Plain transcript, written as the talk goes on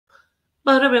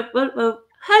Hello!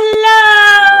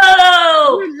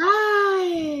 We're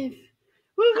live.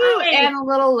 Woo-hoo. And a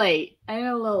little late.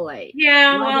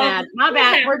 Yeah, My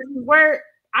bad.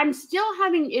 I'm still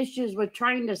having issues with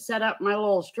trying to set up my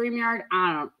little StreamYard.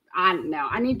 I don't know.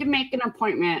 I need to make an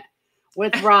appointment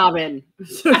with Robin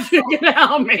so she can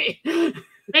help me.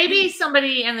 Maybe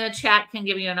somebody in the chat can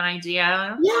give you an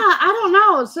idea. Yeah, I don't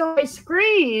know. So my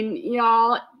screen,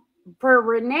 y'all, for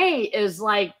Renee is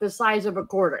like the size of a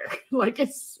quarter. Like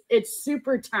it's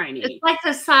super tiny. It's like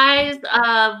the size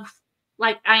of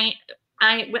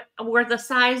we're the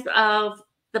size of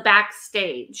the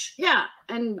backstage. Yeah,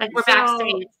 and like we're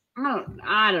backstage.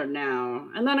 I don't know.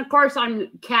 And then of course I'm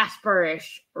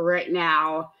Casperish right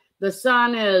now. The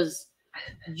sun is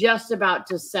just about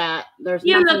to set. There's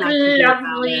you nothing look I can do about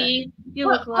lovely. it. You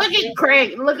look lovely. Look at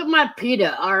Craig. Look at my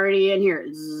PETA already in here.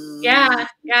 Yeah,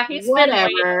 he's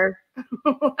whatever.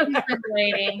 He's been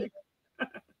waiting.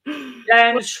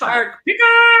 And shark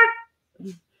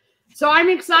picker. So I'm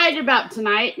excited about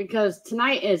tonight because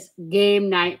tonight is game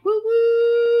night.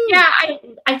 Woo-woo. Yeah,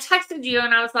 I texted you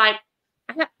and I was like,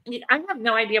 I have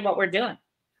no idea what we're doing.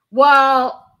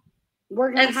 Well,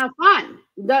 we're gonna have fun.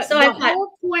 The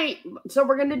whole point. So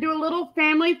we're gonna do a little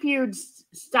Family Feud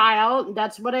style.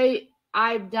 That's what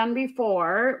I've done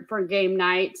before for game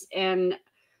nights, and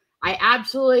I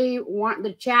absolutely want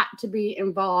the chat to be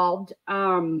involved.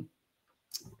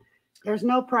 There's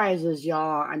no prizes,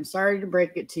 y'all. I'm sorry to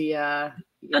break it to you.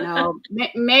 You know,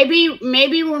 maybe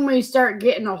when we start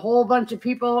getting a whole bunch of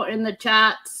people in the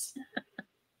chats,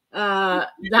 that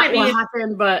will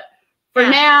happen. But for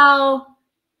now,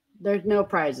 there's no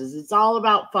prizes. It's all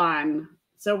about fun.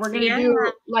 So we're gonna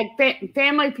do like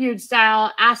Family Feud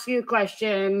style. Ask you a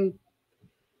question.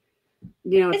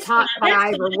 You know, it's top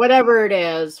 5 or whatever it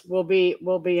is. Will be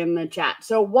in the chat.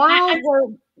 So while we're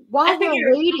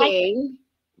waiting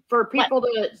for people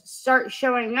to start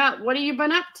showing up, what have you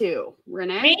been up to,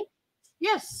 Renee? Me?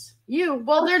 Yes, you.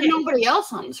 Well, there's nobody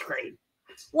else on the screen.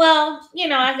 Well, you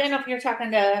know, I don't know if you're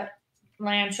talking to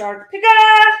Land Shark Picker.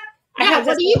 Yeah, what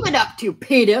have you been up to,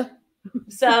 Peter?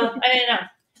 So I don't know.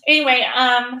 Anyway,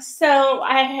 so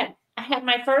I had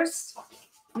my first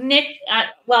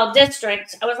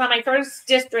district. I was on my first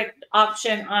district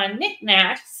auction on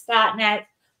knickknacks.net,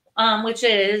 which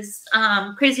is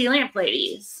Crazy Lamp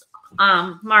Ladies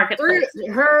marketplace.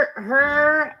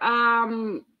 Her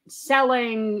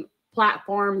selling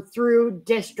platform through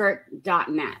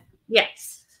district.net.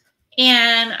 Yes.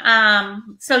 And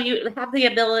so you have the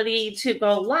ability to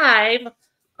go live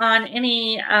on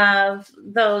any of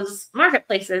those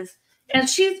marketplaces. And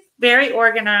she's very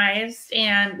organized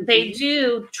and they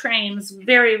do trains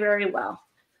very, very well.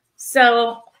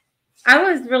 So I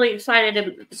was really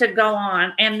excited to go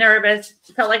on and nervous.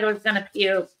 Felt like I was going to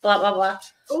puke, blah, blah, blah.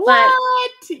 What?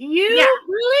 Really?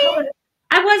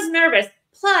 I was nervous.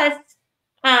 Plus,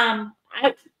 I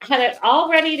had it all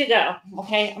ready to go.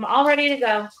 Okay. I'm all ready to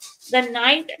go. The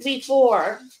night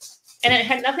before, and it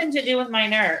had nothing to do with my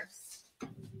nerves.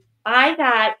 I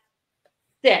got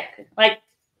sick,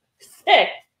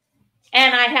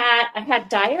 and I had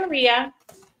diarrhea.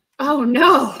 Oh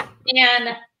no!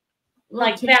 And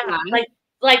like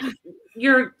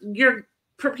you're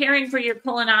preparing for your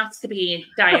colonoscopy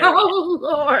diarrhea. Oh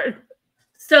Lord!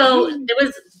 So it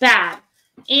was bad.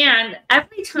 And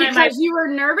every time because you were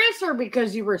nervous or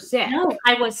because you were sick? No,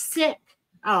 I was sick.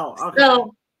 Oh, okay.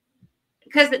 So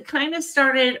because it kind of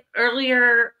started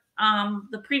earlier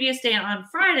the previous day on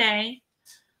Friday,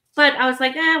 but I was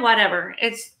like, whatever.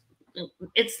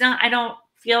 It's not, I don't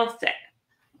feel sick.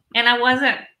 And I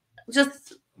wasn't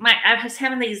I was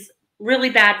having these really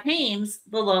bad pains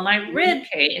below my rib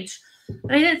cage,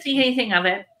 but I didn't see anything of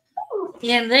it.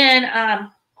 And then,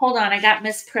 hold on, I got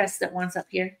Miss Press that wants up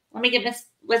here. Let me get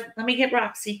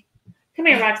Roxy. Come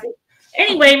here, Roxy.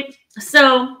 Anyway,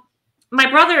 so my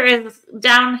brother was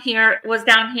down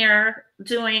here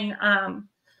doing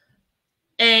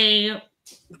a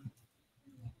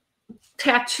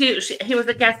tattoo. He was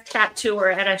a guest tattooer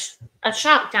at a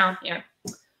shop down here.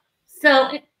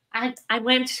 So I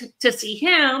went to see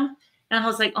him and I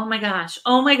was like, oh my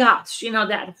gosh, you know,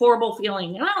 that horrible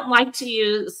feeling. And I don't like to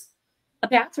use a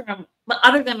bathroom, but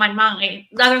other than mine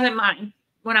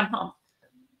when I'm home.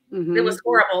 Mm-hmm. It was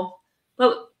horrible.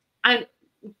 But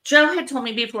Joe had told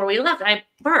me before we left, I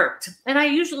burped. And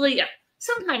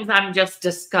sometimes I'm just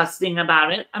disgusting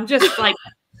about it. I'm just like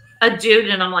a dude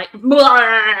and I'm like, but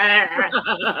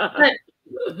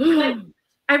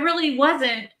I really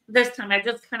wasn't this time. I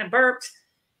just kind of burped.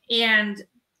 And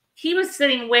he was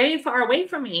sitting way far away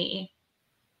from me.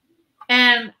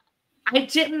 And I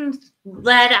didn't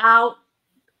let out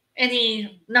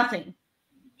nothing.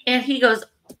 And he goes,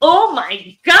 oh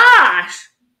my gosh.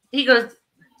 He goes,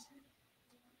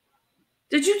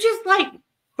 did you just like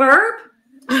burp?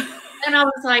 And I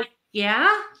was like,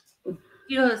 yeah.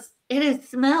 He goes, it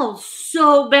smells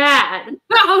so bad.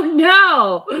 Oh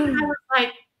no. And I was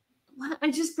like, what?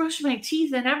 I just brushed my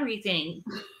teeth and everything.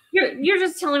 You're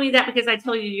just telling me that because I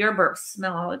tell you your burps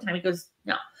smell all the time. He goes,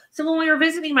 no. So when we were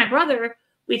visiting my brother,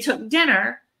 we took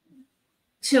dinner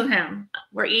to him.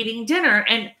 We're eating dinner,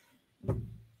 and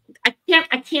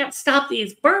I can't stop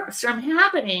these burps from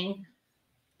happening.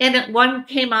 And then one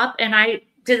came up, and I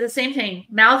did the same thing.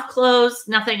 Mouth closed,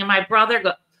 nothing. And my brother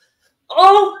goes,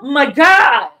 oh my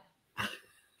God.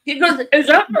 He goes, is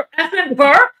that for effing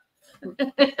burp?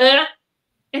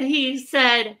 And he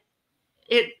said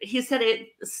it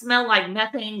smelled like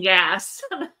methane gas.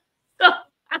 So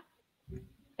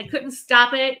I couldn't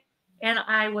stop it. And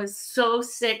I was so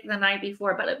sick the night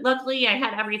before, but luckily I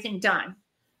had everything done.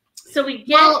 So we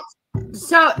get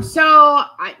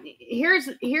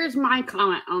here's my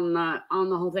comment on the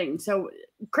whole thing. So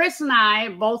Chris and I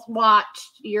both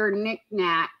watched your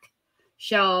knick-knack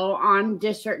show on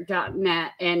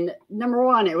district.net, and number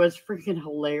one, it was freaking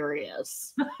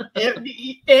hilarious.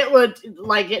 it was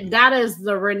like that is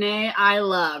the Renee I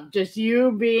love, just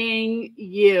you being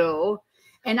you.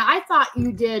 And I thought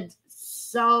you did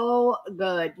so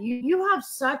good. You have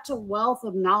such a wealth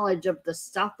of knowledge of the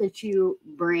stuff that you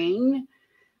bring.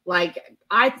 Like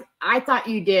I thought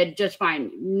you did just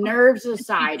fine. Nerves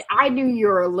aside, I knew you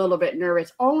were a little bit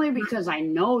nervous only because I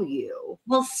know you.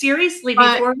 Well, seriously,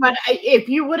 but if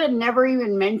you would have never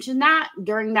even mentioned that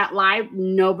during that live,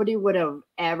 nobody would have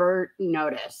ever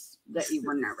noticed that you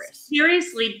were nervous.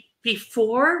 Seriously,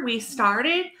 before we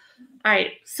started, all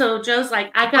right. So Joe's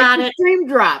like, I got it. Stream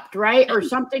dropped, right, or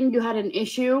something. You had an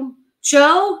issue.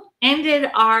 Joe ended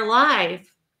our live.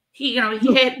 He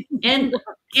hit end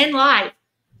live.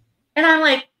 And I'm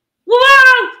like,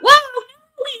 whoa,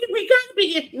 we got to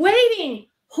be waiting.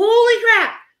 Holy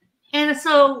crap. And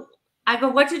so I go,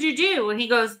 what did you do? And he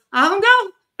goes, I don't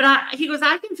know. But he goes,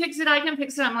 I can fix it.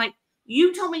 I'm like,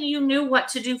 you told me you knew what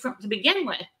to do to begin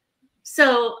with.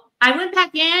 So I went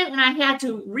back in and I had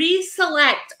to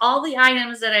reselect all the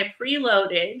items that I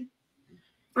preloaded.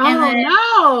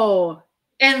 No.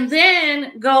 And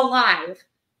then go live.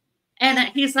 And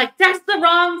he's like, that's the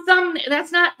wrong thumbnail.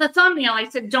 That's not the thumbnail. I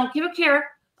said, don't give a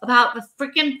care about the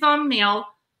freaking thumbnail.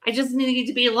 I just need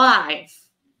to be live.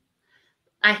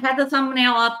 I had the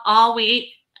thumbnail up all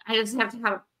week. I just have to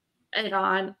have it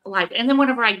on live. And then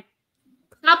whenever I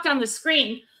popped on the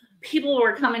screen, people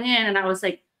were coming in and I was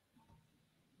like,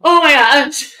 oh my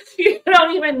gosh, you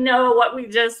don't even know what we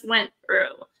just went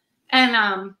through.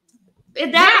 And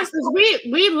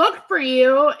we looked for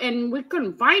you and we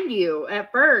couldn't find you at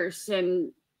first,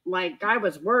 and like I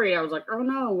was worried. I was like, oh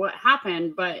no, what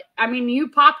happened? But I mean, you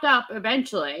popped up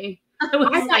eventually.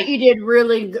 I thought you did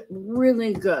really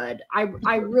good.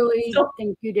 I really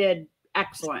think you did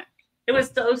excellent. It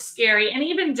was so scary. And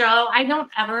even Joe, I don't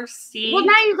ever see. Well,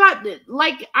 now you got,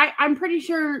 like, I'm pretty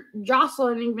sure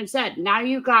Jocelyn even said, now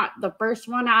you got the first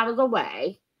one out of the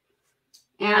way.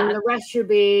 And the rest should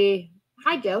be,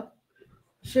 hi, Joe.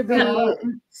 Should be,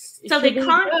 so they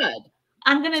can't, good.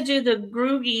 I'm going to do the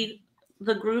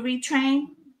groovy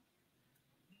train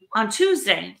on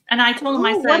Tuesday. And I told him,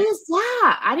 I said, what is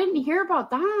that? I didn't hear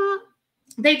about that.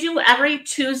 They do every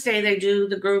Tuesday, they do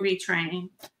the groovy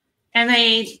train. And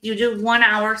you do 1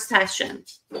 hour session.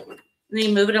 And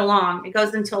you move it along. It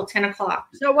goes until 10 o'clock.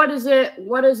 So what is it?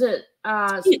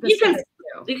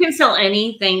 You can sell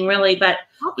anything really, but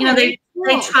they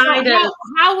try to.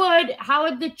 How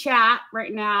would the chat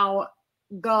right now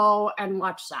go and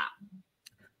watch that?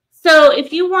 So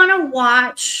if you want to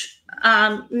watch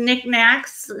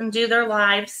knickknacks and do their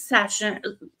live session,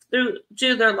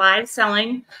 do their live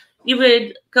selling, you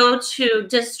would go to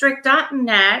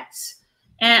district.net.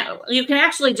 And you can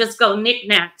actually just go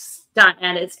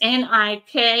knickknacks.net. It's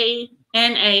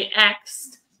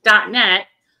NIKNAX.net.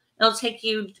 It'll take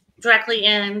you directly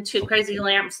into Crazy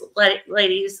Lamps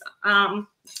Ladies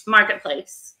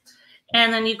Marketplace.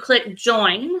 And then you click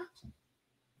join.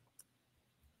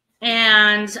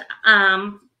 And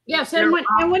yes, and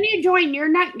when you join, you're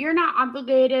not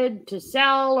obligated to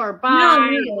sell or buy.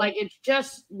 No. Like it's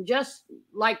just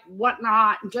like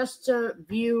whatnot, just to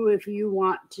view if you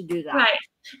want to do that. Right.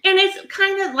 And it's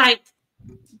kind of like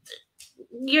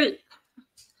you're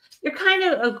kind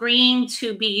of agreeing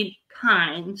to be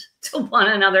kind to one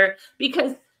another,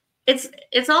 because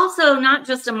it's also not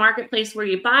just a marketplace where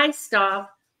you buy stuff.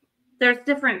 There's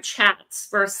different chats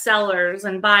for sellers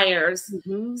and buyers,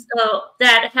 so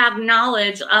that have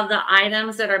knowledge of the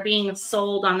items that are being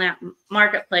sold on that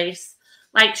marketplace.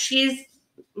 Like she's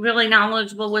really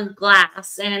knowledgeable with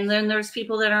glass, and then there's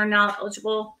people that are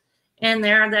knowledgeable in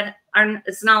there that are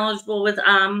knowledgeable with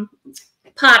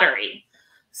pottery.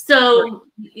 So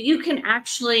you can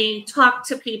actually talk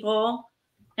to people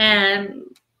and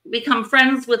become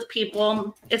friends with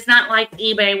people. It's not like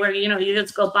eBay where, you know, you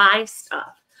just go buy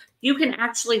stuff. You can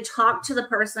actually talk to the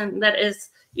person that is,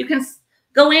 you can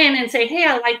go in and say, hey,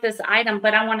 I like this item,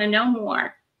 but I want to know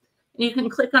more. You can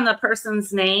click on the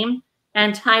person's name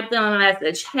and type them a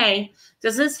message. Hey,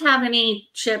 does this have any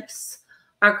chips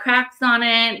or cracks on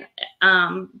it?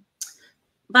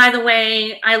 By the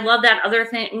way, I love that other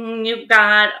thing you've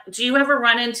got. Do you ever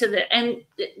run into the, and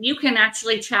you can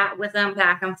actually chat with them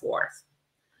back and forth.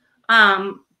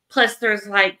 Plus there's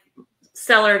like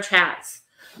seller chats.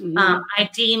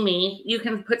 ID me. You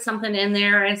can put something in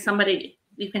there and somebody,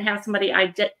 you can have somebody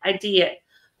ID it.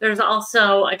 There's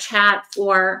also a chat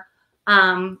for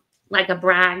like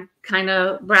a kind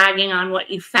of bragging on what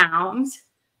you found.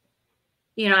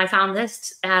 You know, I found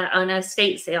this at an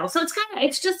estate sale. So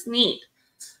it's just neat.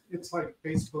 It's like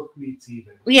Facebook meets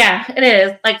eBay. Yeah, it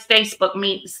is like Facebook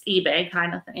meets eBay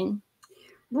kind of thing.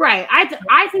 Right.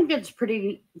 I think it's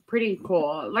pretty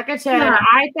cool. Like I said, yeah.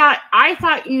 I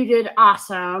thought you did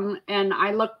awesome, and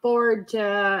I look forward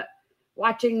to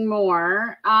watching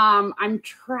more. I'm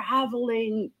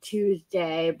traveling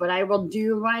Tuesday, but I will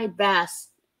do my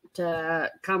best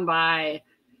to come by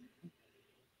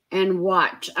and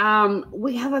watch.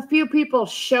 We have a few people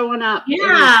showing up.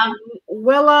 Yeah.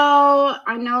 Willow,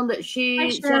 I know that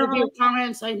she said a few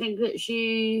comments. I think that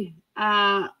she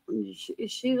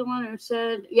is she the one who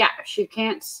said, yeah, she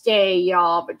can't stay,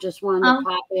 y'all, but just wanted to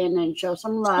pop in and show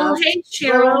some love. Oh, hey,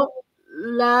 Cheryl.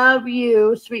 Love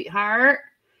you, sweetheart.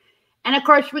 And of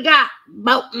course, we got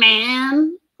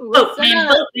Boatman.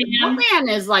 Boatman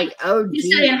is like OG.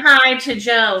 He's saying hi to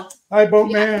Joe. Hi,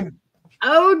 Boatman.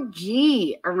 OG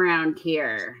around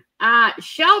here.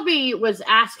 Shelby was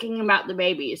asking about the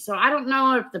baby. So I don't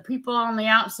know if the people on the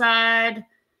outside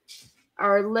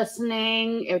are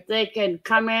listening, if they can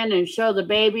come in and show the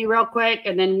baby real quick,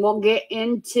 and then we'll get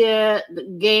into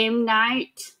the game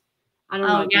night. I don't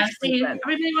know. Yeah, see,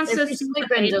 everybody wants to sleep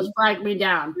and just flag me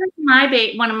down. Where's my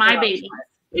baby? One of my babies.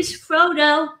 It's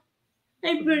Frodo.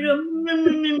 Hey, Frodo.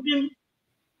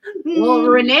 Well,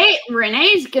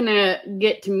 Renee's gonna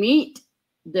get to meet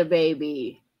the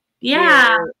baby.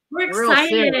 Yeah, we're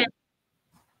excited. Soon.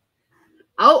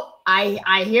 Oh,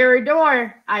 I hear a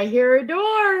door. I hear a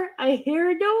door. I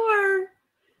hear a door.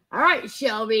 All right,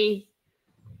 Shelby,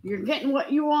 you're getting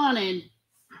what you wanted.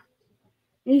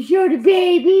 And show the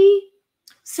baby.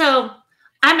 So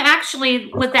I'm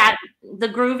actually with the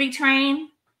groovy train.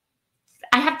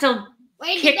 I have to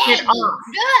kick it off.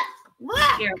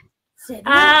 What? Here.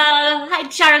 Hi,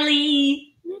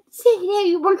 Charlie. See, yeah,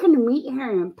 you weren't going to meet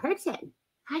her in person.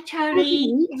 Hi,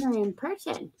 Charlie. Meet her in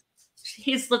person.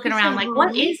 He's looking around like,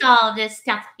 what is all this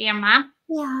stuff here, Mom?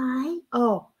 Yeah.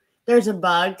 Oh, there's a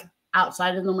bug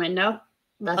outside of the window.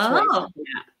 That's what he's looking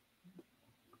at.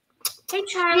 Hey,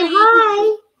 Charlie. Say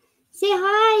hi. Say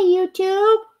hi,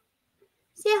 YouTube.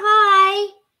 Say hi.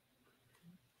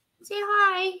 Say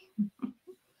hi.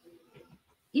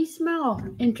 You smell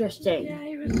interesting. Yeah,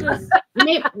 he was just...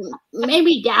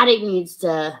 maybe Daddy needs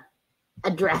to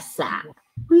address that.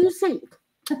 What do you think?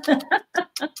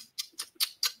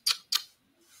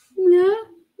 Yeah.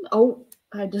 Oh,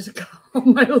 I just got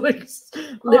my lips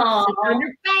on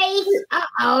your face.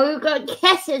 Uh-oh, you got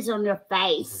kisses on your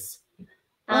face.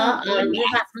 You got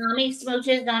mommy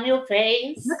smooches on your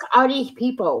face. Look at all these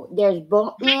people. There's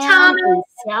Boatman and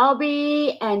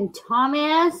Shelby and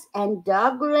Thomas and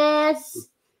Douglas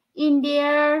in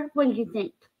there. What do you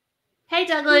think? Hey,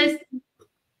 Douglas.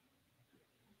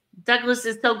 Douglas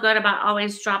is so good about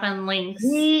always dropping links.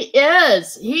 He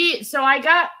is. So I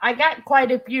got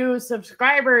quite a few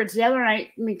subscribers the other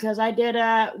night because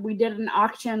we did an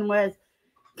auction with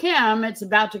Kim. It's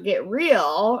about to get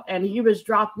real, and he was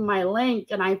dropping my link,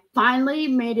 and I finally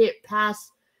made it past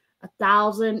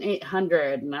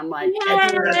 1,800, and I'm like,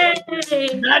 Douglas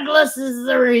is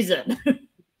the reason.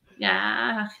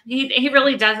 Yeah, he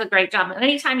really does a great job.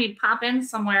 Anytime you pop in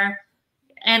somewhere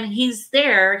and he's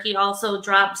there, he also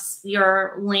drops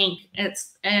your link.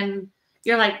 And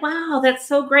you're like, wow, that's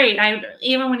so great.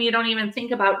 Even when you don't even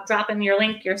think about dropping your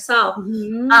link yourself.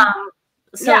 Mm-hmm.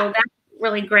 That's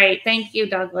really great. Thank you,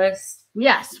 Douglas.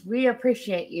 Yes, we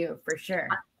appreciate you for sure.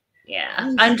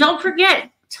 Yeah. And don't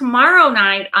forget, tomorrow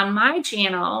night on my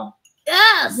channel.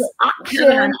 Yes,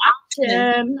 auction.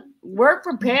 We're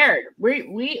prepared.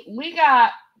 We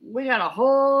got a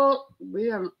whole.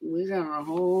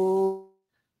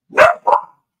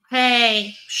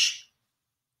 Hey. Shh.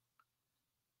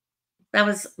 That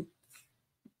was,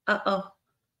 uh-oh.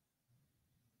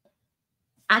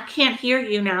 I can't hear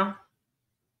you now.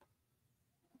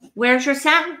 Where's your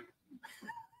sound?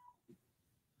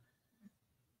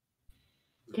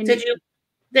 Did you?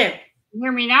 There.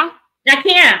 Hear me now? I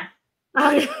can.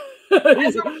 I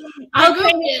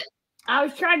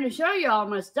was trying to show you all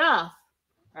my stuff.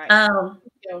 All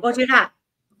right. What you got?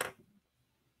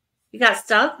 You got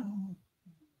stuff?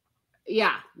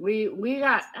 Yeah, we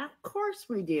got. Of course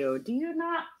we do. Do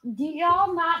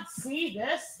y'all not see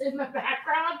this in the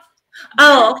background?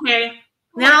 Oh, okay.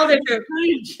 Now that you're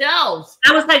shelves.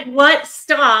 I was like, what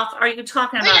stuff are you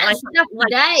talking about? Like stuff for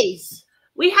days.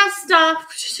 We have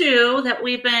stuff too that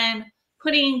we've been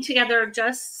putting together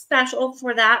just special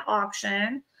for that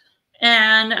auction.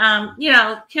 And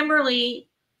Kimberly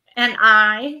and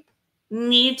I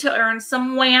need to earn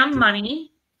some wham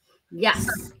money.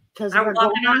 Yes, because we're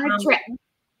going on a trip.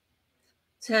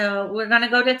 So we're going to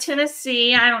go to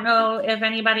Tennessee. I don't know if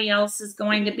anybody else is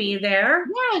going to be there.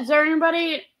 Yeah, is there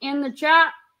anybody in the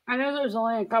chat? I know there's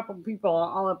only a couple people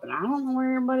all up, and I don't know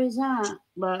where everybody's at.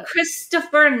 But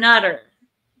Christopher Nutter.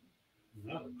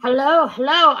 Hello.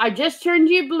 I just turned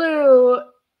you blue.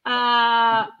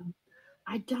 I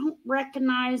don't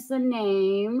recognize the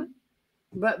name,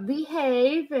 but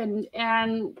behave,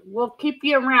 and we'll keep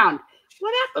you around.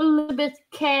 What up, Elizabeth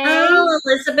K? Oh,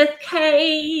 Elizabeth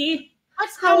K.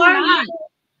 How are you?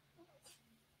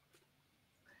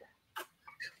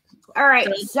 All right,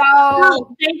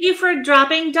 so thank you for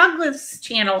dropping Douglas'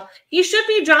 channel. He should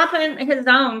be dropping his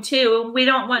own too. We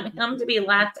don't want him to be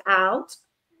left out.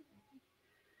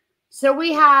 So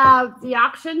we have the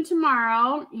auction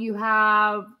tomorrow. You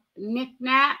have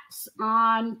knickknacks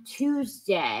on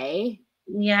Tuesday.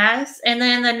 Yes, and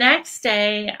then the next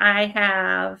day I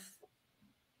have.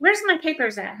 Where's my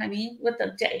papers at, honey? With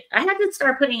the date, I had to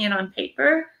start putting it on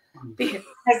paper because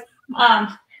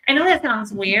I know that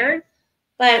sounds weird,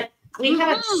 but we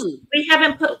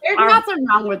haven't put. There's nothing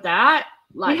wrong with that.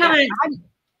 Like, we haven't.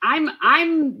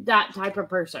 I'm that type of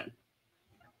person.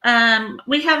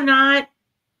 We have not.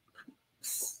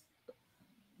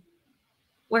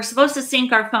 We're supposed to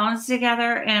sync our phones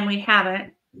together, and we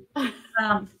haven't.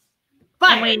 Fired.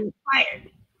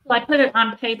 So I put it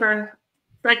on paper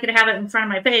so I could have it in front of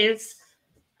my face.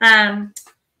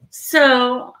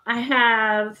 So I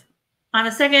have on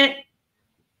the second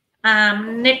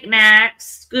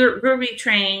knickknacks, Groovy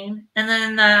Train, and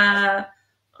then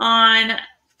on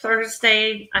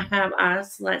Thursday I have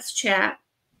us. Let's chat.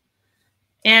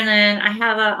 And then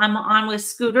I'm on with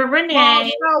Scooter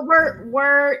Renee.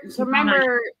 Well, so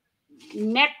remember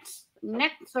next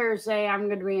Thursday I'm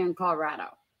going to be in Colorado.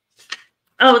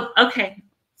 Oh, okay.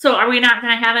 So are we not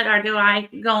going to have it, or do I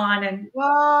go on and?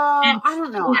 Well, I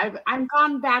don't know. I've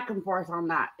gone back and forth on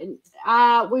that.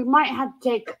 We might have to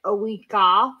take a week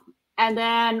off, and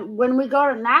then when we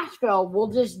go to Nashville, we'll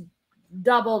just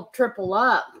double, triple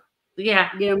up.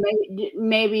 Yeah,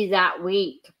 maybe that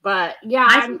week. But yeah,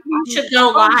 I should go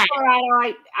live.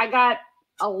 I got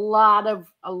a lot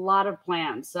of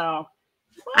plans. So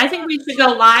I think we should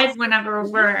go live whenever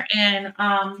we're in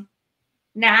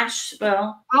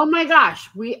Nashville. Oh my gosh,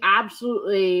 we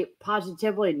absolutely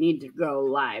positively need to go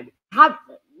live.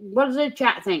 What does the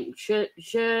chat think?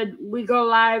 Should we go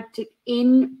live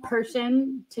in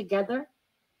person together?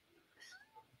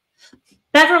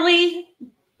 Beverly,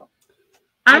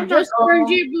 I just turned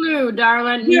you blue,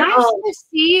 darling. Nice to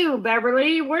see you,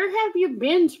 Beverly. Where have you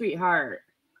been, sweetheart?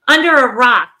 Under a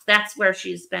rock. That's where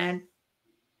she's been.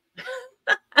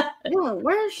 Yeah,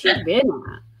 where's she been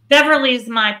at? Beverly's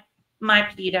my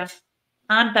PETA.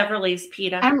 I'm Beverly's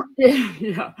PETA.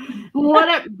 Yeah. What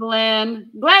up, Glenn?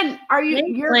 Glenn,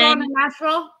 you're going to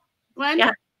Nashville?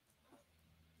 Glenn?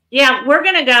 Yeah, we're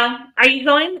gonna go. Are you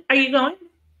going?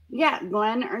 Yeah,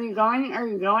 Glenn, are you going?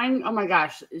 Oh my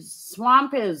gosh.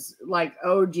 Swamp is like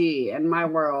OG in my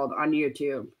world on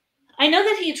YouTube. I know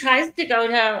that he tries to go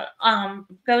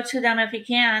to them if he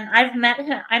can. I met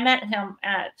him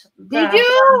at Did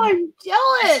you? I'm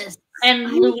jealous. In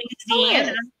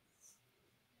Louisiana.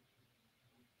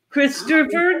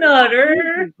 Christopher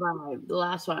Nutter. The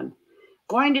last one.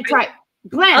 Going to try.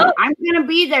 Glenn, I'm gonna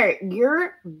be there.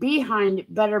 You're behind,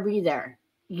 better be there.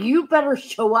 You better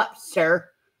show up, sir.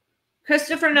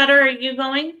 Christopher Nutter, are you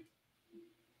going?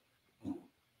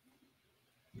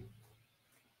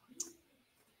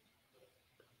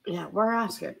 Yeah, we're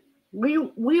asking. We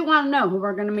want to know who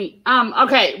we're gonna meet.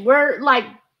 Okay,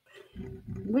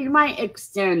 we might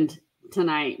extend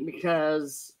tonight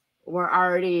because we're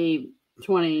already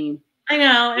 20. I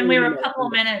know, and we were a couple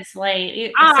of minutes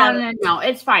late. No,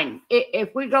 it's fine.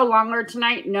 If we go longer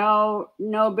tonight, no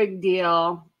big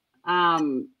deal.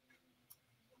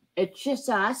 It's just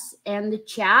us and the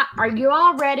chat. Are you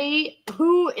all ready?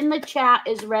 Who in the chat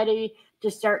is ready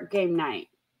to start game night?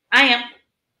 I am.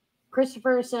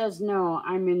 Christopher says, no,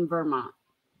 I'm in Vermont.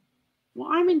 Well,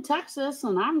 I'm in Texas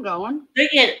and I'm going. They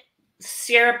get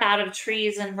syrup out of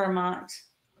trees in Vermont.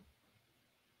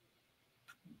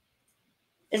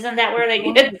 Isn't that where they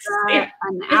get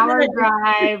an hour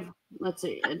drive? Let's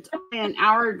see. It's only an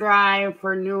hour drive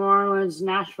for New Orleans.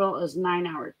 Nashville is 9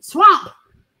 hours. Swamp!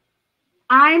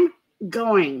 I'm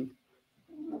going.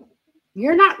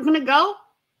 You're not going to go?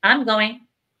 I'm going.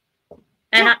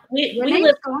 And Yeah,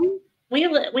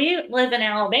 we live in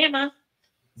Alabama.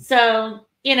 So,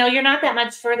 you're not that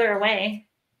much further away.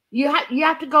 You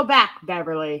have to go back,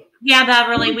 Beverly. Yeah,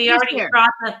 Beverly, we already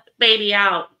brought the baby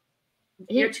out.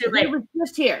 You're too late. He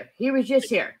was just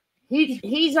here.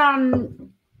 He's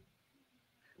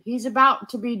about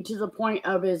to be to the point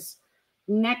of his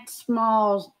next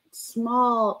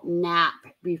small nap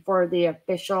before the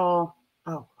official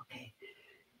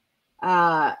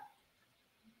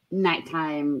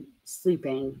nighttime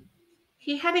sleeping.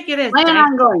 He had to get his Glenn,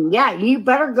 I'm going. Yeah, you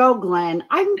better go, Glenn.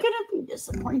 I'm gonna be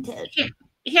disappointed.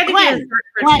 He had to Glenn, get his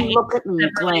Glenn, look at me,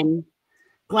 Glenn.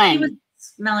 He was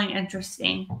smelling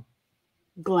interesting.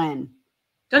 Glenn.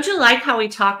 Don't you like how we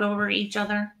talk over each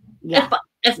other? Yeah.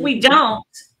 If we don't,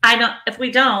 if we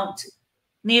don't,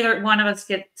 neither one of us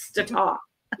gets to talk.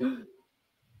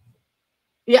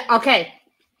 Yeah, okay.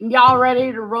 Y'all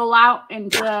ready to roll out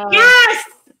into yes!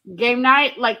 game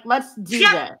night? Like, let's do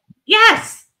this.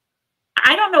 Yes.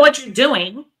 I don't know what you're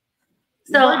doing.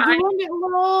 So we're doing a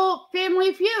little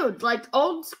Family Feud, like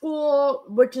old school,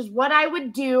 which is what I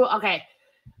would do. Okay.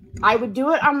 I would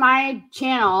do it on my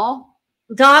channel.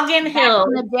 Dog and Hill.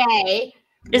 In the day.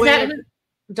 Is that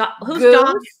who's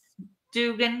Dog?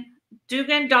 Dugan,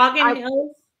 Dog and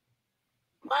Hills?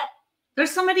 What? There's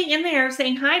somebody in there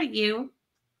saying hi to you.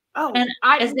 Oh, and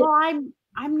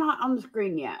I'm not on the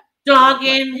screen yet. Dog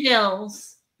and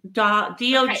Hills. DOGONHILLS.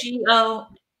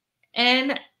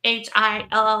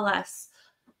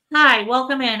 Hi,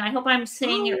 welcome in. I hope I'm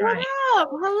saying it right.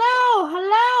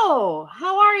 Hello.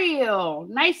 How are you?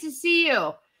 Nice to see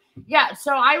you. Yeah,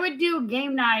 so I would do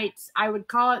game nights. I would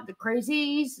call it the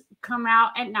Crazies Come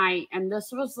Out at Night. And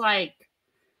this was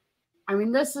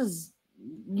this is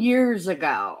years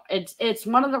ago. It's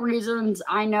one of the reasons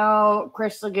I know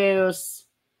Chris the Goose,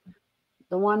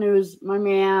 the one who's my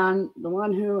man, the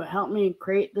one who helped me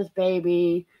create this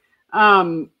baby.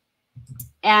 And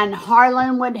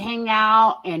Harlan would hang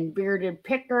out, and Bearded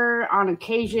Picker on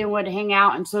occasion would hang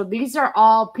out. And so these are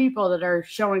all people that are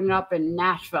showing up in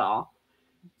Nashville.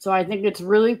 So I think it's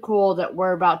really cool that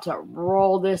we're about to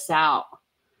roll this out.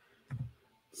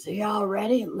 So y'all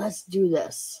ready? Let's do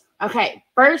this. Okay,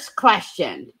 first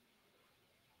question.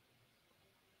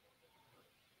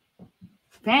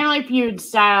 Family Feud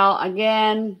style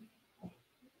again.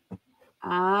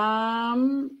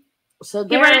 So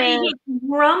get ready to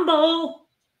rumble.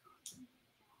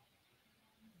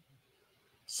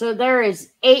 So there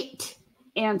is 8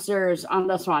 answers on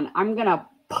this one. I'm gonna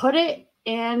put it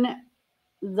in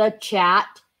the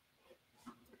chat.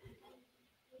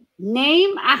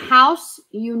 Name a house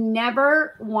you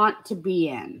never want to be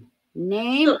in.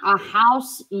 Name a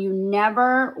house you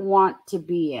never want to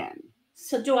be in.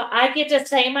 So do I get to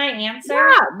say my answer?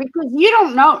 Yeah, because you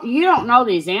don't know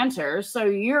these answers, so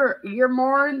you're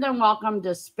more than welcome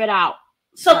to spit out.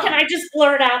 So can I just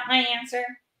blurt out my answer?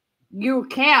 You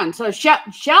can. So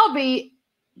Shelby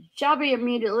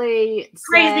immediately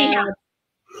crazy house.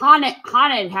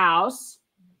 Haunted house.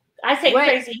 I say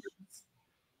crazy house.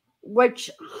 Which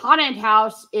haunted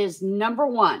house is number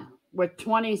 1 with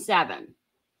 27.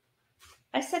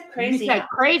 I said crazy. You said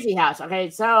crazy house. Okay,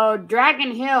 so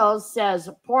Dragon Hills says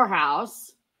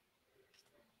poorhouse.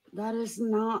 That is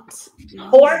not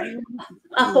a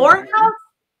whorehouse.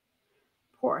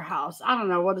 Poorhouse. I don't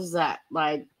know. What is that?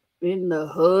 Like in the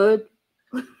hood?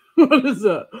 What is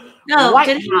that? No,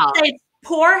 did you say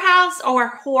poorhouse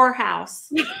or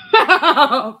whorehouse?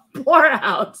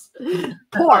 Poorhouse.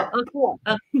 Poor.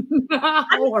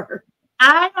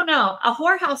 I don't know. A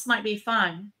whorehouse might be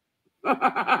fun.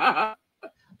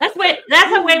 That's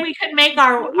a way we could make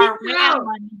our WAM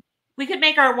money. We could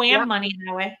make our WAM money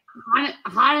that way.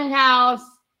 Haunted house,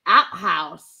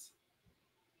 outhouse.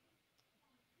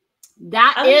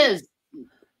 That is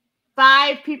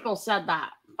 5 people said that.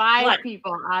 5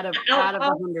 people out of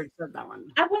 100 said that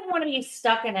one. I wouldn't want to be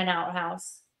stuck in an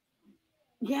outhouse.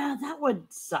 Yeah, that would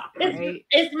suck, right?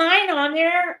 Is mine on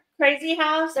there, crazy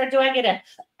house, or do I get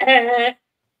a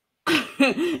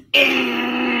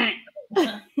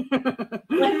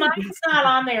when mine's not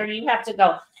on there, you have to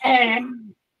go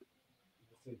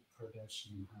The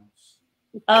Kardashian house.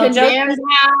 Oh, Condemned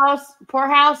house,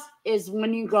 poorhouse is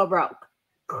when you go broke.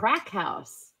 Crack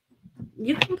house.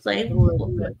 you can play.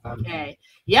 Okay.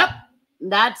 Yep.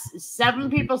 That's 7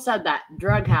 people said that.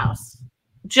 Drug house.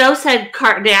 Joe said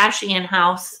Kardashian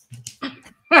house.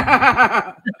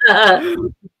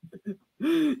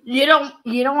 You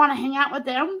don't want to hang out with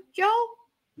them, Joe?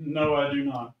 No, I do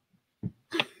not.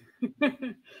 All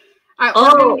right,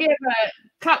 we're gonna give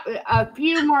a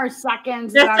few more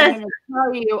seconds, and I'm going to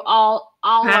tell you all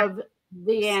of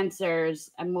the answers,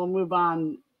 and we'll move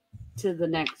on to the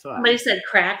next one. Somebody said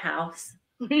crack house.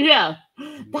 Yeah,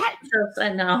 that Joe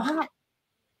said no.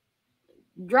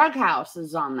 drug house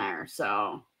is on there.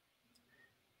 So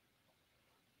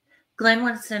Glenn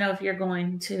wants to know if you're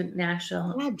going to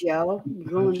Nashville. yeah, Joe,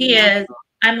 He is.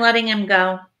 I'm letting him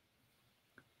go.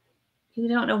 You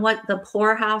don't know what the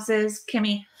poorhouse is,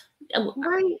 Kimmie.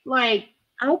 Right, like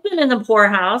I've been in the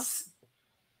poorhouse.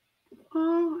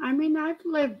 well, I mean, I've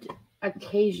lived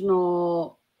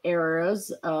occasional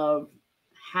eras of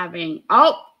having.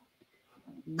 Oh,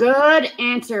 good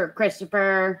answer,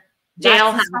 Christopher.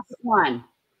 Jailhouse. That's the second one.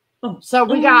 Oh. So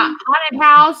we got haunted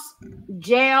house,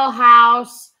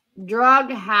 jailhouse,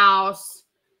 drug house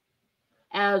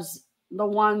as the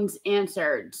ones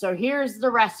answered. So here's the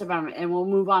rest of them, and we'll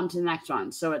move on to the next one.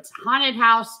 So it's haunted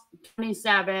house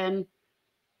 27,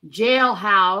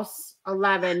 jailhouse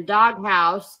 11, dog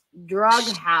house, drug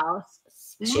house.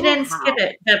 She didn't skip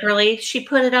it, Beverly. She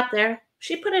put it up there.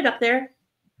 She put it up there.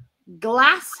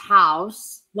 Glass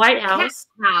house, White House.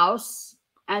 cat house,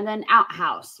 and then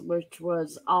outhouse, which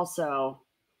was also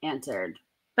answered.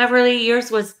 Beverly,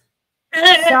 yours was.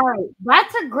 Sorry,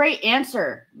 that's a great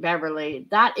answer, Beverly.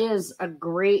 That is a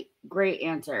great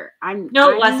answer.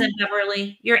 No, it wasn't,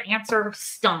 Beverly. Your answer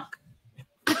stunk.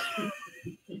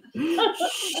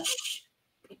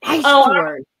 Nice Oh,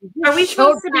 word. Are we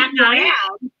supposed to be nice?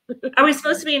 Are we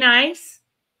supposed to be nice?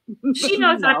 She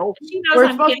knows. No. She knows We're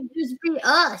I'm supposed kidding. to just be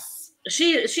us.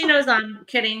 She knows I'm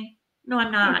kidding. No,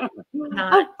 I'm not. I'm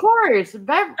not. Of course,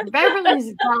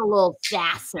 Beverly's got a little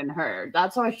sass in her.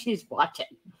 That's why she's watching.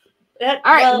 All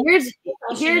right, here's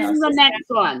the next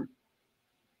one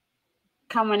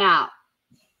coming out.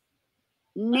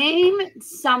 Name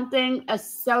something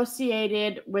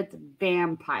associated with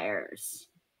vampires.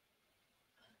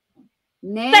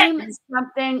 Name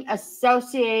something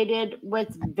associated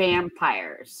with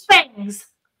vampires. Fangs.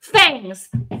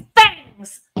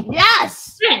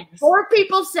 Yes. Fangs. 4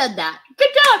 people said that. Good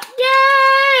job.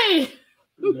 Yay.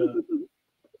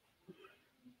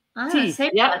 I didn't Teeth.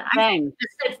 say Yep. blood. I Fang.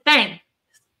 just said fang.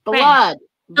 Blood.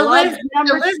 Blood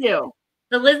number Elizabeth- 2.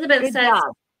 Elizabeth Good says.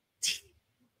 job.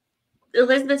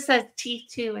 Elizabeth says teeth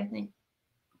too. I think.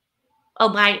 Oh,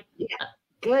 bite.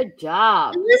 Good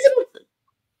job. Elizabeth,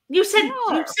 you said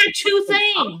Yeah. 2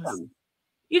 things. Awesome.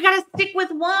 You got to stick with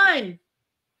one.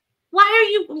 Why are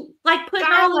you like putting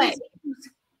all Garlic. these?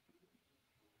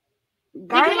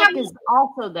 Garlic is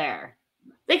also there.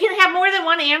 They can have more than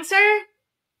one answer.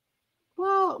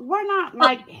 Well, we're not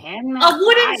like him. A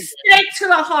wooden stake to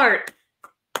the heart.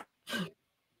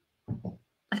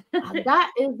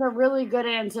 That is a really good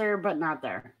answer, but not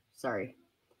there. Sorry.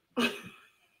 Isn't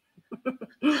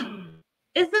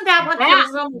that what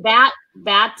kills them?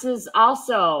 Bats is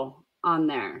also on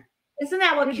there. Isn't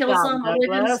that what Good kills job, them? A wooden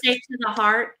Douglas. stake to the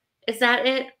heart. Is that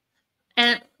it?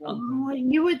 And Oh,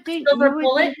 you would think, Silver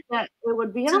bullet that it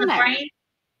would be to on the there. brain.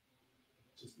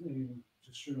 Just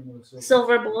shoot him with a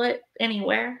Silver bullet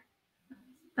anywhere.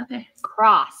 Okay.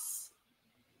 Cross.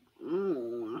 I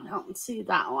don't see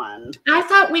that one. I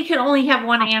thought we could only have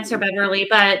one answer, Beverly,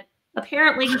 but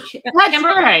apparently That's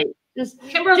Kimberly, right.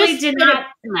 Kimberly just did spit not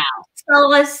it out.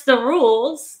 tell us the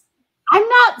rules. I'm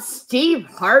not Steve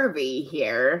Harvey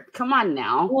here. Come on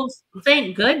now. Well,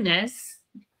 thank goodness.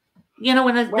 You know,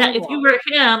 when if you Well, were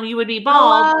him, you would be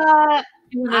bald. What?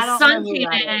 When I the don't sun know who came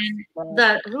that in, is,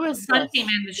 but who is sun this? came in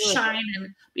to Who is shine and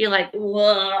be like,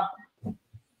 whoa.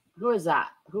 Who is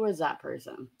that? Who is that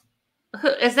person?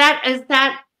 Is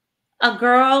that a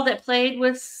girl that played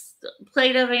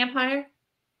a vampire?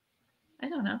 I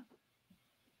don't know.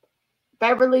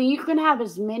 Beverly, you can have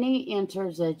as many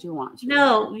answers as you want.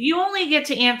 No, you only get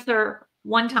to answer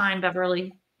one time,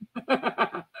 Beverly.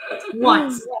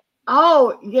 Once.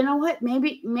 Oh, you know what?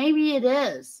 Maybe it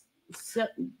is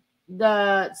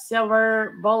the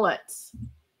silver bullets.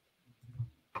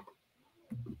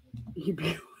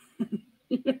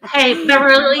 Hey,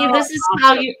 Beverly, this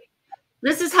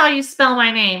is how you spell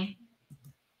my name.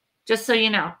 Just so you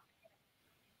know.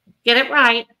 Get it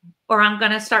right, or I'm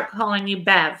gonna start calling you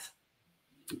Bev.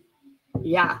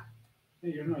 Yeah.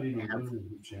 Hey, you're not even blue on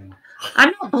your channel.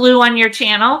 I'm not blue on your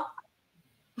channel.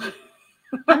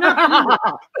 I'm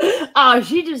not Oh,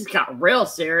 she just got real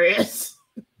serious.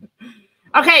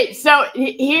 Okay, so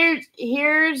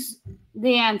here's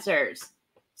the answers.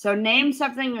 So name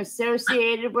something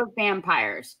associated with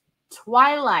vampires.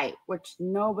 Twilight, which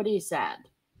nobody said.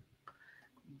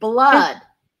 Blood.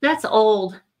 That's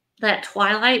old. That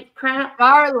Twilight crap.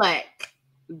 Garlic.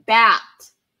 Bat.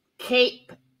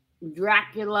 Cape.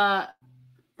 Dracula.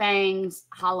 Fangs.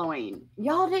 Halloween.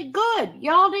 Y'all did good.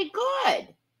 Y'all did good.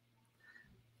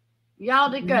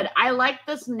 Y'all did good. I like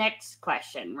this next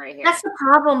question right here. That's the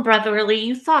problem, Brotherly.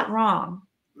 You thought wrong.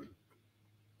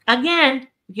 Again,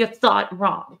 you thought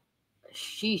wrong.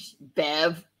 Sheesh,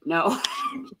 Bev. No.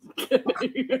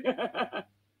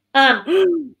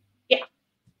 Yeah.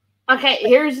 Okay,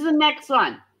 here's the next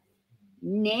one.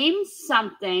 Name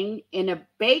something in a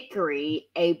bakery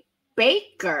a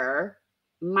baker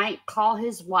might call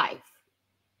his wife.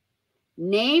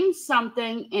 Name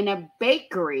something in a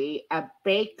bakery a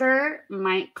baker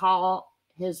might call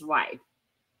his wife.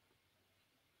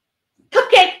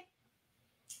 Cupcake.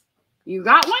 You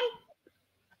got one?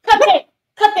 Cupcake.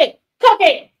 Cupcake.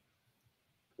 Cupcake.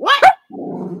 What?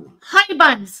 Honey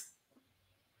buns.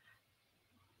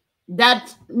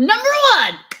 That's number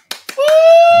one.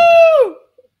 Woo!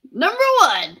 Number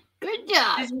one. Good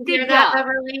job. Did you Good hear that, job.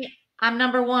 Beverly? I'm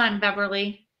number one,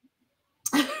 Beverly.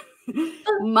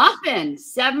 Muffin.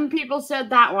 7 people said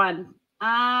that one.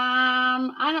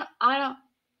 I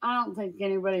don't think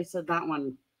anybody said that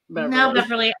one. No,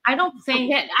 Beverly. I don't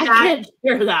think I can't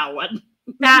hear that one.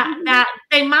 that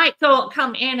they might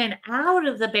come in and out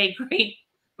of the bakery.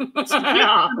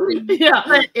 Yeah.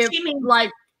 But If, she means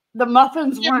like the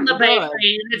muffins in weren't the good.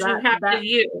 bakery that you have to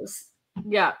use.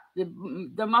 Yeah,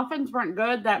 the muffins weren't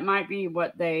good. That might be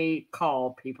what they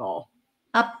call people.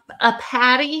 A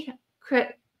patty.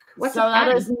 What's so a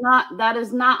patty? that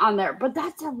is not on there. But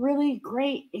that's a really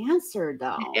great answer,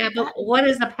 though. Yeah, but what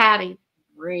is a patty?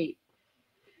 Great,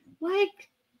 like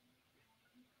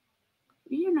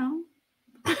you know,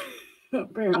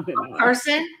 apparently A not.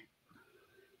 person.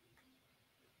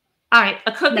 All right,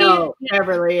 a cookie. No,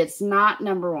 Beverly, it's not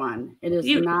number one. It is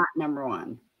You- not number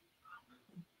one.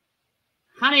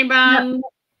 Honey bun.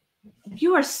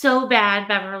 You are so bad,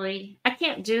 Beverly. I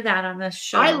can't do that on this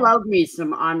show. I love me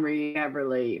some Henri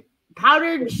Beverly.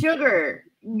 Powdered sugar.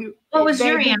 What was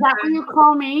your Is that answer? what you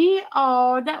call me?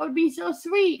 Oh, that would be so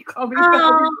sweet. Call me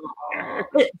Oh,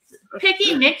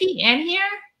 Picky Nicky in here?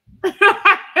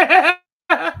 Beverly.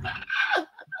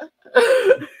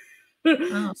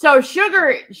 So sugar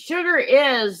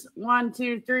is 1,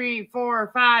 2, 3,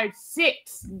 4, 5,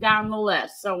 6 down the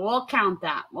list. So we'll count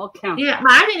that. Yeah,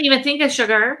 but I didn't even think of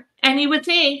sugar. And you would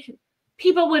think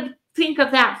people would think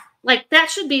of that like that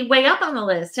should be way up on the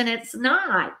list, and it's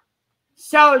not.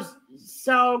 So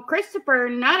Christopher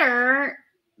Nutter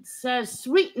says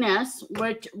sweetness,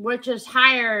 which is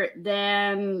higher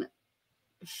than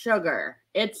sugar.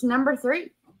 It's number 3.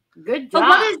 Good job.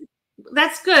 But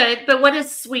that's good, but what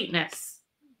is sweetness?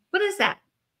 What is that?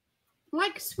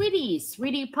 Like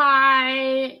sweetie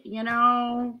pie, you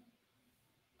know.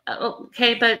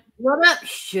 Okay, but What up,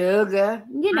 sugar?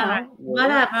 You know.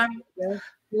 whatever.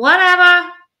 Whatever.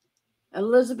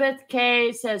 Elizabeth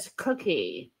K says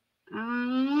cookie.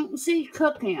 See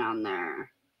cookie on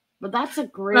there. But that's a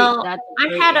great. Well, that's I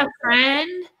great had a answer.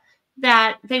 friend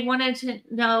that they wanted to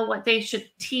know what they should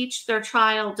teach their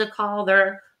child to call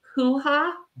their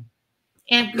hoo-ha.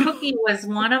 And cookie was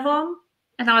one of them.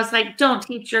 And I was like, don't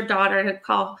teach your daughter to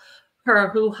call her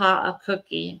hoo-ha a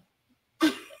cookie.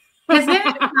 Because then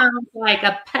it sounds like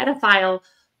a pedophile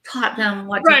taught them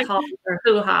what to call their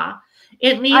hoo-ha.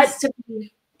 It needs to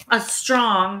be a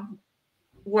strong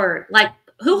word. Like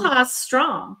hoo-ha is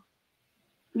strong.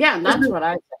 Yeah, that's what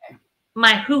I say.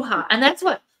 My hoo-ha. And that's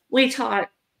what we taught,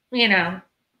 you know.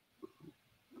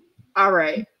 All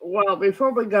right. Well,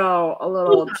 before we go a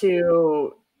little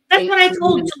to That's what I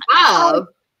told you.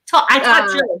 I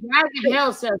taught you. Dragon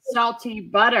Hill says salty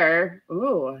butter.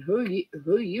 Ooh,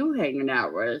 who you hanging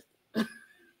out with?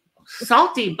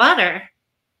 Salty butter.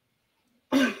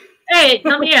 Hey,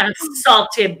 come here,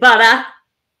 salty butter.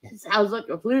 Sounds like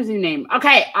a floozy name.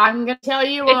 Okay, I'm gonna tell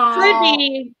you. It could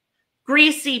be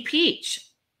greasy peach.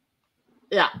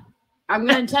 Yeah, I'm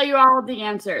gonna tell you all of the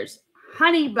answers.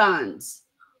 Honey buns,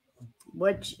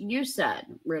 which you said,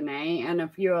 Renee, and a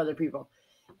few other people.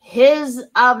 His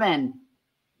oven.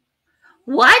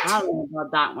 What? I don't know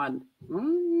about that one.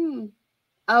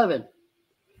 Oven.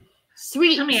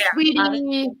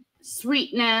 Sweetie,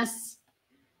 sweetness,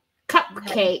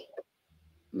 cupcake,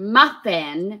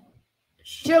 muffin,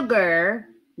 sugar,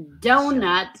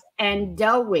 donut, and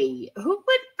doughy. Who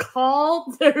would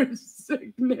call their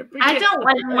significant I don't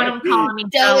want them calling me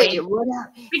Joey. Joey What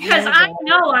up? because Hey, I Joey.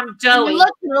 know I'm Joey.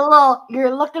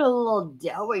 You're looking a little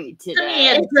Joey today. Come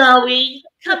here, Joey.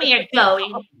 Come here,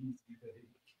 Joey.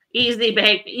 Easy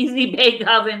bake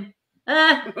oven.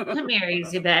 Come here,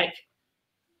 easy bake.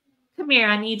 Come here,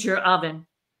 I need your oven.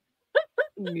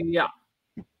 Yeah.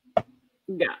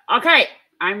 Yeah. Okay.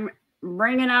 I'm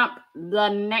bringing up the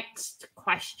next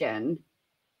question.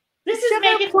 This is Sugar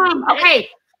making plum. Okay.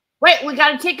 Wait, we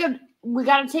gotta take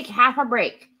half a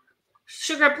break.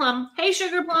 Sugar plum. Hey,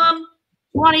 Sugar plum.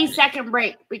 20-second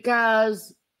break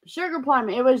because Sugar plum,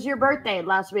 it was your birthday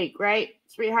last week, right,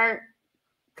 sweetheart?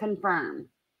 Confirm.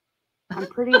 I'm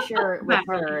pretty sure it was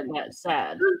her that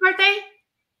said. Whose birthday?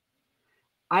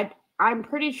 I'm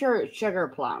pretty sure it's Sugar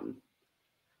plum.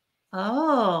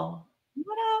 Oh.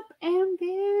 What up,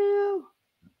 Anvil?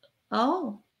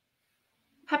 Oh.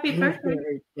 Happy birthday.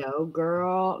 There you go,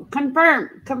 girl.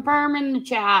 Confirm in the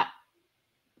chat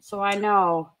so I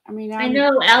know. I mean, I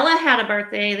know Ella had a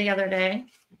birthday the other day.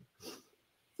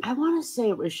 I want to say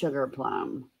it was Sugar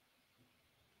plum.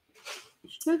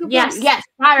 Sugar plum? Yes. Yes,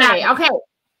 Saturday. Okay.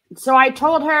 So I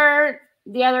told her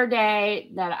the other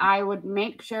day that I would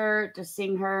make sure to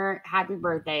sing her happy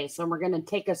birthday. So we're going to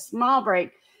take a small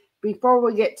break before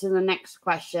we get to the next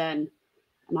question.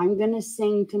 And I'm going to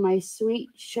sing to my sweet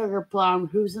Sugar plum,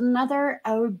 who's another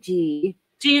OG. Do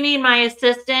you need my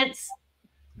assistance?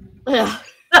 Well,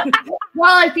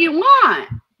 if you want.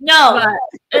 No. But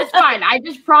it's fine. I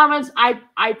just promised.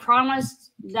 I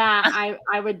promised that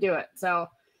I would do it. So,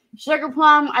 Sugar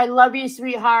plum, I love you,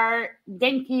 sweetheart.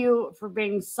 Thank you for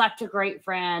being such a great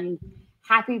friend.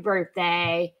 Happy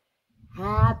birthday.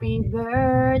 Happy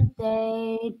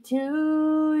birthday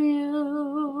to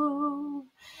you.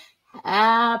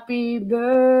 Happy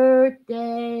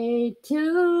birthday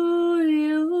to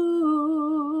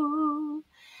you.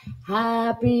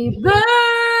 Happy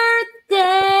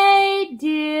birthday,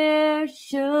 dear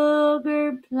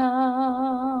Sugar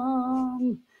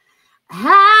plum.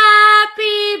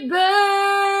 Happy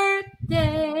birthday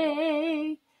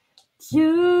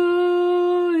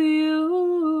to you.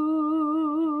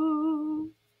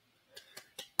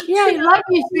 Yeah, I love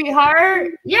you,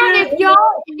 sweetheart. Yeah, and if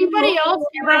anybody else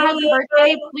ever has a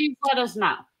birthday, please let us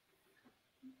know.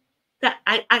 That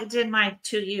I did mine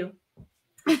to you.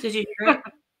 Did you hear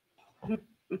it?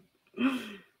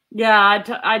 Yeah,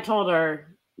 I told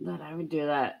her that I would do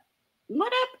that.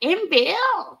 What up,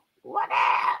 Bill? What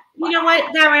up? You know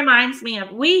what? That reminds me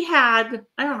of, we had,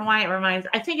 I don't know why it reminds,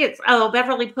 I think it's,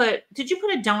 Beverly did you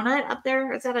put a donut up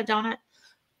there? Is that a donut?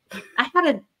 I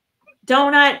had a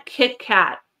donut Kit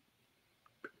Kat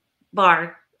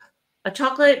bar, a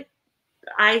chocolate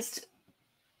iced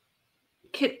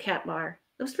Kit Kat bar.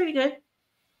 It was pretty good.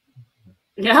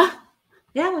 Yeah?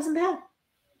 Yeah, it wasn't bad.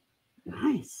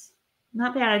 Nice.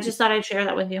 Not bad. I just thought I'd share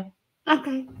that with you.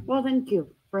 Okay. Well, thank you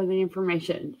for the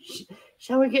information.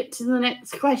 Shall we get to the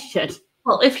next question?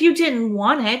 Well, if you didn't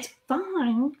want it,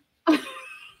 fine.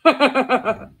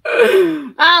 Oh,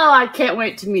 I can't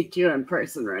wait to meet you in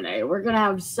person, Renee. We're going to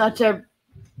have such a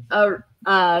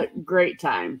great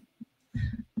time.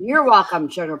 You're welcome,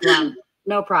 Sugar plum.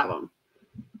 No problem.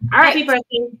 All right. Happy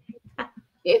birthday.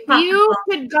 If you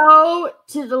could go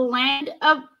to the land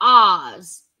of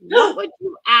Oz, what would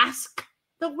you ask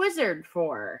the wizard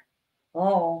for?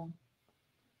 Oh.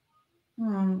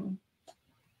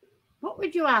 What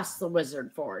would you ask the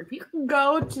wizard for? If you could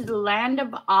go to the land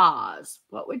of Oz,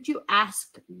 what would you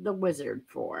ask the wizard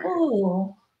for?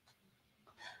 Oh.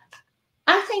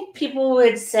 I think people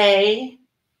would say,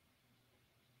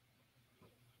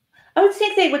 I would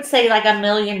think they would say like $1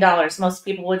 million. Most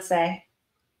people would say.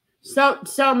 So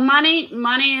money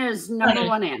is number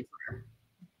one answer.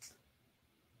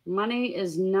 Money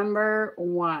is number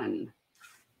one.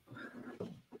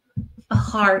 A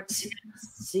heart.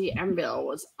 See, Bill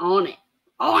was on it.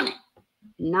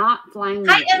 Not flying.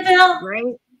 Hi, Bill.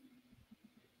 Right?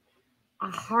 A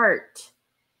heart.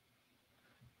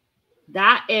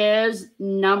 That is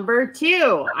number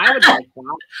two. I would like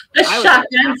that. A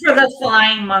shotgun for the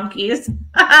flying monkeys.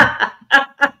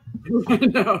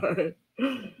 No.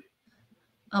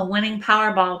 A winning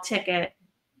Powerball ticket.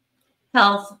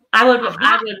 Health. I would look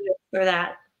for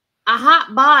that. A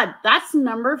hot bod. That's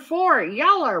number 4.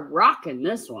 Y'all are rocking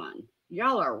this one.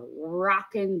 Y'all are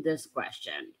rocking this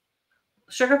question.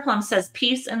 Sugar Plum says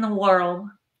peace in the world.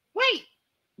 Wait,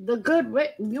 the good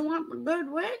witch. You want the good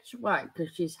witch? What?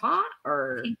 Because she's hot,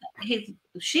 or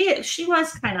she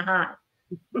was kind of hot.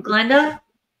 Glenda,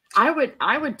 I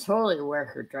would totally wear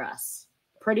her dress.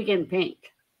 Pretty in pink.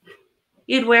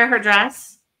 You'd wear her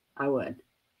dress? I would.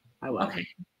 Okay.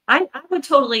 I would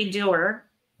totally do her.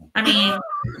 I mean,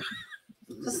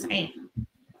 just saying.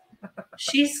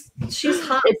 She's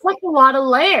hot. It's like a lot of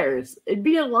layers. It'd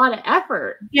be a lot of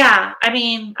effort. Yeah, I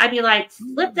mean, I'd be like,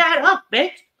 flip that up,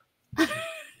 bitch.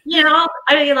 You know,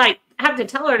 I mean, like, I have to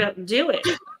tell her to do it.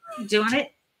 Doing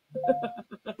it.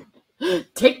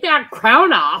 Take that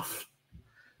crown off.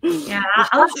 Yeah,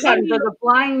 I'll show you. The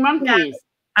flying monkeys.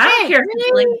 I don't care if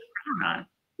it's like the crown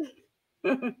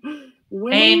on.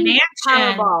 Winning mansion.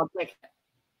 Powerball ticket.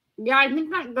 Yeah, I think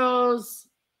that goes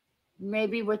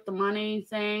maybe with the money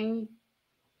thing.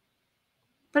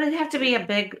 But it'd have to be a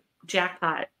big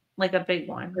jackpot, like a big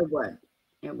one. It would.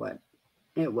 It would.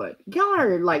 It would. Y'all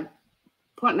are like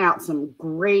putting out some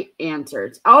great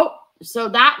answers. Oh, so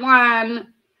that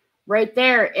one right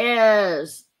there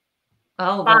is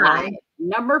 5.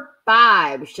 Number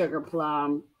 5, Sugar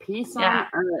Plum. Peace on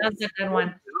Earth. That's a good one.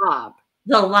 Good job.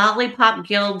 The Lollipop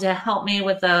Guild to help me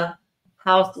with the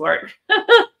housework.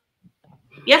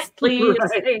 Yes, please.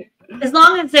 Right. As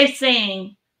long as they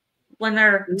sing when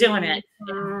they're doing it.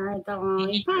 The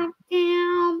Lollipop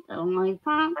Guild. The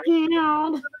Lollipop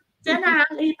Guild. The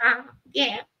Lollipop,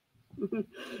 yeah.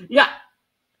 Yeah.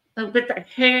 With the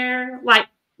hair, like.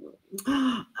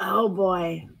 Oh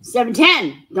boy.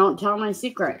 710. Don't tell my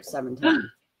secret.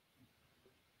 710.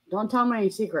 Don't tell my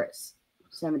secrets.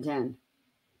 710.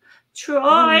 Troy.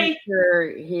 I'm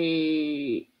sure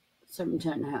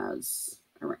 710 has.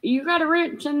 You got a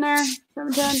wrench in there,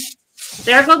 710?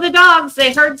 There go the dogs.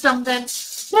 They heard something.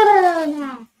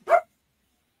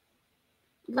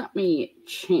 Let me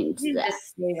change You that. just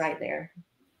stay right there.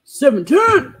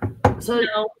 710. So,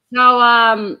 No.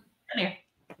 Come here.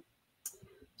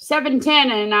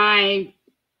 710 and I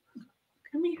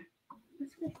Come here.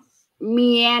 What's this?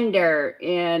 meander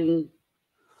in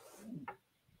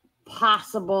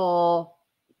possible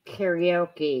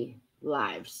karaoke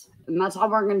lives. And that's all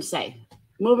we're going to say.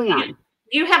 Moving on.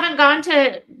 You haven't gone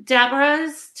to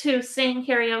Deborah's to sing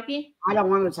karaoke? I don't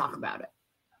want to talk about it.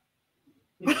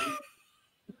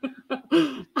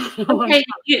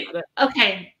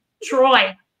 Okay,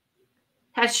 Troy.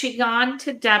 Has she gone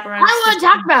to Deborah's? I want to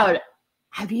talk about it.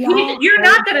 Have you all You're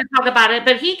not going to talk about it,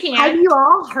 but he can. Have you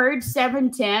all heard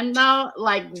 710 though?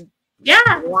 Like, Yeah.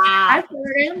 wow. I've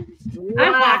heard him. Wow.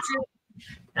 I watch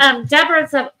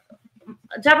it.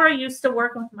 Deborah used to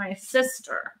work with my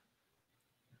sister.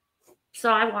 So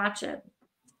I watch it.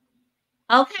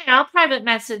 Okay, I'll private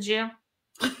message you.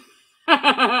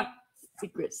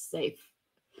 Secret safe.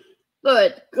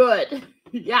 Good.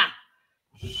 Yeah.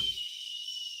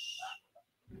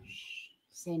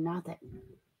 Say nothing.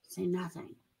 Say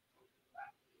nothing.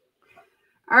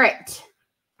 All right.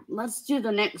 Let's do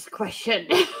the next question.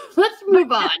 Let's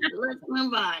move on.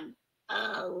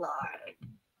 Oh, Lord.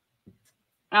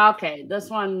 Okay, this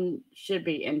one should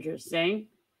be interesting.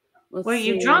 Were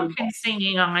you drunk and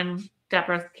singing on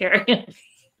Deborah's karaoke?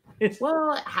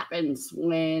 Well, it happens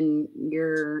when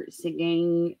you're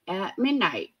singing at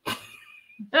midnight.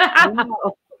 I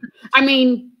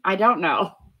mean, I don't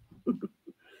know.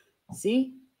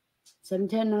 See?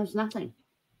 710 knows nothing.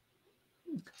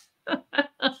 All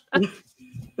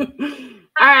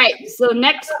right. So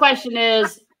next question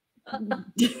is,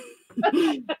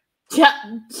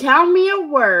 tell me a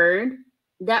word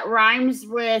that rhymes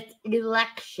with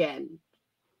election.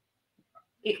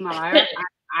 Come on,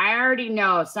 I already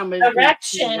know somebody's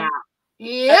Erection.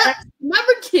 Yep.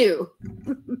 Number 2.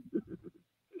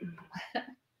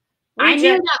 I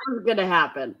knew that was going to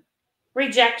happen.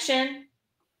 Rejection.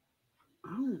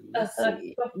 Oh, let's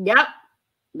see. Yep.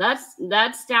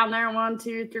 That's down there. 1,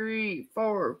 2, 3,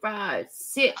 4, 5,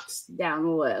 6 down the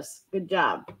list. Good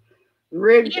job.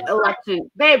 Rigged election.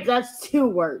 Babe, that's 2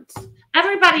 words.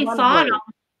 Everybody One thought word. it.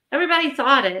 Everybody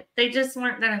thought it. They just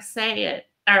weren't going to say it.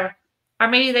 Or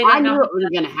maybe they I didn't knew know. it was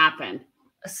going to happen.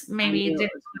 Maybe I you knew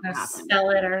didn't it was want to gonna happen. spell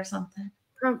it or something.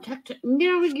 Protect it.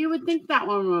 You would think that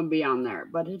one would be on there,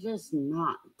 but it is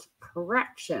not.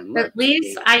 Correction. At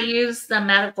least I use the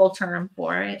medical term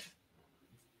for it.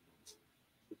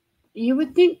 You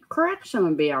would think correction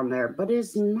would be on there, but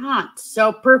it's not.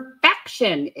 So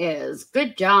perfection is.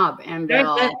 Good job, Very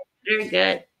Annabelle. good. Very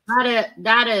good.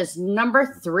 That is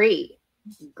number 3.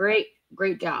 Great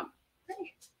job.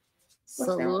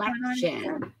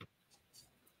 Selection.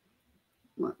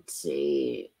 Let's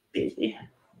see.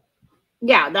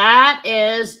 Yeah, that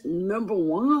is number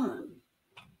 1.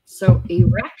 So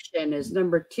erection is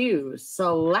number 2.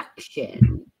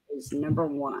 Selection is number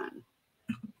 1.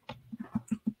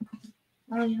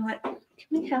 Oh, you know what?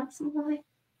 Can we have somebody?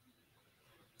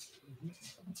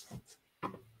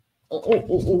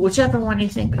 Whichever one you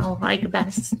think I'll like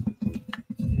best.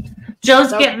 Joe's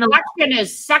So getting the selection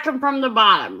is second from the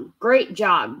bottom. Great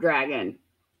job, Dragon.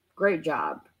 Great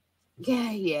job.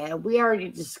 Yeah. We already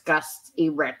discussed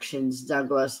erections,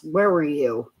 Douglas. Where were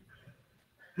you?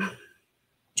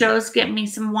 Joe's getting me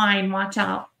some wine. Watch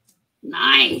out.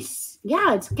 Nice.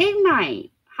 Yeah, it's game night.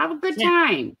 Have a good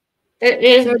time. It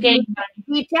is So game night.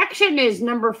 detection is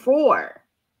number 4.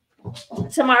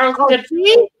 Tomorrow's Oh, good.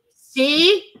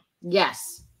 see?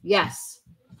 Yes.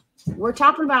 We're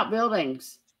talking about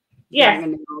buildings. Yes.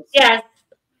 Yes.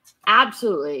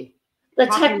 Absolutely. The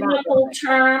Talking about technical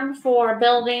term for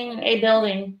building a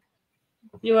building.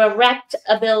 You erect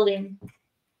a building.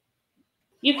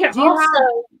 You can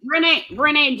also.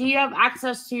 Renee, do you have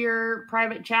access to your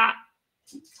private chat?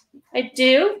 I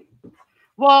do.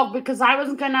 Well, because I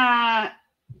was gonna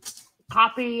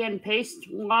copy and paste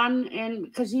one, and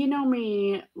because you know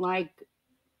me, like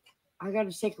I got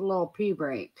to take a little pee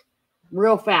break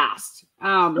real fast. But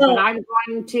I'm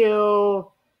going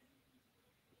to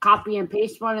copy and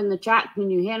paste one in the chat. Can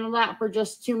you handle that for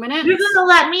just 2 minutes? You're gonna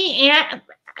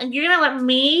let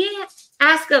me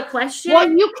ask a question? Well,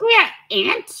 you can't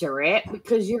answer it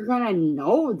because you're gonna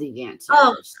know the answer.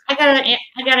 Oh, I gotta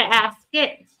ask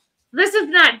it. This is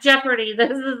not Jeopardy.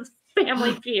 This is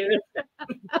Family Feud.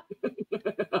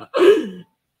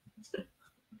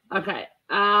 Okay.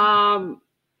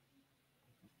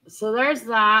 So there's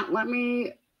that. Let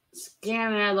me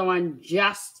scan another one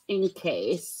just in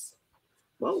case.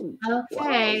 Whoa.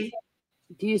 Okay. Whoa.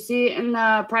 Do you see it in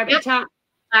the private chat?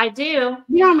 I do.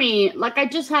 You know me, like I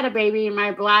just had a baby and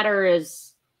my bladder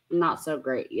is not so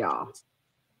great, y'all.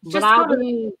 But I'll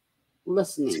be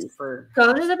listening for.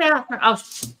 Go to the bathroom. Oh,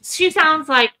 she sounds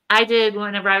like I did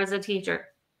whenever I was a teacher.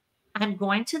 I'm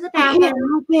going to the bathroom.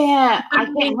 I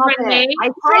can't help it. I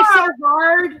tried so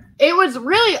hard. It was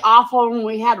really awful when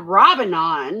we had Robin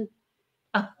on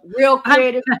Real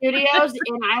Creative Studios,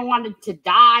 and I wanted to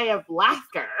die of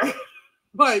laughter.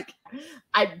 Like,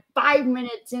 5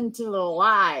 minutes into the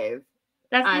live.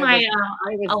 That's my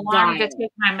alarm to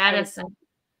take my medicine.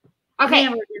 Okay,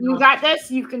 you got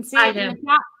this? You can see it in the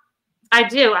chat? I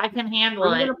do. I can handle it.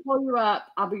 I'm going to pull you up.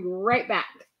 I'll be right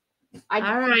back. All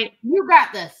right. You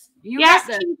got this. Yes,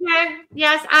 teacher.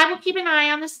 Yes, I will keep an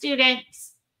eye on the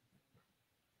students.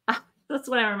 That's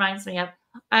what it reminds me of.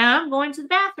 I'm going to the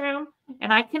bathroom,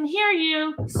 and I can hear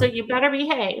you, so you better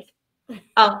behave.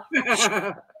 Oh.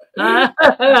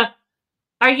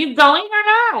 Are you going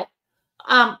or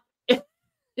not?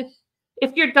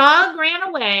 If your dog ran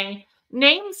away,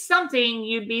 name something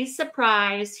you'd be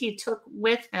surprised he took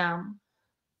with him.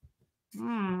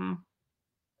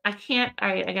 I can't. All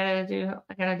right, I gotta do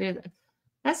that.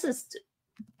 That's just.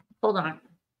 Hold on.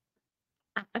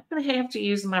 I'm gonna have to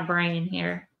use my brain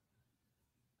here,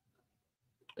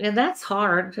 and that's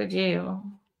hard to do.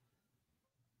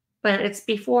 But it's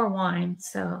before wine,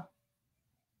 so.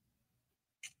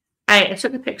 I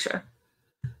took a picture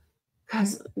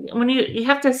because when you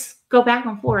have to go back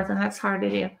and forth, and that's hard to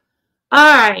do.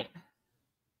 All right.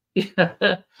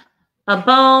 A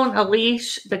bone, a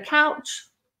leash, the couch.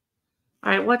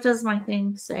 All right. What does my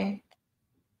thing say?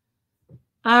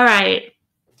 All right.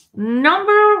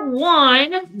 Number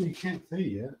 1. You can't say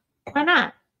yet. Why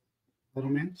not? Let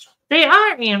them answer. They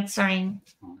are answering.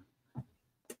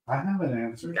 I have an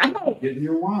answer. Getting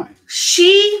your wine.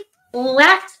 She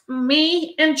left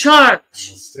me in charge.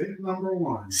 Mistake number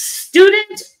 1.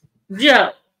 Student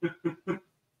Joe.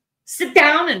 Sit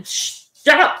down and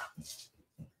shut up.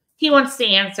 He wants to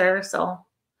answer, so.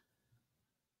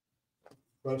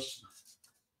 Question.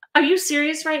 Are you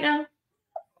serious right now?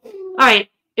 All right.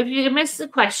 If you missed the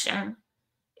question,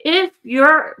 if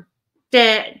your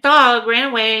dog ran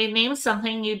away, name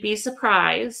something you'd be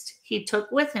surprised he took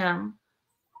with him.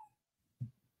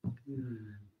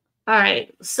 All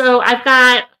right, so I've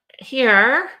got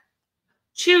here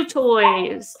chew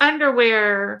toys,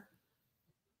 underwear.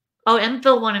 Oh, and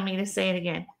Phil wanted me to say it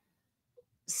again.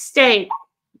 Steak,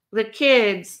 the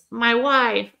kids, my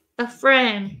wife, a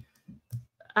friend.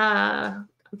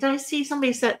 Did I see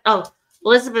somebody said? Oh,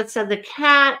 Elizabeth said the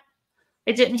cat.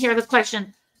 I didn't hear the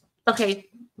question. Okay,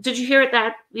 did you hear it?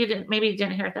 That you didn't? Maybe you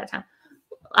didn't hear it that time.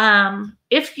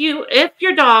 If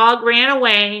your dog ran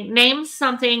away, name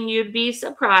something you'd be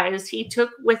surprised he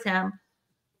took with him.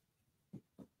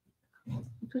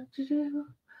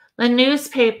 The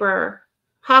newspaper,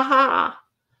 haha,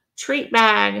 treat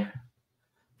bag,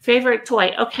 favorite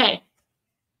toy. Okay.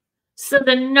 So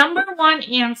the number 1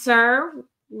 answer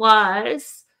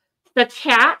was the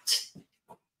cat.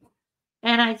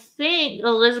 And I think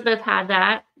Elizabeth had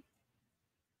that.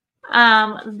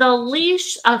 The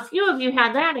leash, a few of you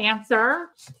had that answer,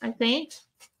 I think.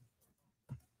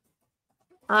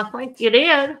 I think you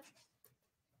did.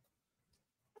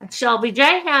 Shelby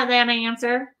J had that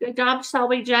answer. Good job,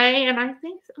 Shelby J. And I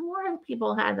think more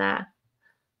people had that.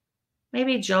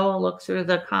 Maybe Joe will look through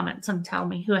the comments and tell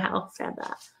me who else had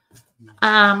that.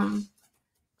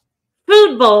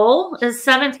 Food bowl is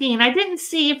 17. I didn't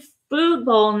see food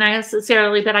bowl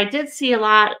necessarily, but I did see a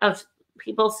lot of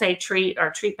people say treat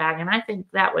or treat bag, and I think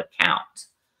that would count.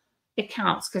 It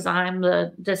counts because I'm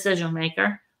the decision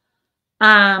maker.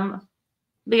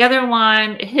 The other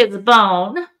one, his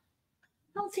bone. I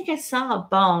don't think I saw a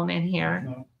bone in here.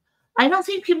 No. I don't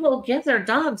think people give their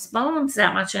dogs bones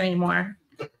that much anymore.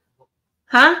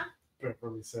 Huh?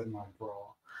 Beverly said my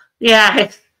bra.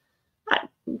 Yeah.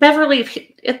 Beverly,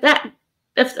 if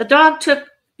the dog took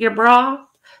your bra,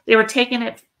 they were taking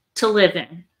it to live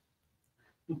in.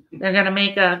 They're going to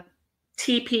make a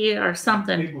teepee or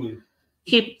something.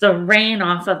 Keep the rain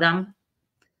off of them.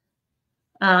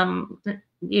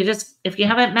 If you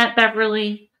haven't met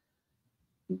Beverly,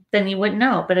 then you wouldn't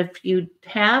know. But if you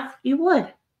have, you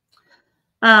would.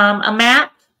 A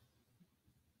map.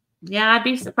 Yeah, I'd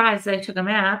be surprised they took a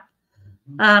map.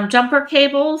 Jumper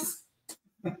cables.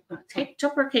 Take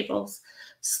jumper cables.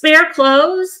 Spare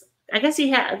clothes. I guess they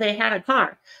had a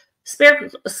car.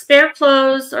 Spare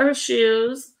clothes or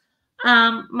shoes.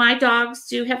 My dogs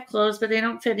do have clothes, but they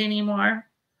don't fit anymore.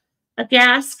 A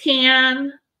gas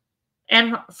can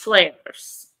and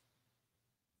flares.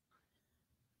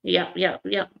 Yep.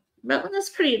 That one is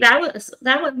pretty.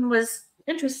 That one was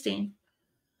interesting.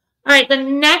 All right, the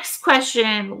next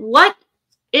question. What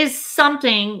is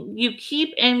something you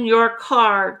keep in your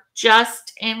car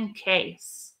just in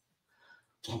case?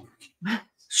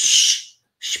 Shh.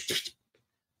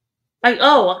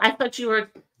 I thought you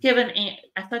were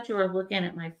I thought you were looking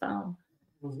at my phone.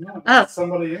 No,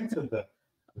 somebody answered that.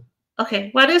 Okay,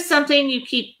 what is something you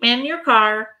keep in your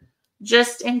car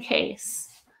just in case?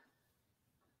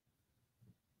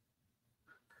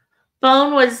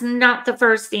 Bone was not the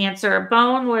first answer.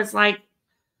 Bone was like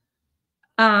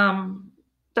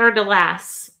third to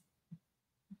last.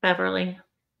 Beverly.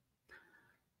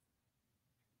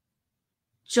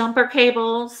 Jumper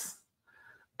cables.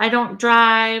 I don't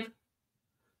drive.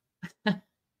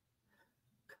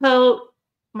 Coat.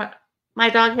 My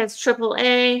dog has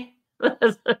AAA.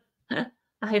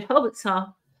 I hope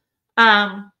so.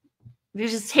 You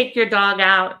just take your dog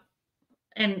out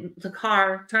in the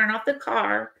car, turn off the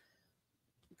car,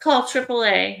 call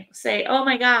AAA, say, oh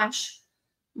my gosh,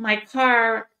 my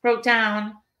car broke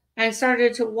down. I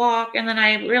started to walk and then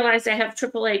I realized I have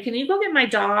AAA. Can you go get my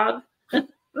dog? You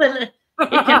can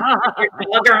take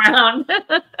your dog around.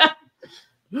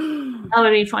 That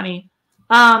would be funny.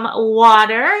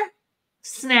 Water,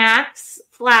 snacks,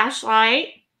 flashlight,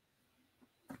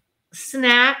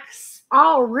 snacks.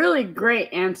 All really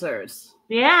great answers.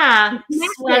 Yeah.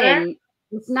 The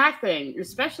snack thing,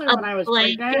 especially when I was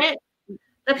pregnant.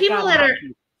 The people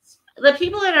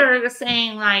that are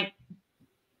saying like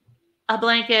a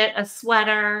blanket, a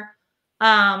sweater,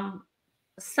 some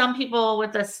people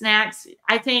with the snacks,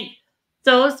 I think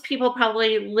those people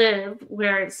probably live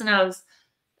where it snows.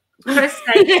 Chris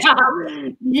said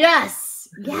yes.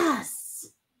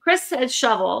 Chris said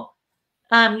shovel.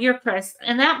 You're Chris,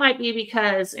 and that might be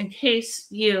because in case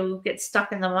you get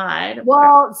stuck in the mud.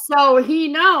 Well, so he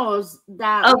knows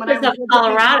that when I was in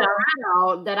Colorado,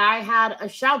 that I had a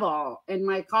shovel in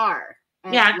my car.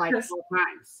 Yeah, like 4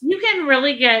 times. You can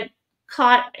really get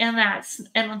caught in the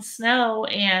snow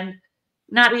and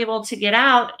not be able to get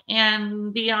out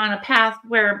and be on a path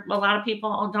where a lot of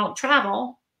people don't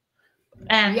travel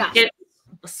and get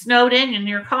snowed in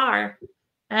your car.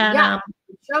 And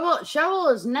shovel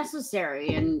is necessary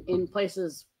in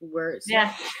places where it's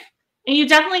and you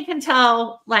definitely can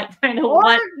tell like kind of or,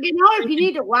 what if you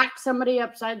need to whack somebody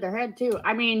upside their head too.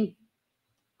 I mean,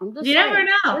 I'm just never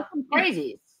know. There's some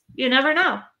crazies. You never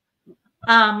know.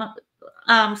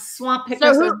 Swamp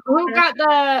pickers. So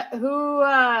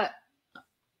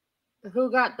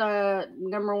who got the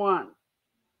number one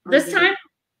this time?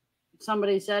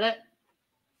 Somebody said it.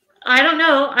 I don't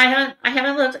know. I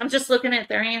haven't looked. I'm just looking at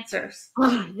their answers.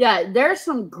 Yeah, there's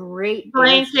some great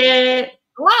blanket,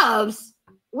 gloves.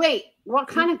 Wait, what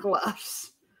kind of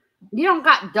gloves? You don't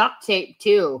got duct tape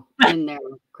too in there,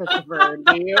 Christopher?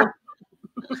 Do you?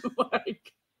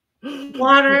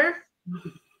 Water,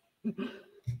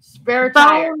 spare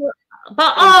tire.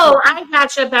 But I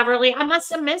gotcha, Beverly. I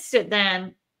must have missed it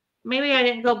then. Maybe I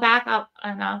didn't go back up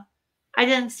enough. I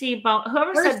didn't see bone.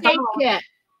 Whoever said bone. Kit.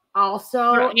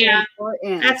 Also,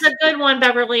 important. That's a good one,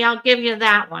 Beverly. I'll give you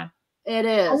that one. It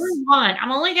is. Only one.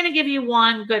 I'm only going to give you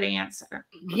one good answer.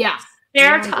 Yeah.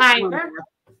 Spare tire.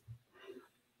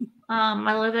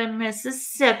 I live in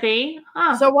Mississippi.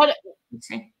 So what? Let's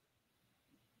see.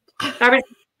 Garbage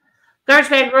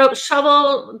bag rope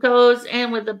shovel goes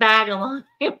in with the bag along.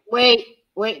 Wait,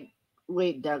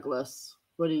 Douglas.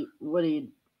 What are you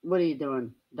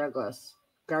doing, Douglas?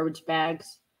 Garbage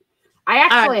bags? I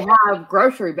actually have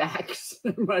grocery bags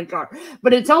in my car,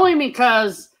 but it's only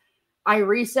because I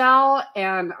resell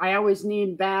and I always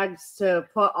need bags to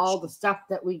put all the stuff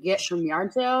that we get from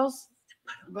yard sales.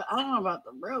 But I don't know about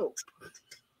the rope.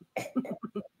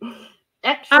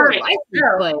 Extra license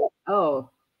plate. Oh,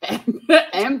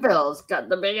 and Bill's got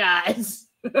the big eyes.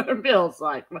 Bill's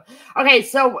like, okay.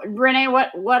 So Renee,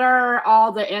 what are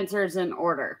all the answers in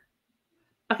order?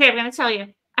 Okay, I'm going to tell you.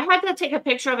 I had to take a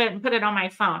picture of it and put it on my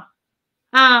phone.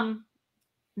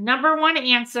 Number one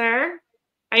answer.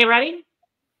 Are you ready?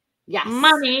 Yes.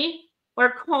 Money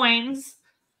or coins.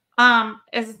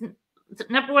 Is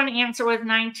number one answer with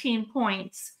 19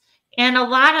 points, and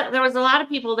there was a lot of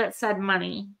people that said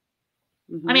money.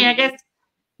 Mm-hmm. I mean, I guess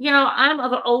I'm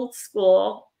of an old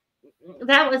school.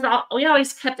 That was all. We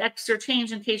always kept extra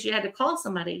change in case you had to call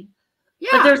somebody.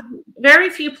 Yeah. But there's very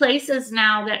few places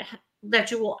now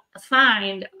that you will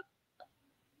find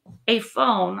a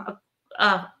phone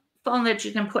that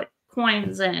you can put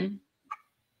coins in.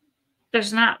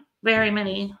 There's not very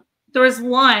many. There was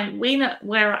one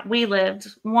where we lived.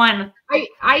 One.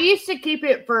 I used to keep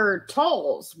it for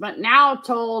tolls, but now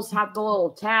tolls have the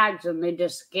little tags and they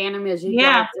just scan them as you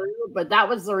go through. But that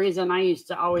was the reason I used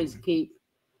to always keep.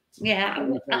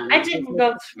 Yeah, I didn't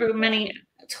go through many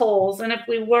tolls, and if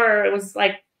we were, it was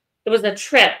a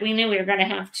trip. We knew we were going to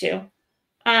have to.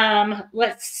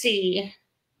 Let's see.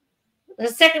 The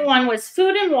second one was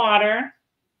food and water.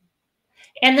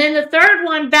 And then the third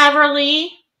one,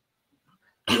 Beverly,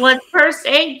 was first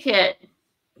aid kit.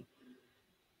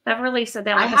 Beverly said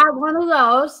that I have one of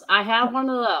those.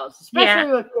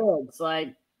 Especially with kids,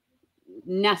 like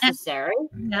necessary.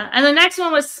 And the next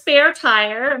one was spare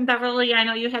tire. And Beverly, I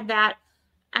know you had that.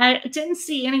 I didn't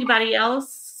see anybody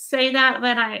else say that,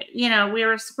 but we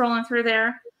were scrolling through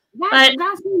there.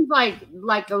 That seems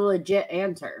like a legit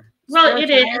answer. Well, it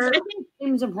is. I think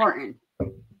seems important.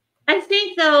 I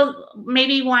think, though,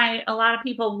 maybe why a lot of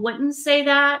people wouldn't say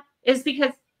that is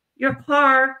because your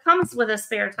car comes with a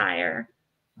spare tire.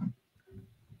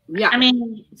 Yeah. I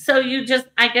mean, so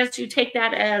I guess you take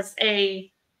that as a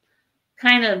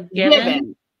kind of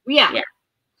given. Yeah.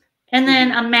 And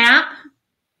then a map.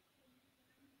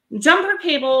 Jumper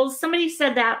cables. Somebody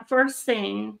said that first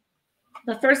thing.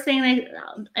 The first thing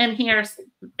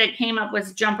that came up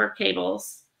was jumper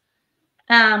cables.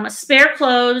 Spare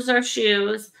clothes or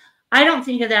shoes. I don't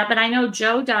think of that, but I know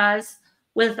Joe does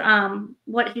with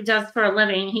what he does for a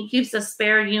living. He keeps a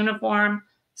spare uniform,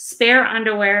 spare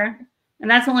underwear, and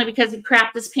that's only because he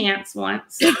crapped his pants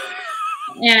once. So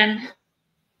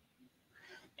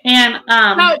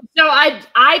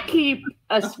I keep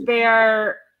a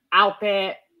spare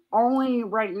outfit only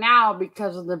right now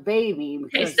because of the baby. In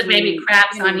case the baby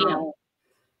craps on you.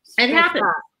 It happens.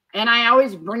 And I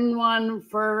always bring one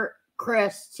for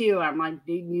Chris too. I'm like,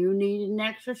 do you need an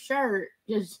extra shirt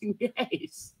just in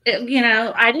case?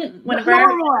 I didn't.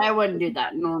 Normally I wouldn't do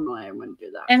that.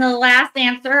 And the last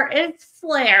answer is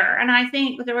flare. And I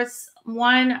think there was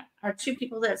one or two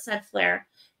people that said flare.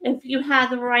 If you had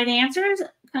the right answers,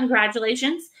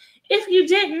 congratulations. If you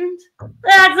didn't,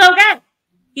 that's okay.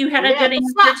 You had a good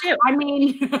answer too. I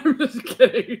mean, I'm just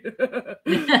kidding.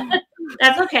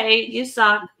 That's okay. You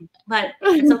suck, but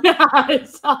it's okay.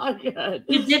 It's all good.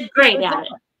 You did great at it.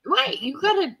 Wait, you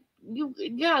got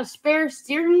a spare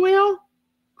steering wheel?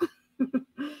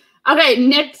 Okay,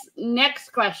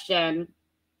 next question.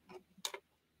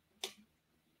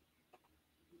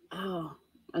 Oh,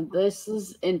 this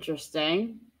is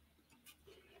interesting.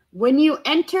 When you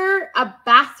enter a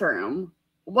bathroom,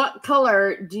 what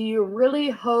color do you really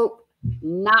hope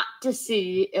not to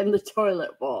see in the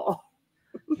toilet bowl?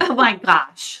 Oh my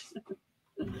gosh.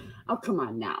 Oh, come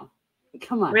on now.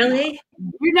 Come on. Really?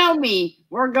 Now. You know me.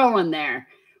 We're going there.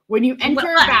 When you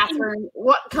enter a bathroom,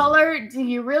 what color do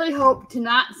you really hope to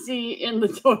not see in the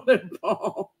toilet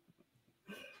bowl?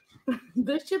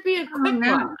 This should be a quick one.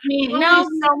 I mean, no,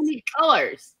 so many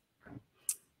colors.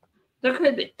 There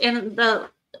could be in the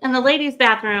ladies'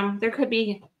 bathroom, there could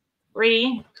be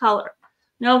 4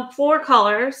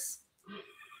 colors.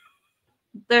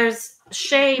 There's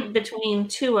shade between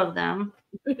 2 of them.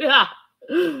 Yeah.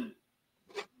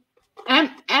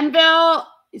 And Bill,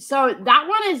 so that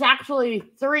one is actually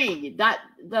 3.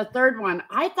 The third one,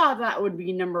 I thought that would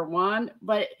be number 1,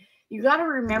 but you got to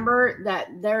remember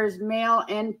that there's male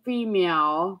and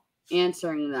female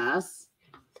answering this.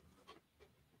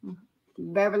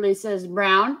 Beverly says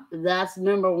brown. That's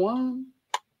number 1.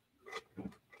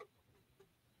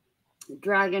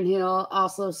 Dragon Hill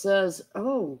also says,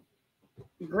 "Oh,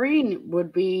 green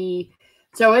would be."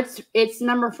 So it's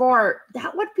number 4.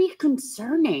 That would be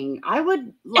concerning. I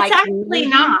would like actually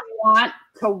not want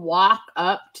to walk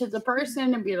up to the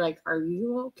person and be like, "Are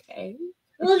you okay?"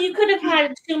 Well, you could have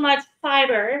had too much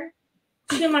fiber,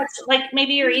 too much, like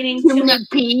maybe you're eating too many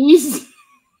peas,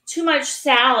 too much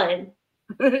salad.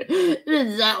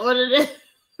 Is that what it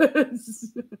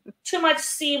is? Too much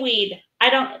seaweed. I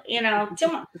don't,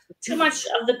 too much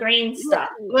of the green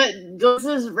stuff. But this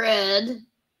is red.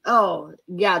 Oh,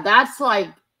 yeah, that's like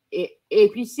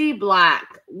if you see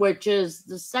black, which is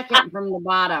the second from the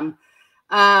bottom,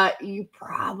 you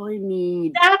probably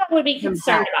need that I would be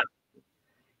concerned about.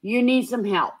 You need some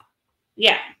help.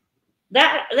 Yeah.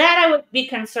 That I would be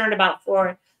concerned about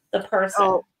for the person.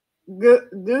 Oh,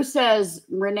 Goo says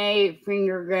Renee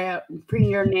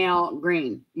fingernail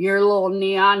green. Your little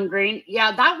neon green.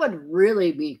 Yeah, that would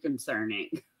really be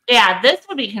concerning. Yeah, this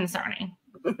would be concerning.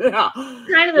 Yeah.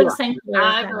 Kind of the same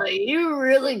color. You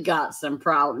really got some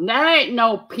problem. That ain't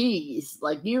no peas.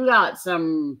 Like you got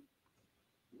some.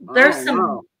 There's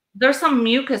some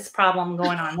mucus problem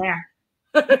going on there.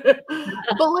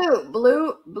 blue.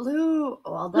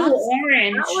 Well, that's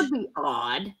orange. That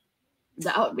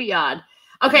would be odd.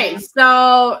 Okay,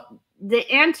 so the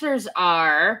answers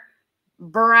are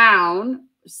brown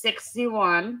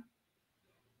 61.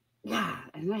 Yeah,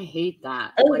 and I hate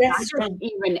that. Oh, like, that's I can't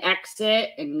even exit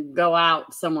and go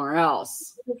out somewhere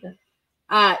else. Okay.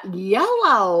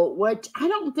 Yellow, which I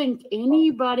don't think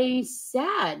anybody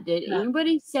said. Did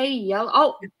anybody say yellow?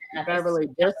 Oh, Beverly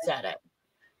just said it.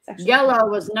 Yellow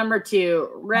was number 2.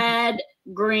 Red,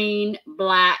 green,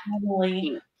 black,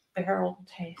 pink. Barrel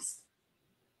taste.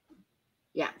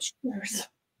 Yeah. Cheers.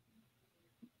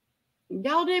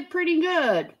 Y'all did pretty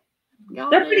good.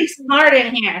 They're pretty smart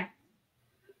in here.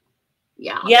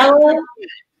 Yeah. Yellow.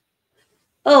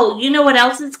 Oh, you know what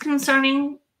else is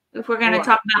concerning? If we're going to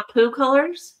talk about poo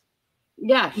colors?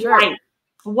 Yeah, sure.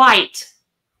 White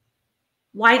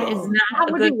is not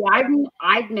a good.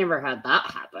 I've never had that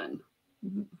happen.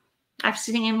 I've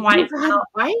seen white.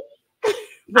 White?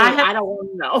 I don't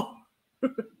want to know.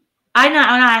 I know. No,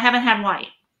 I haven't had white.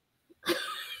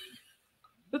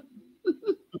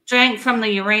 Drank from the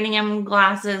uranium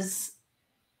glasses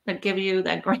that give you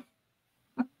that green.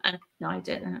 No, I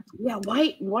didn't. Yeah,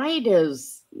 white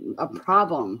is a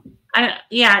problem.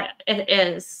 Yeah, it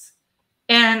is.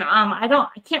 And I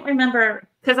can't remember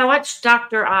because I watched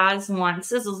Dr. Oz once.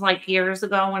 This was like years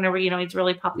ago, whenever he's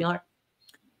really popular.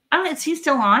 I don't know, is he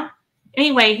still on?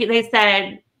 Anyway, they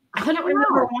said I don't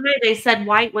remember why they said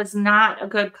white was not a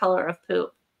good color of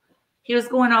poop. He was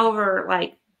going over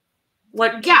like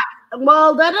what? Yeah,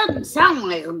 well, that doesn't sound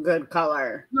like a good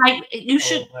color. Like you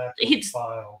should.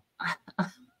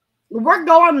 We're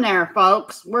going there,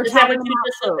 folks. We're talking about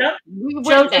poop.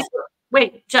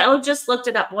 Joe just looked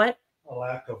it up. What? A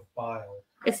lack of bile.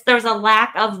 There's a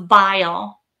lack of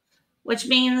bile, which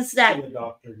means that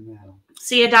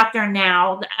see a doctor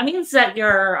now. That means that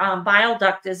your bile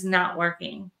duct is not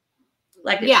working.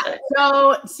 Like it should.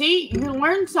 So see, you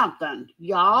learned something,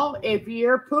 y'all. If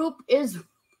your poop is,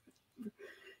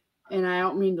 and I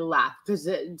don't mean to laugh because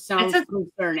it sounds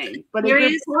concerning, but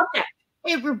if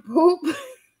your poop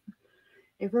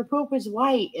is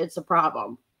white, it's a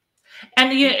problem.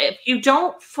 And if you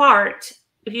don't fart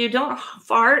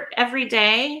every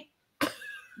day,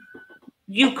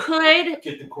 you could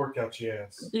get the cork out your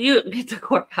ass. You get the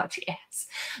cork out your ass.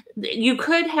 You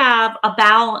could have a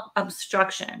bowel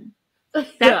obstruction.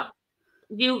 If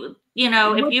you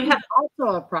have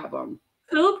also a problem,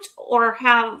 pooped or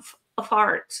have a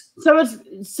fart.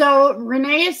 So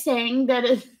Renee is saying that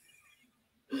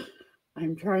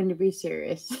I'm trying to be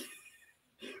serious.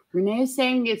 Renee is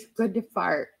saying it's good to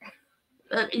fart.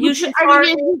 You should fart.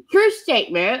 It's a true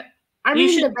statement.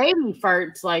 The baby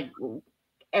farts like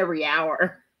every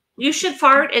hour. You should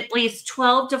fart at least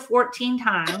 12 to 14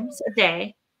 times a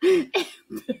day.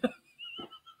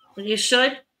 You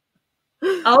should.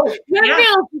 Oh,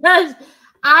 because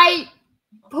I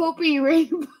poopy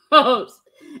rainbows.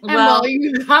 And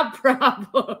you got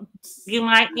problems. You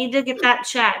might need to get that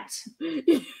checked.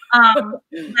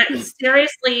 But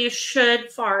seriously, you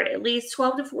should fart at least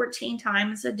 12 to 14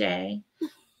 times a day.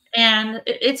 And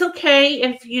it's okay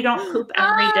if you don't poop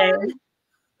every day.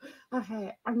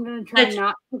 Okay, I'm going to try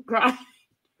not to cry.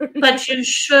 But you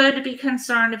should be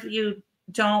concerned if you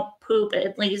don't poop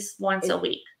at least once a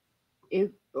week.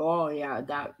 Oh, yeah,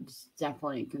 that's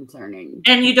definitely concerning.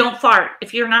 And you don't fart.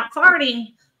 If you're not farting,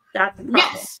 that's the problem.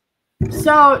 Yes.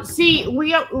 So, see,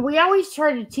 we always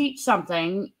try to teach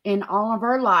something in all of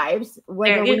our lives,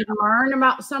 whether we learn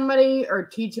about somebody or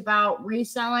teach about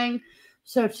reselling.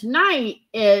 So tonight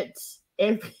it's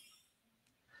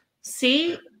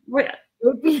See,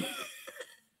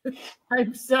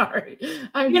 I'm sorry.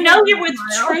 you know you're with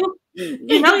true.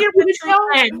 You know you're with true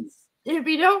friends. If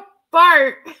you don't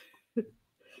fart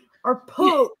or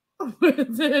poop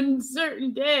within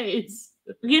certain days,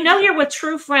 you know you're with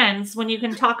true friends when you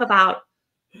can talk about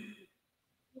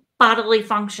bodily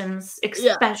functions,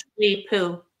 especially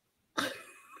poo.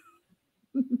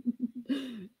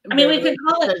 I mean, we could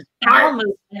call it bowel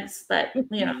movements, but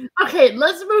you know. Okay,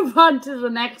 let's move on to the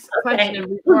next question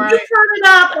before you turn it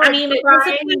up. I mean, it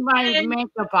was my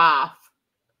makeup off.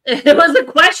 It was a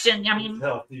question. I mean,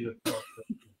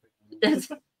 it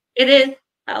is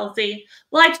healthy.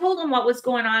 Well, I told him what was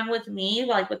going on with me,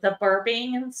 like with the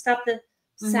burping and stuff, the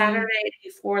Saturday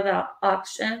before the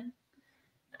auction,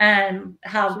 and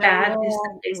how bad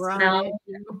they smell.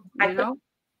 I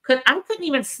couldn't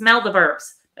even smell the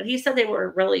burps, but he said they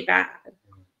were really bad.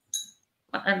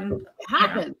 It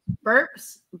happens.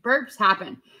 Burps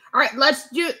happen. All right, let's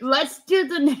do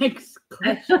the next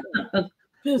question.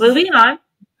 Moving on.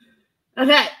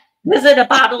 Okay. Is it a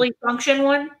bodily function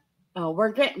one? Oh,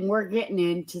 we're getting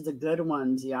into the good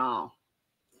ones, y'all.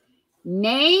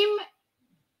 Name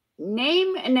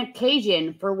an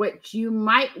occasion for which you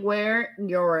might wear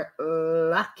your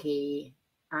lucky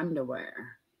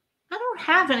underwear. I don't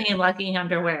have any lucky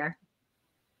underwear.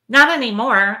 Not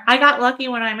anymore. I got lucky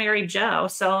when I married Joe,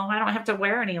 so I don't have to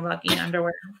wear any lucky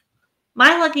underwear.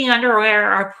 My lucky underwear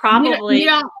are probably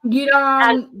you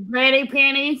don't granny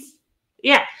panties.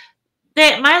 Yeah,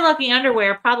 my lucky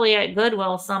underwear probably at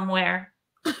Goodwill somewhere.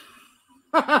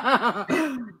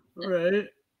 Right.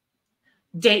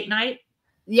 Date night.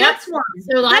 Yep. That's one.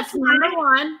 So that's number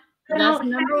one. That's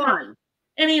number one.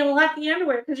 Any lucky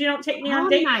underwear because you don't take me on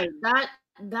date night.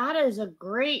 That is a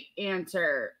great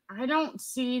answer. I don't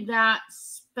see that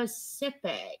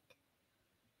specific,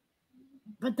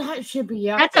 but that should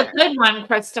be up That's there. A good one,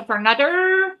 Christopher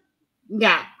Nutter.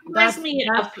 Yeah, that's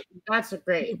a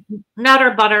great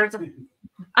Nutter Butters.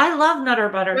 I love Nutter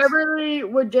Butters. Beverly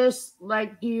would just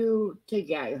like you to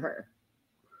get her.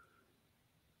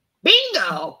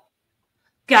 Bingo.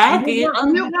 You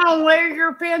gonna wear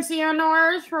your fancy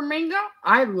underwears for bingo?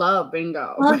 I love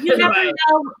bingo. Well, you never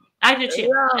know. I do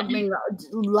too. Bingo.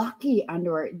 Lucky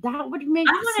underwear. That would make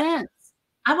sense.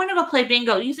 I want to go play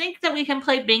bingo. You think that we can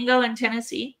play bingo in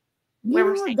Tennessee?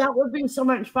 That would be so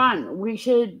much fun. We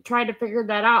should try to figure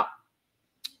that out.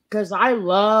 Because I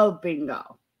love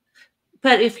bingo.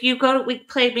 But if we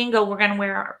play bingo, we're going to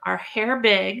wear our hair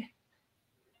big.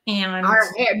 And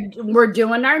we're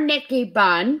doing our Nikki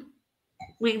bun.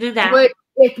 We can do that. But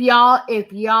if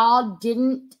y'all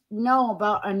didn't know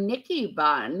about a Nikki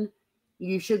bun,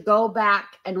 you should go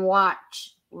back and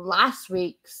watch last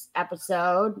week's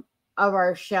episode of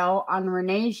our show on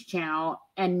Renee's channel.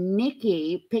 And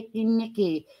Picking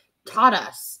Nikki, taught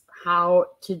us how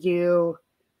to do.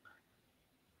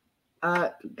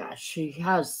 She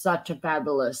has such a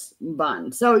fabulous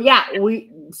bun. So yeah, if we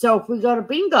go to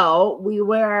bingo, we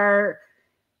wear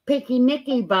Picking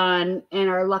Nikki bun and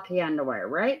our lucky underwear,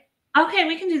 right? Okay,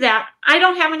 we can do that. I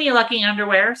don't have any lucky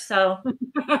underwear, so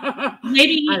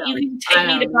maybe you can take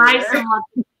me to buy some.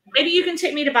 Maybe you can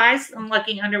take me to buy some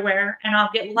lucky underwear, and I'll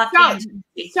get lucky.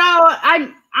 So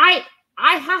I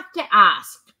have to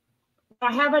ask.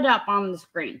 I have it up on the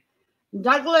screen.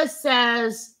 Douglas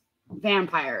says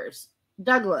vampires.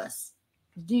 Douglas,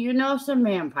 do you know some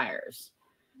vampires?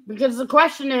 Because the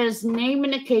question is, name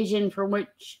an occasion for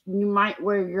which you might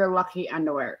wear your lucky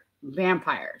underwear.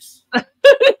 Vampires.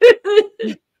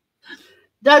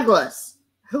 Douglas,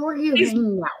 who are you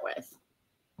hanging out with?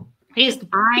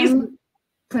 I'm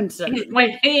concerned. He's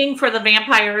waiting for the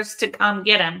vampires to come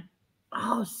get him.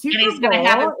 Oh, Super and he's going to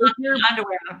have his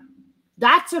underwear.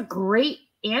 That's a great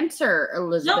answer,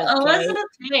 Elizabeth. No, Elizabeth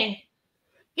K.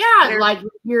 Yeah, like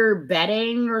if you're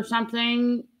betting or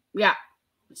something. Yeah.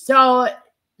 So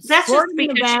that's just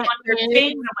because you want your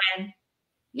team to win.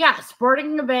 Yeah,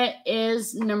 sporting event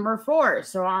is number 4.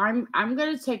 So I'm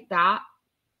going to take that.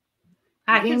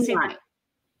 I can see that.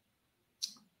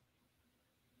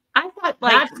 I thought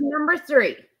that's number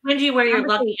 3. When do you wear your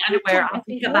lucky underwear? I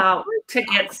think about to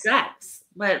get sex,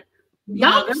 but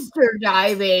dumpster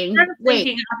diving. I'm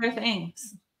thinking other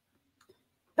things.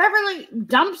 Beverly,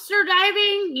 dumpster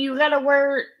diving. You gotta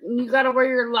wear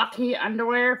your lucky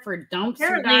underwear for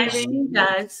dumpster diving. She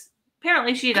does.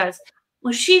 Apparently, she does.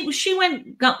 Well, she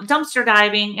went dumpster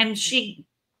diving and she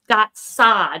got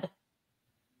sod.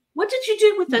 What did you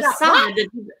do with the sod?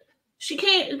 She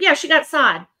can't. Yeah, she got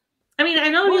sod. I mean, I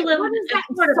know you live in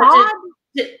Florida.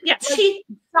 Yeah, she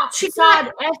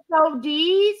sod. SOD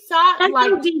sod,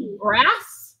 like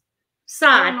grass.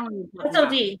 Sod. don't know what you're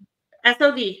talking SOD.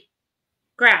 SOD.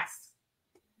 Grass.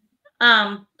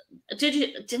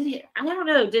 Didn't you, I don't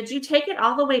know. Did you take it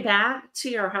all the way back to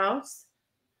your house?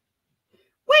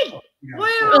 Wait, Yeah.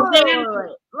 wait.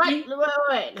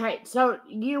 Okay, so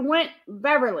you went,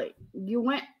 Beverly. You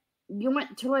went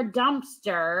to a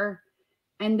dumpster,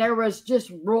 and there was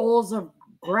just rolls of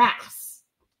grass.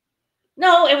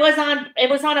 No, it was on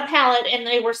a pallet, and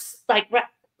they were like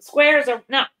squares, or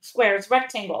not squares,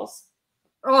 rectangles.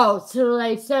 Oh, so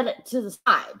they set it to the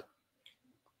side.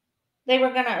 They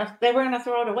were gonna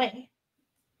throw it away.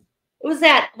 It was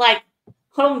at like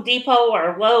Home Depot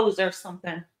or Lowe's or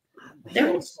something.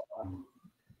 No,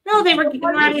 they were getting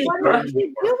ready. What did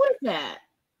you do with that?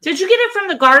 Did you get it from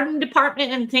the garden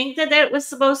department and think that it was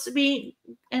supposed to be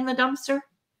in the dumpster?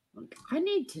 I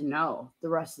need to know the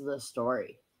rest of the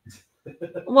story.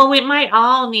 Well, we might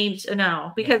all need to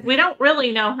know because we don't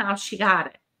really know how she got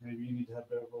it. Maybe you need to have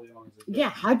Beverly on. Yeah,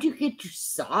 how'd you get your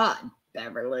sod,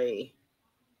 Beverly?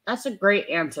 That's a great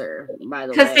answer, by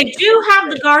the way. Because they do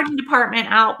have the garden department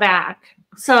out back,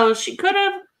 so she could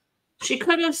have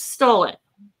stole it.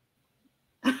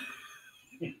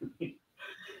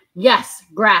 Yes,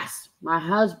 grass. My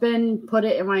husband put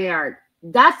it in my yard.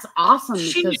 That's awesome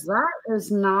because that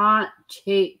is not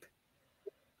cheap.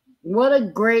 What a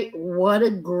great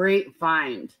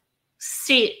find.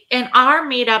 See, in our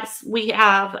meetups, we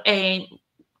have a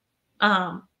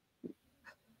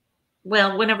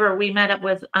whenever we met up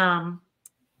with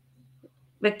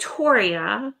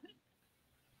Victoria,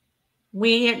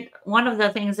 one of the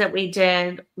things that we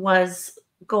did was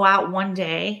go out one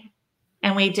day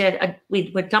and we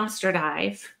would dumpster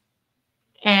dive,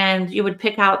 and you would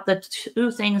pick out the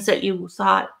 2 things that you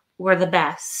thought were the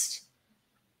best.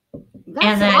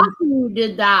 That's awesome you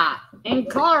did that. In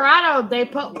Colorado, they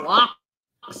put locks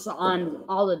on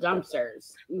all the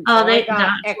dumpsters. Oh, they got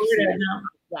extra.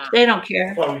 No. They don't care.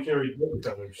 That's why we carry book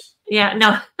covers. Yeah,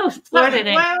 no. Florida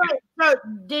didn't. Wait. So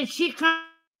did she come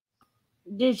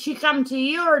to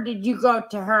you or did you go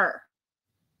to her?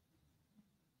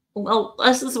 Well,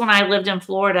 this is when I lived in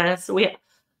Florida, so we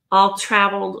all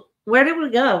traveled. Where did we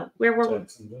go? Where were we?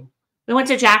 We went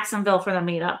to Jacksonville for the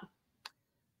meetup.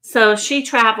 So she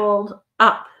traveled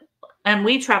up, and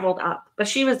we traveled up, but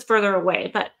she was further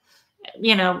away. But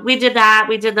we did that.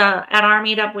 We did at our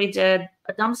meetup. We did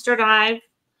a dumpster dive.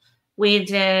 We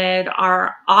did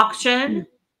our auction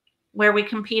where we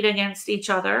compete against each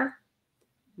other.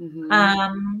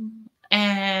 Mm-hmm.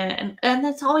 And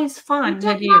that's always fun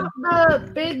to do.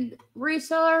 The big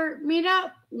reseller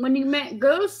meetup when you met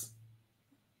Goose?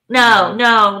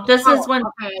 No. This is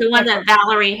the one that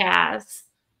Valerie has.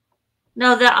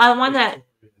 No, the one that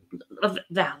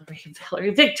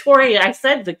Valerie, Victoria. I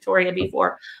said Victoria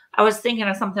before. I was thinking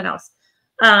of something else.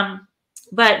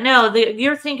 But no,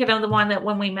 you're thinking of the one that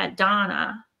when we met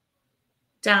Donna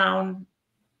down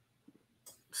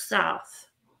south.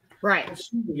 Right.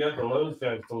 We got the Lowe's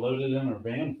guys to load it in our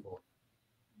van for.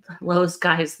 The Lowe's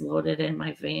guys loaded in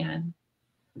my van.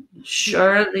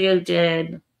 Sure they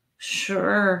did.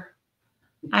 Sure.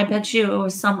 I bet you it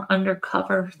was some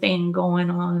undercover thing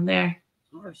going on there.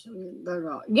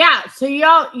 Yeah, so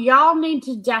y'all need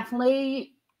to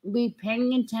definitely be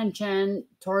paying attention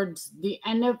towards the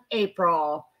end of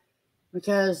April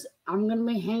because I'm going to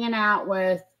be hanging out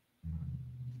with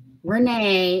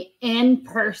Renee in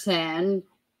person,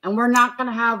 and we're not going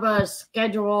to have a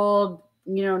scheduled,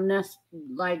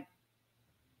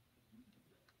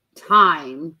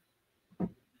 time.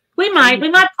 We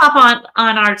might pop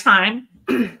on our time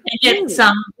and get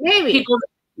some people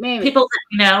that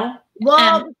know.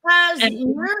 Well, because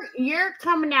you're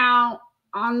coming out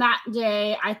on that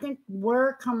day. I think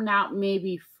we're coming out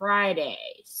maybe Friday.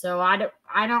 So I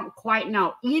don't quite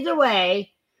know. Either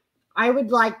way, I would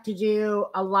like to do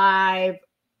a live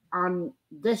on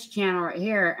this channel right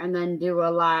here and then do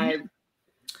a live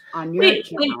on your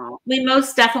channel. We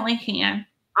most definitely can.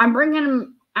 I'm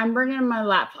bringing my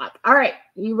laptop. All right.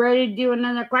 You ready to do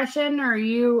another question or are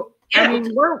you? Yeah. I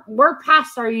mean, we're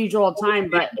past our usual time,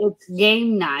 but it's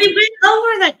game night. We went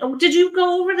over that. Did you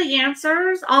go over the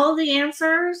answers? All of the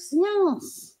answers?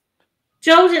 Yes.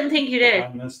 Joe didn't think you did.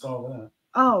 I missed all that.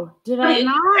 Oh, did I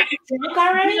not? Are you drunk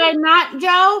already? Did I not,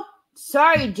 Joe?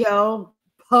 Sorry, Joe.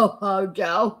 Ho,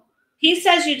 Joe. He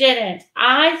says you didn't.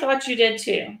 I thought you did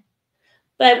too.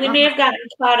 But we may have gotten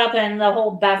caught up in the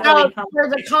whole Beverly. No, for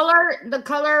the color, the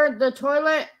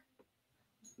toilet.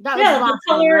 That was the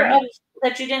color of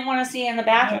that you didn't want to see in the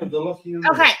bathroom. Yeah, the lucky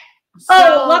underwear. Okay.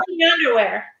 So, lucky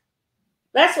underwear.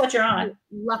 That's what you're on.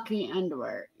 Lucky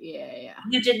underwear. Yeah.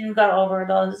 You didn't go over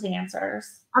those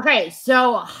answers. Okay,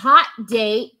 so hot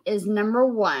date is number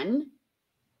 1.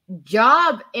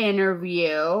 job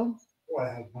interview. I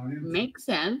have one. Makes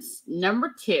sense.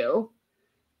 Number 2,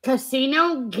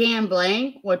 casino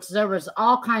gambling, which there was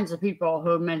all kinds of people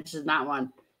who mentioned that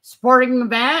one. Sporting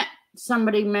event,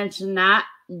 somebody mentioned that.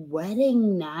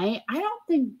 Wedding night, I don't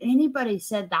think anybody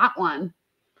said that one.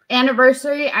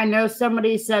 Anniversary, I know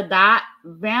somebody said that.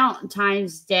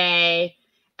 Valentine's Day,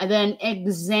 and then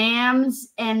exams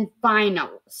and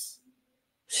finals.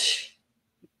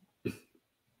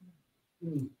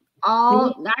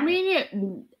 All, I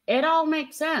mean, it all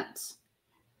makes sense.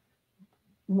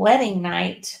 Wedding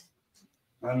night.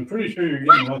 I'm pretty sure you're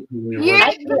getting lucky when you're You're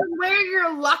wedding. gonna wear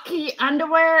your lucky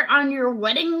underwear on your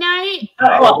wedding night?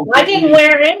 Well, I didn't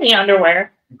wear any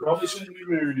underwear. You probably shouldn't be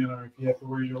married in her if you have to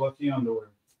wear your lucky underwear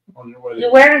on your wedding.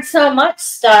 You're wearing so much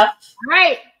stuff.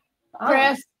 Right, Oh.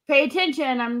 Chris, pay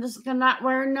attention. I'm just not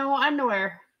wearing no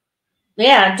underwear.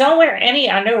 Yeah, don't wear any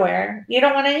underwear. You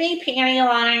don't want any panty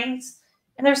lines.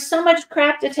 And there's so much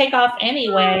crap to take off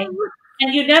anyway.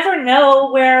 And you never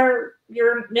know where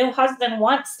your new husband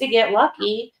wants to get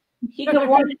lucky. He could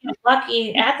want to get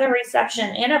lucky at the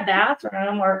reception in a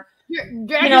bathroom or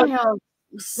Dragon Hill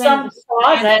some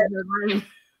closet.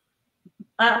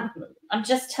 I'm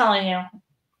just telling you.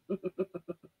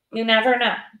 You never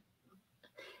know.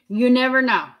 You never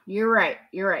know. You're right.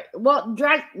 You're right. Well,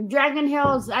 Dragon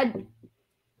Hills, I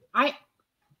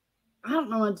don't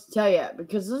know what to tell you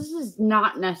because this is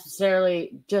not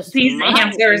necessarily just These my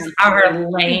answers answer. are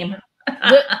lame.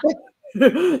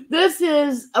 This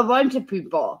is a bunch of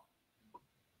people.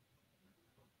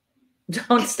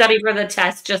 Don't study for the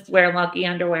test, just wear lucky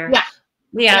underwear. Yeah.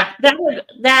 Yeah.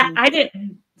 That I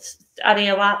didn't study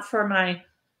a lot for my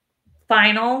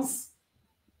finals.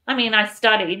 I mean, I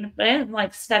studied, but I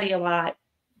didn't study a lot.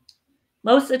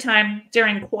 Most of the time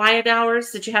during quiet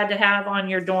hours that you had to have on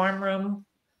your dorm room,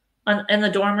 in the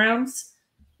dorm rooms,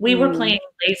 we were playing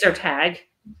laser tag.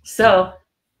 So,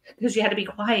 because you had to be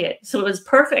quiet. So it was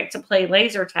perfect to play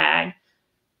laser tag.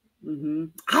 Mm-hmm.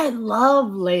 I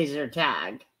love laser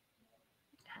tag.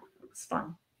 It was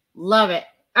fun. Love it.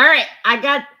 All right. I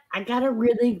got a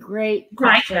really great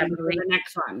question Right, for the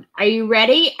next one. Are you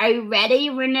ready? Are you ready,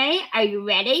 Renee? Are you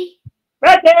ready?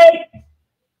 Ready!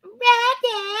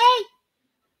 Ready.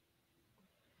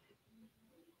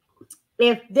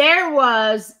 If there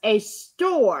was a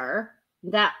store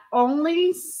that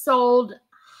only sold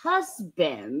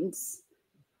husbands,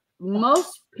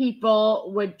 most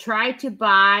people would try to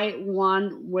buy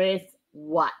one with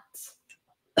what?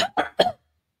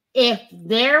 If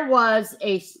there was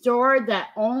a store that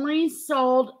only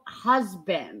sold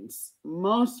husbands,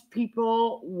 most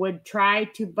people would try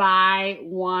to buy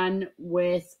one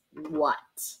with what?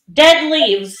 Dead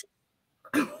leaves.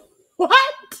 What?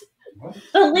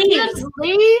 The leaves. Just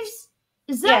leaves?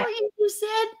 Is that Yeah. what you just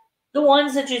said? The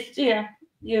ones that you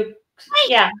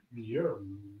yeah. You're a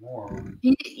moron.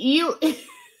 You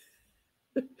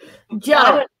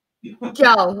Joe,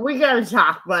 we gotta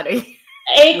talk, buddy.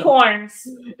 Acorns.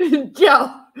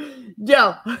 Joe.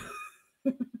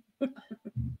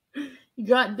 You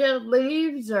got dead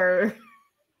leaves or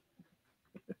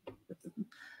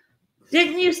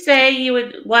Didn't you say you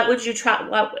would? What would you try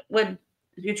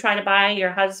to buy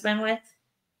your husband with?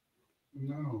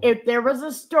 No. if there was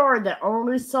a store that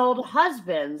only sold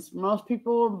husbands, most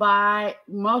people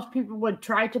would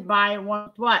try to buy one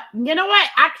with what? You know what?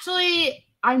 Actually,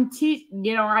 I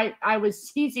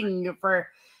was teasing you for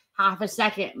half a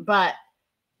second, but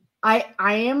I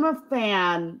am a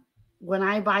fan when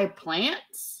I buy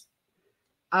plants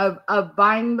of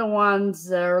buying the ones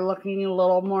that are looking a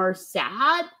little more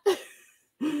sad.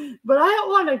 But I don't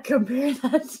want to compare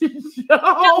that to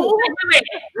Joe.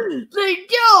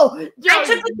 Joe, I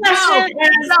took the question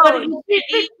as what do you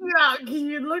think? because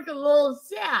you look a little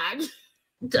sad.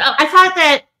 I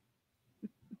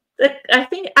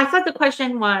thought the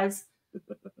question was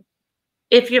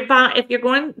if you're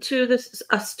going to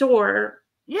a store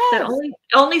that Yes.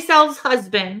 only sells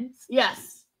husbands,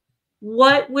 Yes.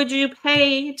 what would you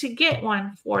pay to get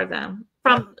one for them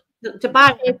to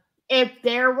buy one? If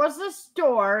there was a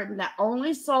store that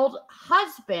only sold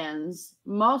husbands,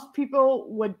 most people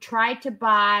would try to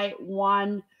buy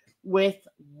one with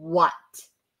what?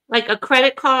 Like a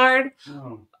credit card?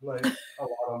 No, like a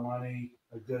lot of money,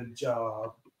 a good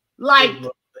job. Like, good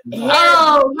look,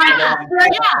 Oh, yeah.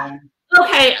 yeah.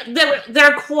 Okay,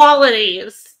 they're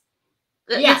qualities.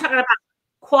 You're Yeah. talking about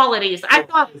qualities. I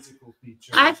thought Physical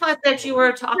features. that you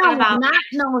were talking No, about not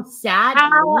no sad.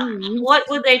 news. what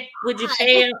would you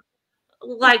pay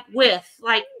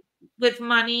with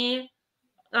money?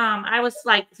 I was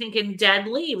thinking dead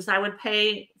leaves. I would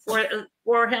pay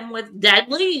for him with dead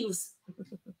leaves.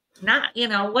 not, you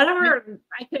know, whatever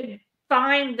I could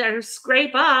find or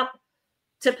scrape up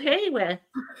to pay with.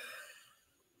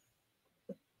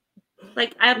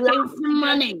 Like I pay Lots of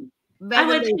money. I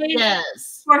would Beverly pay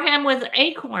says. for him with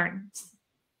acorns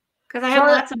because I have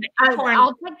So, lots of acorns.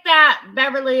 I'll put that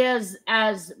Beverly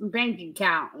as bank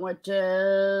account, which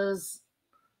is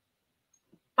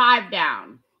 5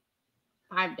 down.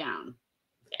 5 down.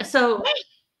 So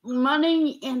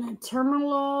Money in a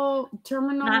terminal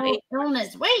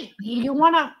illness. Wait, you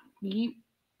wanna you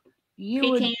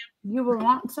would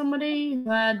want somebody who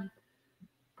had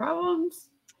problems?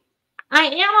 I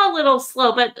am a little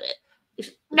slow, but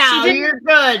No, you're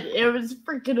good. It was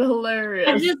freaking hilarious.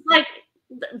 I just like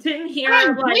didn't hear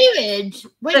like, cleavage.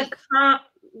 Wait,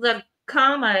 the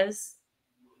commas.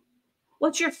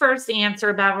 What's your first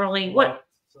answer, Beverly? What?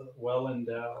 Well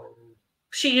endowed.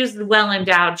 She used the well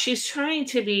endowed. She's trying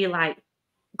to be like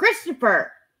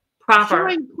Christopher. proper.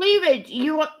 Showing cleavage.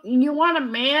 You want a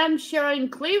man showing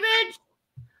cleavage?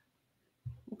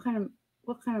 What kind of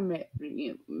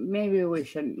maybe we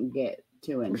shouldn't get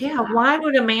too into Yeah, that. why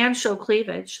would a man show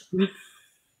cleavage?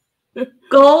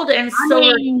 Gold and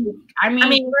silver. I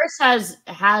mean, Chris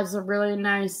has a really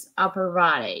nice upper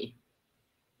body.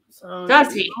 So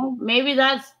does he? Maybe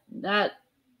that's that.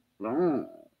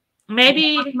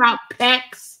 Maybe about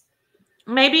pecs.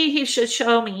 Maybe he should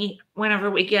show me whenever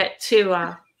we get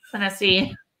to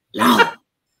Tennessee. No.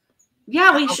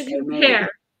 Yeah, we should compare. Maybe.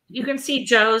 You can see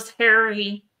Joe's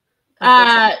hairy.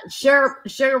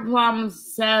 Sugar Plum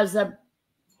says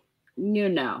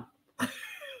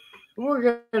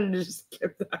we're gonna just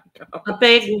skip that. A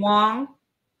big long.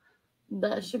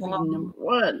 That should be number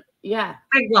 1. Yeah.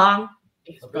 Big long.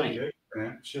 Explain.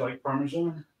 She like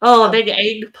Parmesan? Oh, a big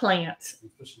eggplant.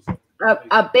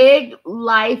 A big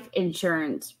life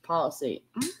insurance policy.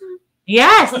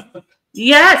 Yes.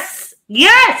 Yes.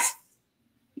 Yes.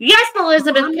 Yes,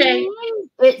 Elizabeth K.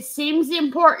 It seems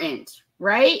important,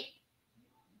 right?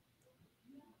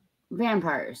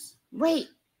 Vampires. Wait.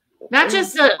 Not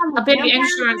just a big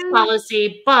insurance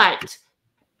policy, but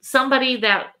somebody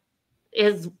that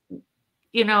is,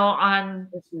 you know, on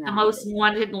the most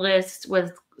wanted list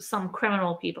with some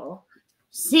criminal people.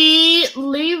 See,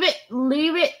 leave it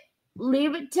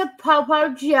to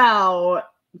Popo Joe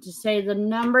to say the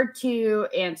number 2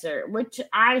 answer, which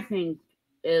I think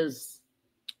is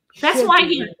that's why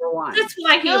he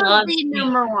loves me.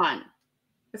 Number 1.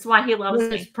 That's why he loves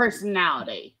his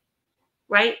personality.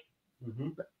 Right? Mm-hmm.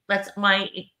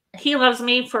 He loves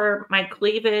me for my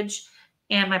cleavage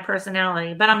and my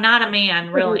personality, but I'm not a man,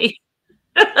 really.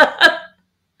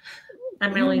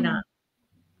 I'm really not.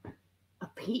 A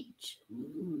peach.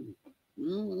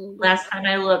 Last time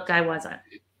I looked, I wasn't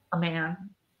a man.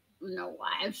 No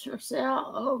wives for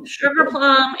sale. Oh, Sugar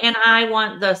Plum and I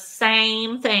want the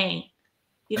same thing.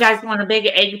 You guys want a big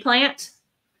eggplant?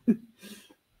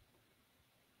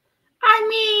 I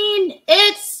mean,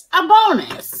 it's a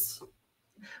bonus.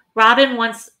 Robin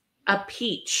wants a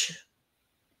peach.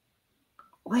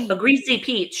 Wait. A greasy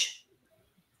peach.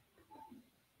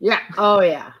 Yeah. Oh,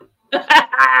 yeah.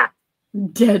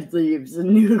 Dead leaves, a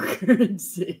new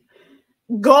currency.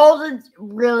 Gold is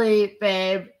really,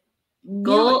 babe.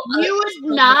 Gold.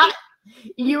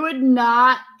 You would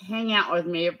not hang out with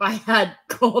me if I had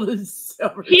gold and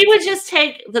silver. He would just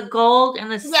take the gold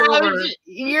and the silver.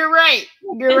 You're right.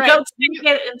 You're right. Go take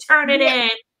it and turn it in.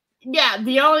 Yeah,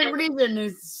 the only reason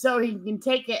is so he can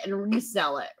take it and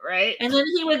resell it, right? And then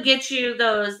he would get you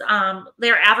those.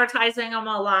 They're advertising them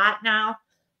a lot now.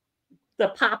 The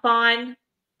pop-on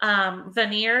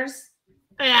veneers.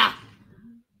 Yeah.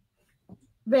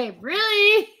 Babe,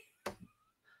 really?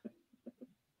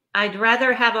 I'd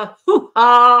rather have a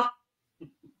hoo-ha.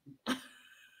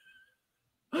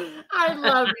 I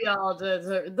love y'all.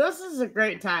 This is a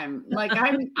great time. Like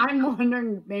I'm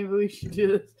wondering if maybe we should do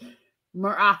this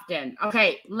more often.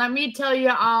 Okay, let me tell you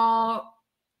all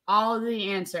of the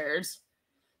answers.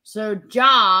 So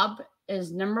job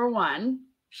is number 1.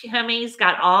 Kimmie's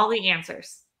got all the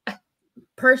answers.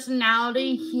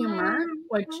 Personality, humor,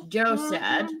 which Joe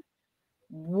said.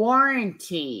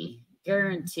 Warranty,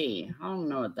 guarantee. I don't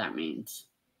know what that means.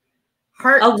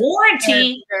 Heart. A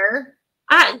warranty.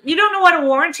 You don't know what a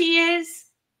warranty is?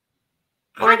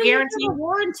 Or a guarantee? A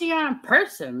warranty on a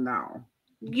person, though.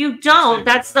 You don't.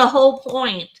 That's the whole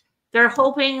point. They're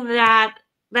hoping that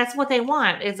that's what they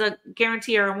want is a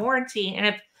guarantee or a warranty. And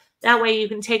if that way you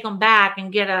can take them back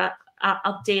and get a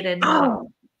updated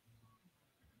model.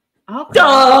 Okay.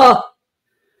 Duh!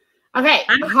 Okay.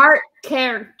 Heart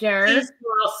character.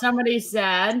 Somebody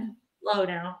said. Low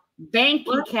now. Bank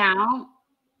account.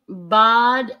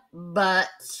 Bod, butt,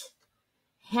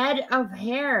 head of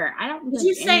hair. I don't Did think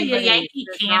you say a anybody Yankee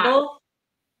does Candle?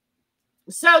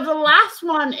 that. So the last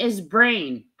one is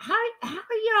brain. How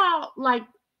y'all like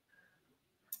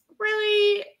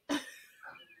really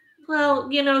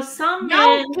Well, some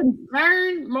y'all men,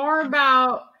 concerned more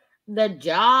about the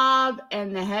job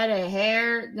and the head of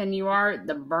hair than you are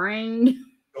the brain?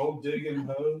 Gold digging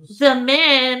hose. the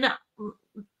men,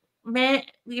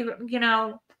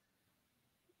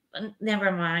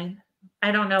 never mind.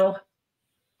 I don't know.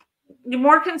 You're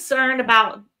more concerned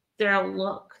about their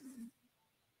look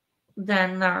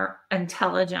than their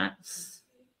intelligence.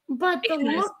 But the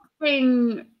Because- look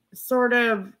thing sort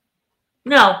of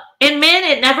No, in men,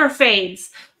 it never fades.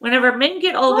 Whenever men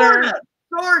get older,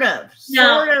 sort of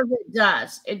it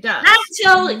does. It does. not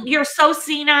until you're so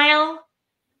senile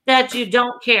that you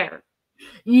don't care.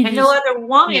 You And no other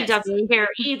woman can't doesn't see. care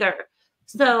either.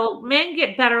 So men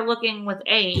get better looking with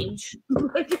age.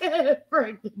 Look at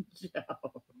freaking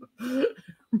Joe.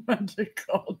 Bunch of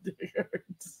gold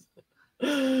diggers.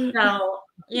 So,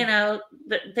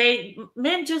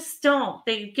 men just don't.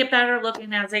 They get better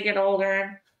looking as they get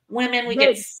older. Women, we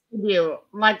get you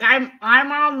like I'm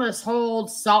on this whole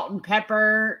salt and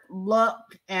pepper look,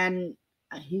 and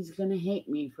he's gonna hate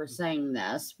me for saying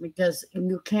this because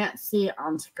you can't see it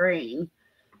on screen,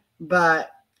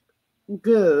 but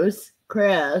Goose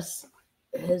Chris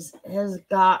has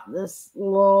got this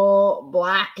little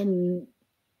black and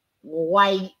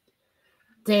white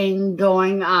thing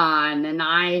going on, and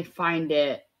I find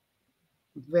it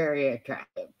very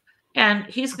attractive. And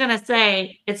he's going to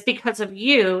say it's because of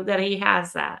you that he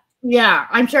has that. Yeah,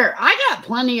 I'm sure. I got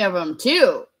plenty of them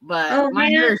too, but my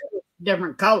hair is a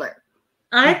different color.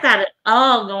 I got it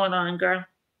all going on, girl.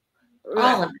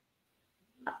 All of it.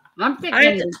 I'm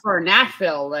thinking for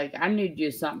Nashville, like I need to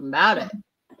do something about it.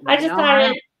 I just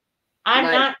thought I'm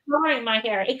not coloring my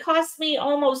hair. It cost me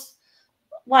almost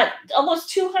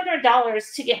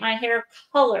 $200 to get my hair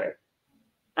colored.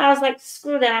 I was like,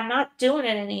 screw that. I'm not doing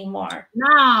it anymore.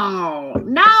 No,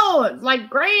 like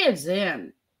gray is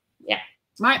in. Yeah.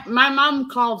 My mom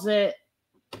calls it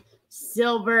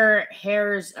silver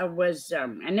hairs of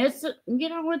wisdom. And it's a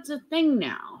thing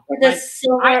now. Like,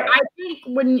 I think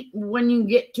when you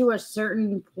get to a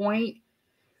certain point,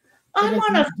 I'm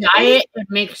on a diet, it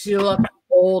makes you look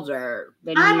older.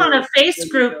 I'm on a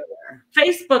Facebook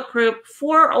group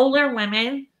for older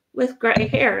women with gray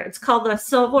hair. It's called the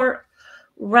Silver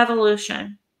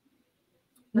Revolution.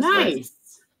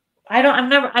 Nice. I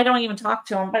don't even talk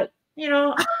to them, but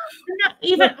I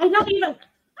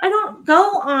don't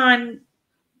go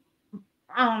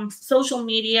on social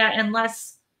media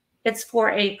unless it's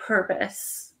for a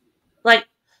purpose. Like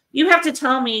you have to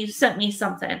tell me you sent me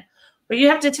something, or you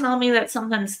have to tell me that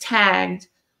something's tagged,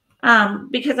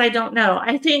 because I don't know.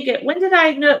 I think when did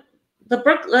I know the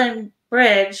Brooklyn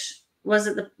Bridge? Was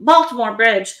it the Baltimore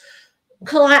Bridge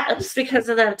collapsed because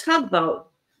of the tugboat?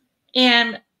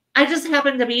 And I just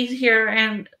happened to be here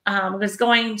and was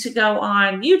going to go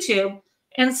on YouTube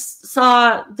and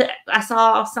saw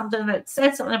something that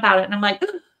said something about it. And I'm like,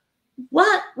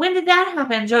 what? When did that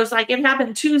happen? Joe's like, it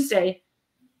happened Tuesday.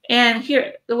 And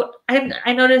here,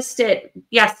 I noticed it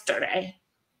yesterday.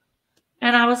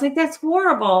 And I was like, that's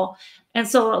horrible. And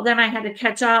so then I had to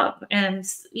catch up. And,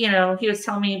 he was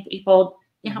telling me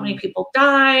how many people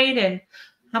died and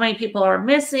how many people are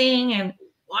missing. And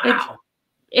wow.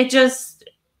 It just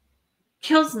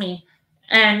kills me.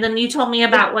 And then you told me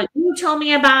about what you told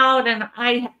me about, and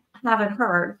I haven't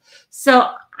heard.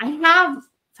 So I have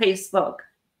Facebook.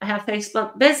 I have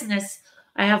Facebook business.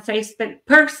 I have Facebook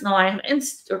personal. I have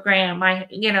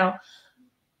Instagram.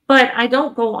 But I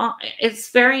don't go on.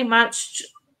 It's very much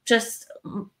just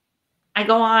I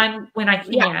go on when I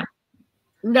can. Yeah.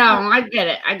 No, I get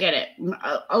it.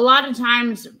 A lot of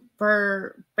times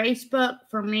for Facebook,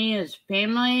 for me, is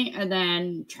family, and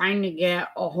then trying to get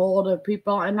a hold of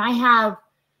people. And I'm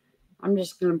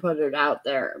just going to put it out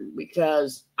there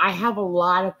because I have a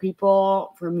lot of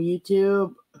people from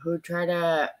YouTube who try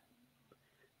to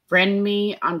friend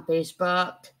me on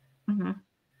Facebook. Mm-hmm.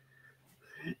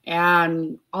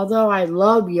 And although I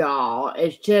love y'all,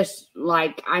 it's just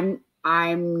like I'm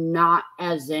not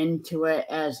as into it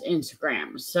as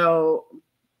Instagram. So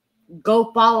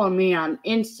go follow me on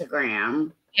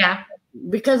Instagram. Yeah.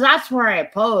 Because that's where I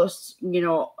post,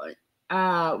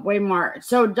 way more.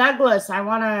 So Douglas, I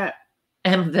want to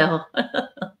Mville.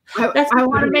 I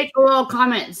want to make a little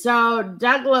comment. So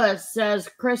Douglas says,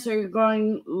 Chris, are you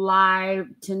going live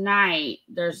tonight?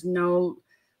 There's no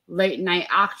late night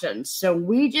auctions. So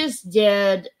we just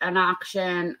did an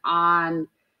auction on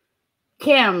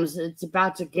Kim's. It's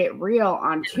about to get real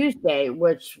on Tuesday,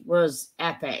 which was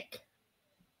epic.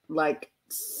 Like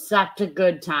such a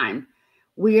good time.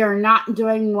 We are not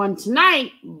doing one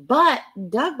tonight, but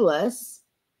Douglas,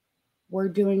 we're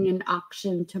doing an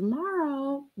auction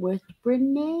tomorrow with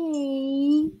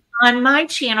Renee on my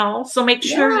channel. So make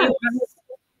sure you.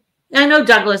 I know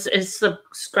Douglas is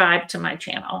subscribed to my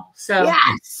channel. So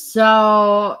yes.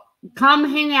 So come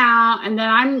hang out, and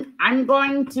then I'm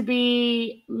going to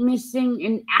be missing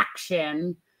in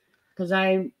action because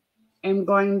I am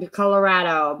going to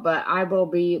Colorado, but I will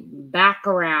be back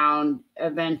around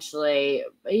eventually.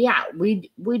 But yeah,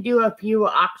 we do a few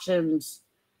auctions.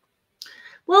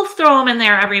 We'll throw them in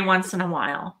there every once in a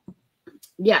while.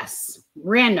 Yes,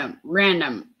 random.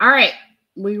 All right,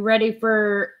 we ready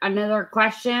for another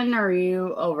question? Or are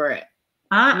you over it?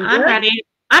 I'm ready.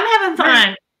 I'm having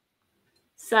fun.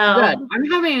 So good.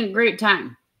 I'm having a great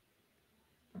time.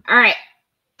 All right.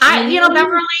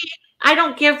 Beverly, I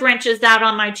don't give wrenches out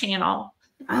on my channel.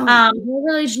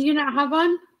 Really? Do you not have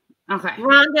one? Okay.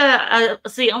 Rhonda,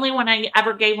 it's the only one I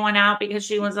ever gave one out because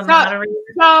she was a moderator.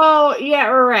 So yeah,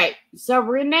 we're right. So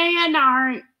Renee and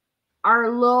I are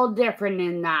a little different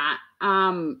in that.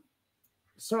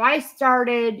 So I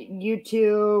started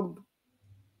YouTube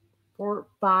 4 or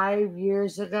 5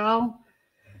 years ago,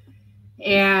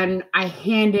 and I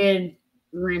handed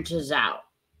wrenches out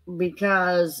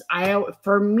because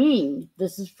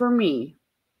this is for me.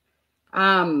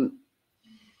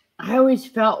 I always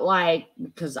felt like,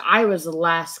 because I was the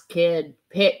last kid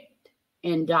picked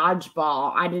in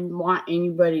dodgeball, I didn't want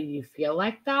anybody to feel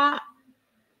like that.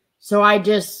 So I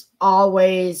just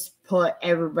always put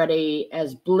everybody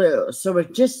as blue. So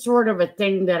it's just sort of a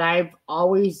thing that I've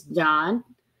always done.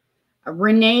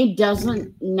 Renee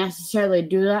doesn't necessarily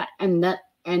do that, and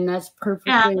that's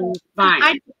perfectly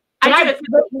fine. I do it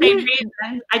for the same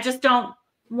reason. I just don't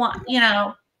want,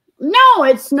 No,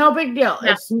 it's no big deal.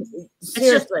 No. It's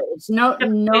seriously, it's no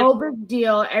big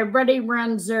deal. Everybody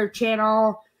runs their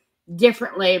channel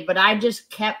differently, but I just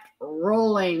kept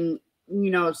rolling,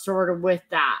 sort of with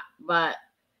that. But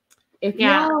if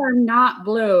y'all are not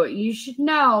blue, you should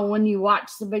know when you watch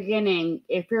the beginning.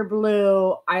 If you're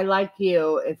blue, I like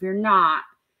you. If you're not,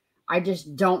 I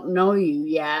just don't know you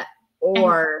yet.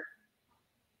 Or ...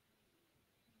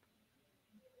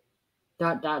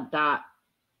 I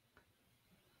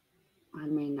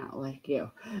may not like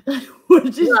you,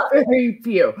 which is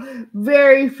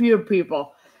very few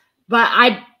people. But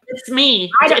it's me.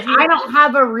 I don't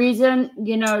have a reason,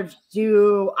 to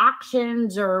do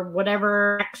auctions or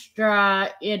whatever extra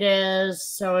it is.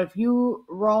 So if you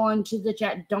roll into the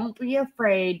chat, don't be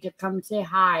afraid to come say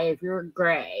hi if you're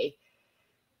gray.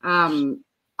 I'll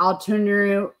turn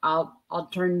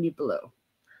you blue.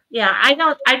 Yeah,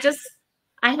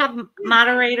 I have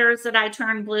moderators that I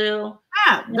turn blue.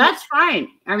 Yeah, that's fine.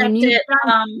 I mean, you've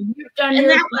done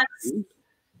your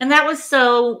and that was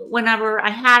so whenever I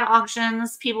had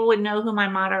auctions, people would know who my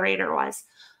moderator was.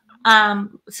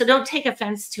 So don't take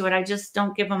offense to it. I just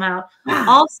don't give them out.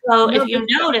 Also, if you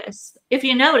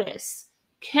notice,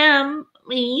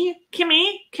 Kimberly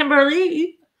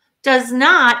does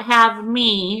not have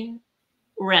me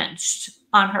wrenched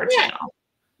on her channel.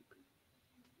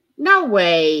 No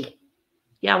way.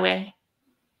 Yeah, way.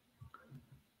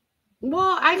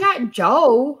 Well, I got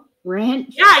Joe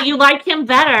wrenched. Yeah, you like him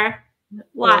better.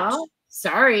 Watch. Well,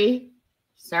 sorry.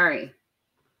 See.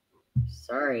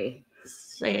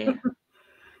 All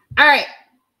right.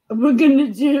 We're going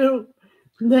to do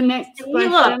the next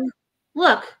question.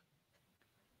 Look.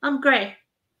 I'm gray.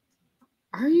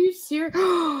 Are you serious?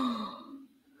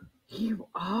 You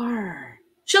are.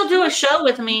 She'll do a show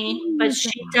with me, but she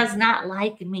does not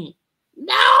like me.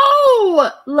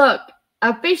 No! Look,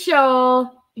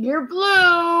 official. You're blue.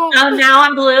 Oh, now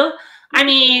I'm blue. I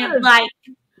mean, like,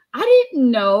 I didn't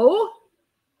know.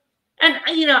 And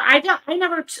I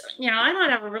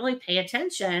don't ever really pay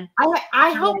attention.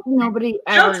 I hope nobody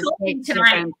ever takes offense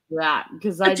to that,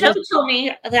 because Joe told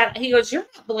me that he goes, "You're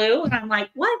not blue," and I'm like,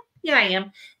 "What? Yeah, I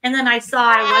am." And then I saw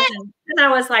I wasn't, and I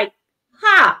was like,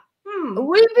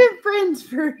 We've been friends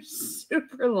for a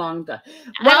super long time.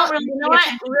 Well, you know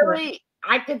what? Really,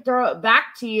 I could throw it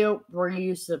back to you. Were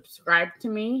you subscribed to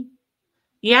me?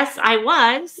 Yes, I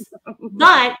was.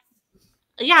 But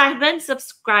yeah, I've been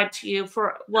subscribed to you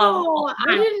for I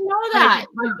didn't know that.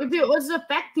 Like, if it was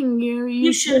affecting you,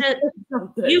 you should.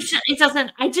 You should. It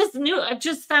doesn't. I just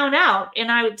found out,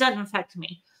 and it doesn't affect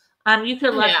me. You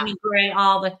could let me gray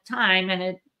all the time, and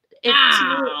it.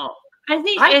 I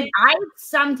think I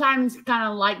sometimes kind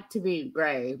of like to be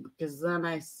gray because then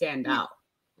I stand out.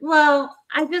 Well,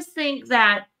 I just think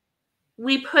that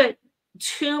we put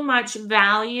too much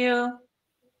value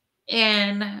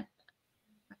in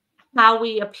how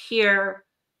we appear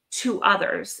to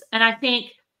others. And I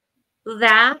think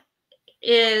that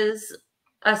is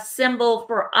a symbol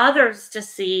for others to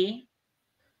see.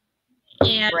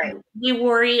 And we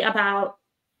worry about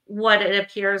what it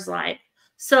appears like.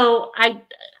 So I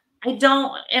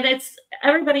don't, and it's,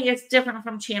 everybody is different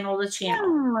from channel to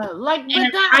channel. Yeah, like, but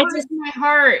and that hurts my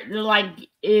heart. Like,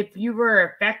 if you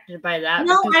were affected by that.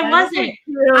 No, I wasn't.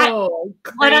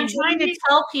 What I'm trying to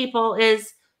tell people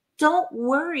is don't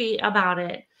worry about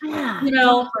it. Yeah, you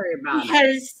know, don't worry about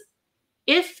because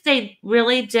if they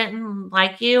really didn't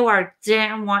like you or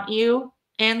didn't want you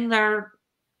in their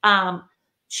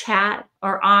chat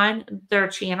or on their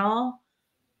channel,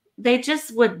 they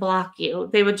just would block you.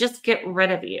 They would just get rid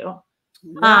of you.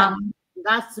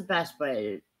 That's the best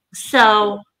way.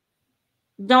 So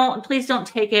please don't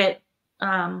take it.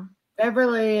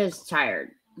 Beverly is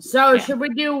tired. So should we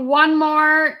do one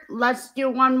more? Let's do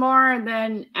one more and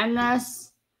then end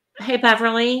this. Hey,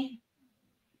 Beverly,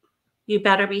 you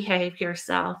better behave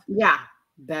yourself. Yeah,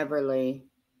 Beverly.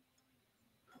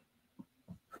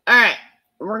 All right.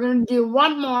 We're going to do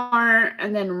one more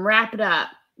and then wrap it up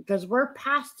because we're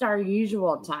past our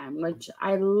usual time, which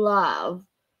I love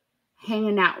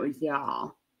hanging out with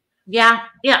y'all. Yeah.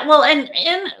 Yeah. Well, and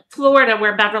in Florida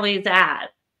where Beverly's at,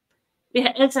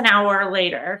 it's an hour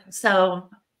later. So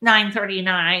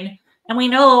 9:39. And we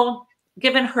know,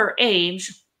 given her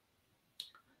age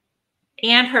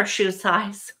and her shoe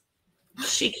size,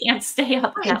 she can't stay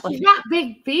up that late. She got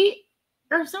big feet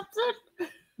or something?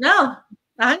 No,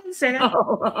 I didn't say that.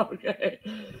 Oh, okay.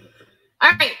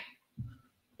 All right.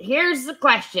 Here's the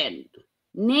question.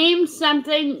 Name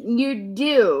something you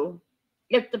do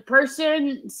if the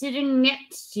person sitting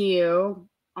next to you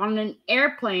on an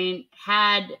airplane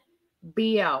had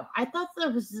BO. I thought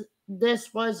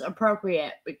this was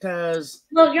appropriate because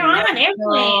well, you're on an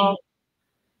airplane.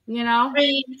 You know,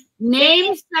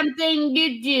 name something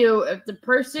you do if the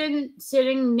person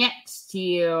sitting next to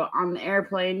you on the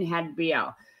airplane had BO.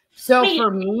 So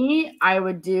for me, I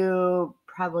would do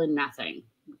probably nothing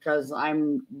because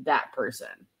I'm that person.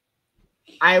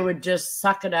 I would just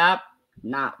suck it up.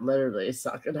 Not literally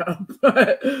suck it up,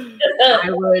 but I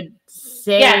would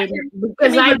say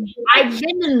because I've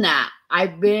been in that.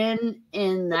 I've been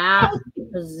in that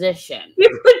position.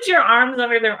 You put your arms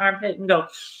under their armpit and go.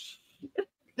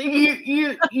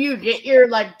 You get your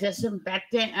like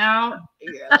disinfectant out.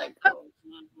 You're like, oh.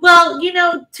 Well, you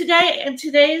know, today in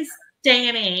today's day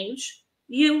and age,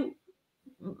 you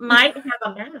might have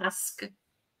a mask.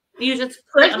 You just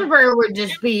put Christopher would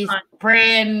just be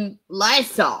spraying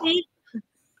Lysol.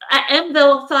 And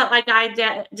Bill thought like I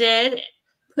did.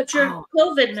 Put your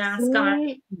COVID mask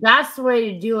on. That's the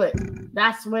way to do it.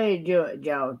 That's the way to do it,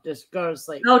 Joe. Just go to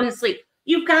sleep. Go to sleep.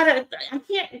 You've got to. I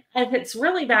can't. If it's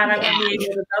really bad, I won't be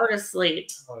able to go to sleep.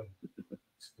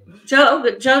 Joe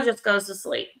just goes to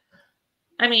sleep.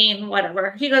 I mean,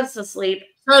 whatever. He goes to sleep.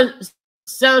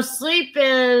 So sleep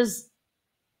is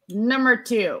number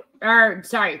 2. Or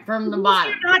sorry, from the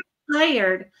bottom. You're not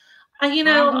tired. You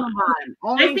know,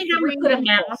 I think I would put a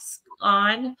mask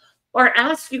on, or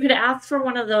you could ask for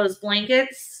one of those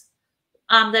blankets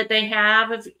that they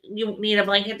have if you need a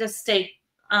blanket to stay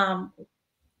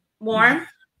warm.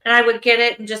 And I would get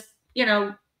it and just, you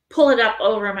know, pull it up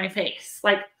over my face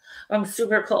like I'm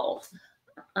super cold.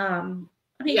 I mean,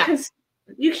 because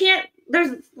you can't.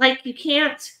 You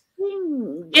can't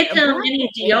get them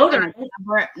any deodorant.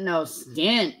 No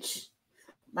stench.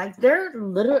 Like they're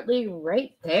literally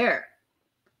right there.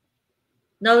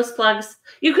 Nose plugs.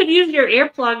 You could use your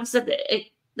earplugs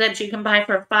that you can buy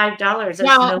for $5.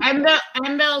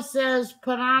 No, Bill says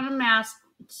put on a mask.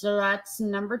 So that's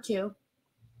number 2.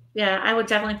 Yeah, I would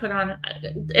definitely put on.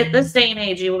 At this day and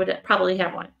age, you would probably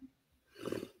have one.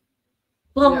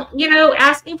 Well, you know,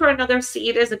 asking for another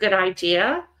seat is a good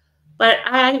idea, but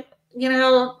you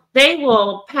know, they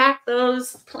will pack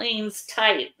those planes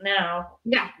tight now.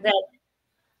 Yeah. There's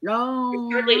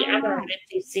hardly ever an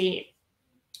empty seat.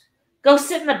 Go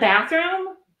sit in the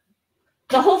bathroom?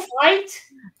 The whole flight?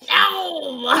 No.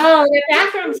 Oh, the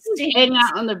bathroom stinks. Hang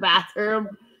out in the bathroom.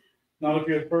 Not if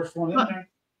you're the first one in there.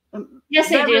 Yes,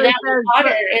 they do. That water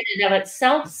in and of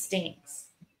itself stinks.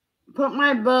 Put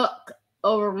my book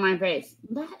over my face.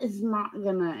 That is not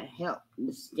going to help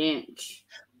the stench.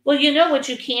 Well, you know what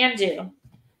you can do.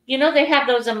 You know they have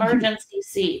those emergency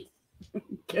seats.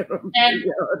 And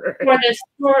for the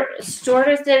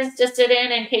stewardesses to sit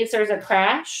in case there's a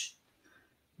crash,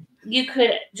 you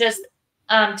could just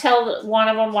tell one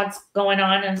of them what's going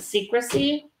on in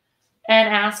secrecy and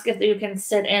ask if you can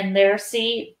sit in their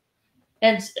seat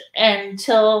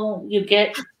until you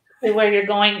get to where you're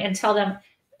going and tell them,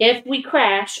 if we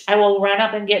crash, I will run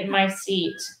up and get in my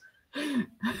seat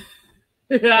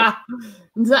Yeah,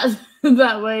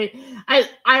 that way.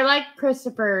 I like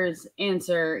Christopher's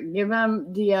answer. Give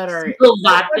him deodorant. Little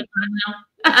vodka.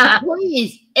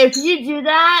 Please, if you do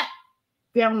that,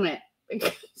 film it. Give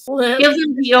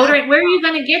them deodorant. Where are you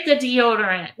going to get the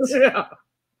deodorant? Yeah.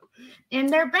 In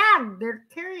their bag, their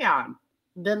carry-on.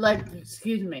 They're like,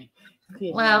 excuse me.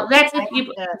 Well, that's if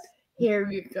you. Here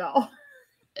you go.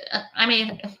 I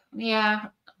mean, yeah,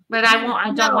 but I won't.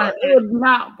 I don't want it would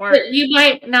not work. But you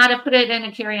might not have put it in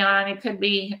a carry-on. It could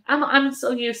be. I'm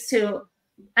so used to.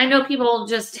 I know people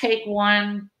just take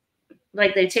one,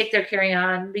 like they take their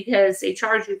carry-on because they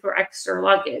charge you for extra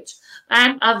luggage.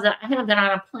 I haven't been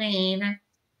on a plane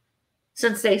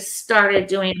since they started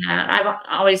doing that.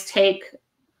 I always take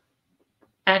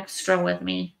extra with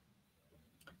me.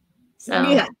 So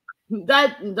yeah,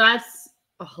 that's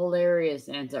a hilarious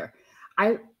answer.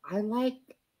 I like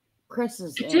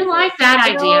Chris's. I do like that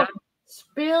idea.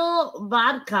 Spill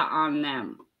vodka on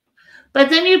them. But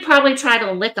then you probably try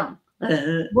to lick them.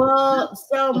 Well,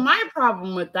 so my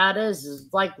problem with that is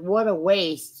like what a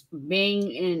waste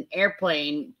being in an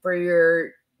airplane for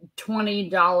your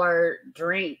 $20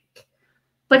 drink.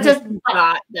 But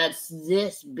that's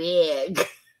this big.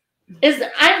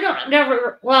 I've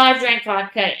drank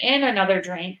vodka and another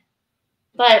drink,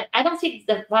 but I don't think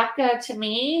the vodka to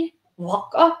me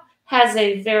has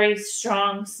a very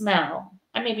strong smell.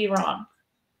 I may be wrong.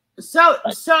 So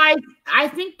I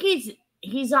think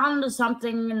he's on to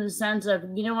something in the sense of,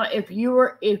 you know what, if you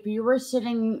were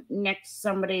sitting next to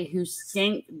somebody who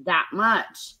stank that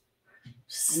much,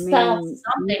 you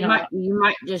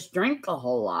might just drink a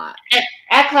whole lot.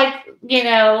 Act like,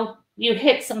 you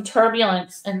hit some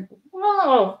turbulence and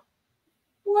whoa.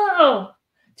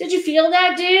 Did you feel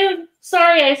that, dude?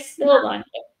 Sorry, I spilled on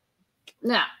you.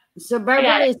 No. So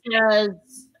Beverly says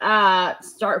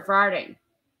start farting.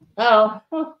 Oh.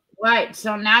 Right.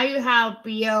 So now you have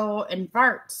BO and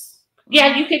farts.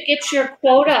 Yeah, you could get your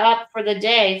quota up for the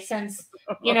day since,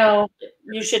 you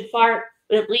should fart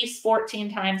at least 14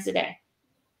 times a day.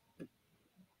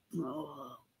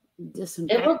 Oh,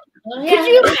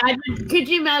 Could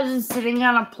you imagine sitting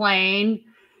on a plane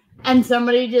and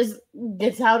somebody just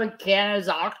gets out a can of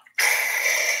Zoc?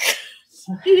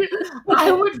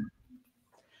 I would.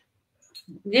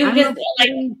 I'm a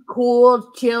pretty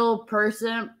cool, chill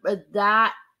person, but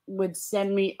that would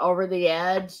send me over the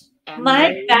edge. And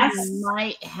might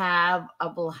have a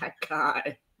black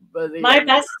eye. My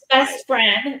best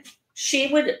friend,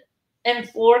 in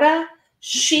Florida,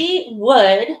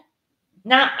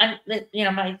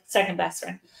 my second best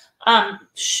friend.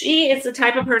 She is the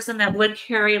type of person that would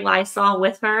carry Lysol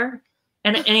with her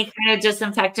and any kind of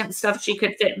disinfectant stuff she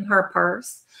could fit in her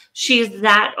purse. She's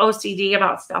that OCD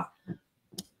about stuff.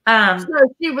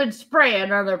 So she would spray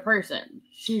another person.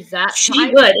 She's that.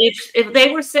 She would if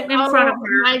they were sitting in front of her.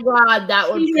 Oh my God,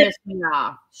 that would piss me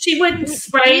off. She wouldn't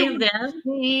spray them.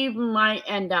 She might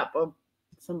end up with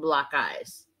some black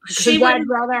eyes. I'd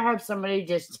rather have somebody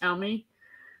just tell me.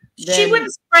 She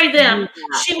wouldn't spray them.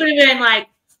 She would have been like,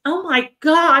 "Oh my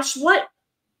gosh, what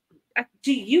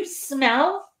do you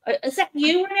smell? Is that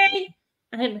you, Renee?"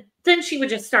 And then she would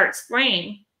just start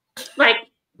spraying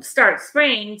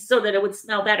so that it would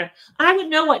smell better. I would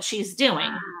know what she's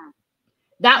doing.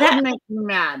 That would make me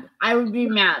mad. I would be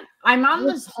mad. I'm on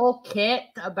this whole kick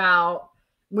about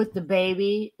with the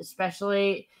baby,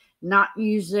 especially not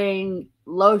using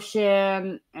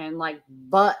lotion and like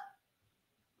butt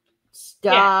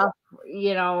stuff,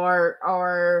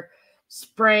 or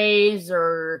sprays,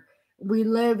 or we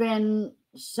live in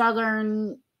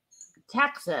southern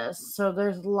Texas, so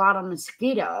there's a lot of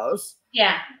mosquitoes.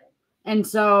 Yeah. And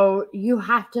so you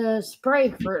have to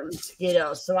spray for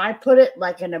mosquitoes. So I put it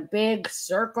like in a big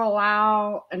circle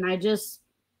out, and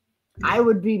I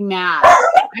would be mad.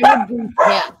 I would be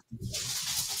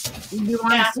pissed. You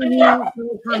want to see me go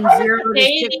from 0 to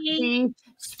 60?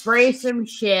 Spray some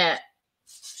shit.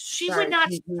 She would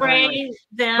not spray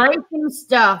them. Spray some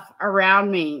stuff around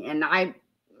me, and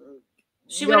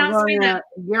she would not spray them.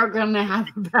 You're gonna have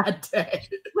a bad day.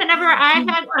 Whenever I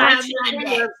had my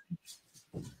children,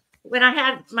 when I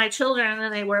had my children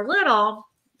and they were little,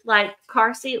 like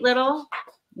car seat little,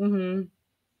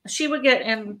 she would get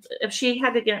in, if she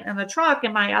had to get in the truck,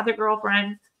 and my other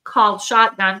girlfriend called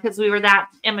shotgun because we were that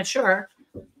immature.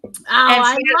 Oh,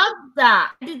 I love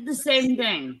that. I did the same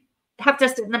thing. Have to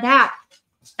sit in the back.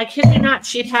 I kid you not,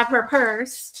 she'd have her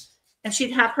purse and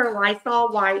she'd have her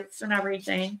Lysol wipes and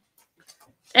everything.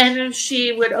 And then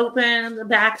she would open the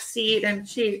back seat and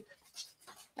she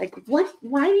like,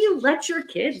 why do you let your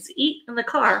kids eat in the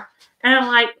car? And I'm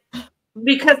like,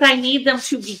 because I need them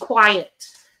to be quiet.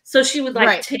 So she would like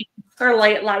Right. take her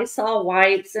Lysol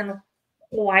wipes and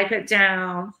wipe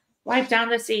down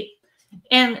the seat.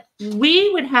 And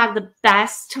we would have the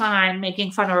best time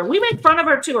making fun of her. We make fun of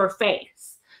her to her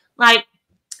face. Like,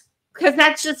 because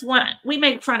that's just what we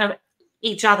make fun of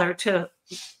each other to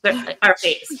our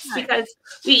face, because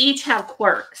we each have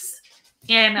quirks.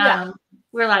 And I'm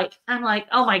like,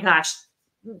 oh my gosh.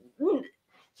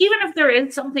 Even if there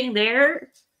is something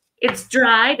there, it's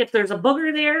dried. If there's a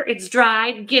booger there, it's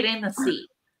dried. Get in the seat.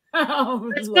 Oh,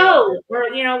 Let's Lord. go.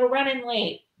 We're running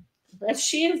late. But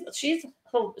she's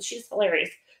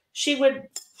hilarious. She would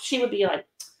be like,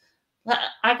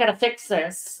 I gotta fix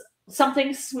this.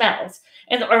 Something smells.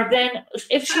 Or then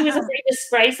if she was afraid to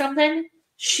spray something,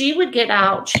 she would get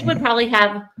out. She would probably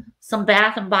have some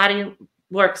Bath and Body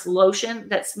Works lotion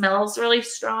that smells really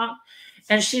strong.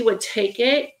 And she would take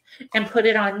it and put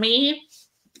it on me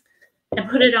and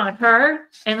put it on her.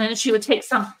 And then she would take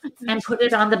some and put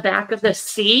it on the back of the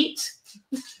seat.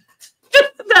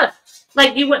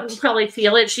 Like, you wouldn't probably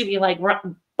feel it. She'd be like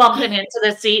bumping into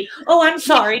the seat. Oh, I'm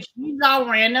sorry. She's all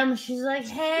random. She's like,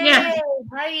 hey,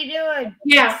 how you doing?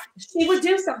 Yeah, she would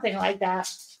do something like that.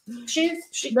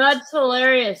 That's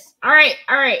hilarious. All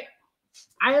right.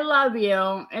 I love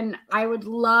you, and I would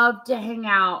love to hang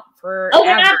out for. Oh,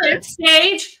 we're not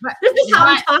backstage. This is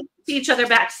how we talk to each other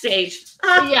backstage.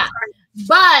 Yeah,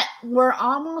 but we're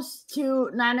almost to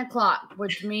 9 o'clock,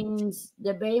 which means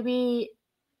the baby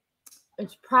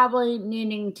is probably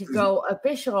needing to go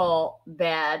official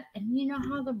bed. And you know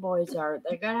how the boys are;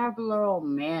 they gotta have a little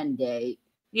man date.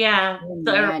 Yeah,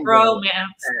 the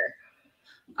romance.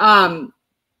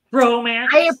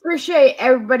 Romance. I appreciate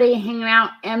everybody hanging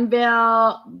out.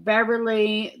 Enville,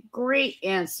 Beverly, great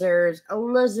answers.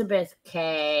 Elizabeth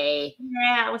K.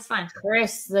 Yeah, it was fun.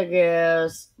 Chris the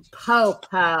Goose,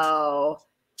 Popo.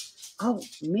 Oh,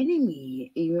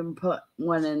 Mini-Me even put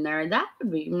one in there. That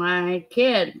would be my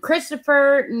kid.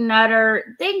 Christopher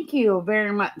Nutter, thank you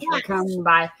very much for coming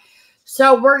by.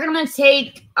 So we're going to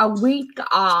take a week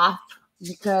off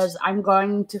because I'm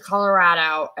going to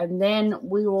Colorado, and then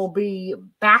we will be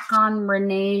back on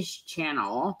Renee's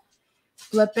channel,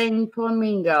 Flipping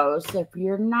Flamingos. If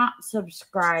you're not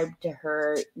subscribed to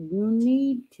her, you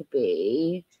need to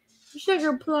be.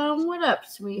 Sugar Plum, what up,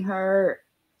 sweetheart?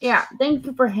 Yeah, thank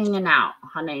you for hanging out,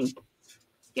 honey.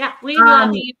 Yeah, we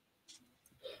love you.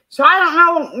 So I don't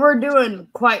know what we're doing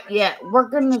quite yet. We're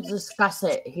going to discuss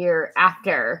it here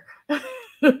after.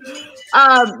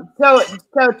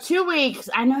 So 2 weeks.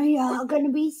 I know y'all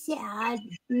gonna be sad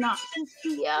not to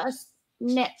see us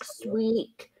next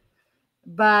week,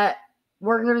 but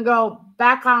we're gonna go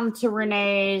back on to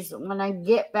Renee's when I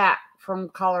get back from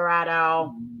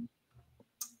Colorado.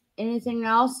 Anything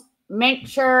else? Make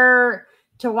sure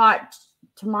to watch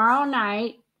tomorrow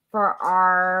night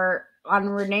on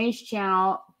Renee's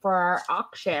channel for our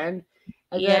auction.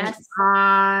 Again,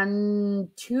 on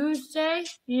Tuesday.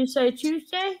 You say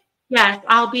Tuesday? Yes,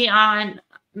 I'll be on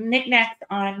Knickknacks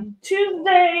on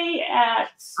Tuesday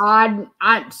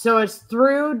so it's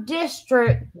through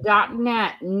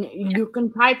district.net. You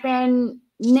can type in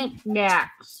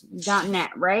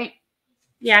knickknacks.net, right?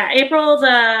 Yeah, April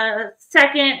the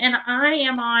 2nd, and I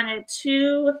am on at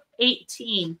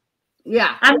 2:18.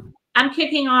 Yeah. I'm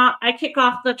kicking off. I kick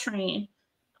off the train.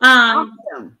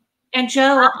 Awesome. And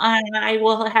Joe and I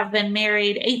will have been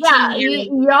married 18 years.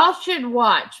 Y'all should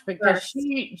watch because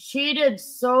she did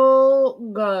so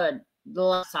good the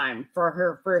last time for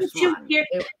her first one.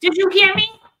 Did you hear me?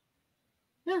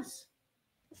 Yes.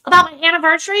 About my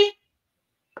anniversary?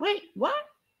 Wait, what?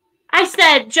 I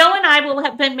said Joe and I will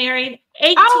have been married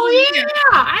 18 years.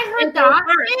 I heard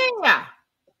that.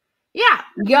 Yeah.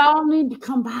 Y'all need to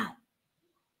come by.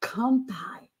 Come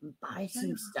by. Buy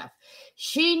some stuff.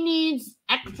 She needs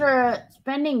extra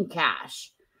spending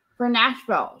cash for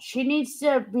Nashville. She needs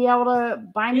to be able to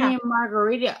buy me a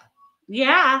margarita.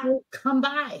 Yeah. Come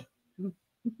by.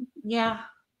 Yeah.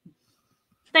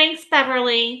 Thanks,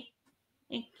 Beverly.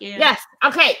 Thank you. Yes.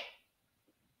 Okay.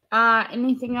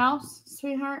 Anything else,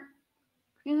 sweetheart?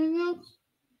 Anything else?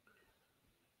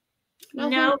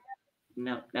 No.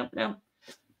 No.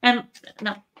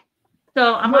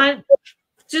 So I'm on.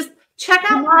 Just check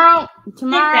out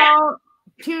tomorrow,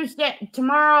 Tuesday.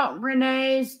 Tomorrow,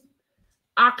 Renee's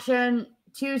auction.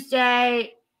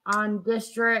 Tuesday on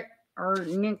District or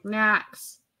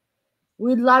Knickknacks.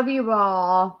 We love you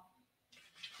all.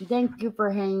 Thank you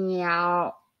for hanging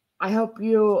out. I hope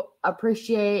you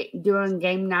appreciate doing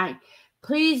game night.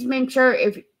 Please make sure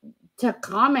to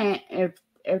comment if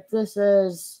this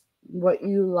is what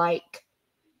you like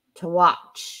to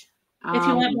watch. If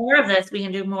you want more of this, we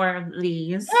can do more of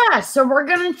these. Yeah, so we're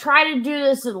going to try to do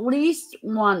this at least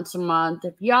once a month.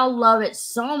 If y'all love it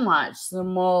so much,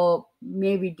 then we'll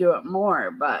maybe do it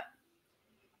more. But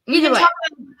either way.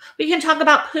 We can talk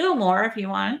about poo more if you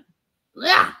want.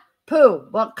 Yeah, poo.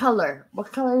 What color?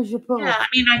 What color is your poo? Yeah, I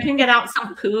mean, I can get out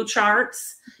some poo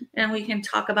charts, and we can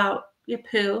talk about your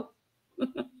poo.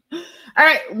 All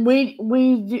right, we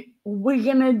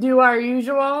gonna do our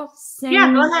usual. Sing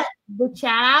Yeah, go ahead. The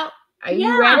chat out. Are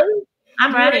you ready?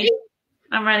 I'm ready.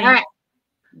 I'm ready. All right.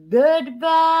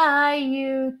 Goodbye,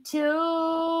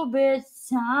 YouTube. It's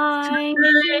time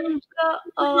to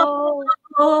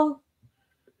go.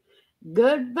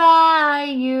 Goodbye,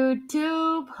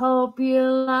 YouTube. Hope you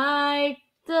like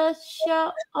the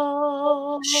show.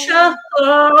 Oh.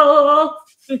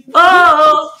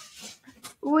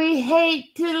 We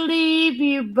hate to leave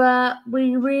you, but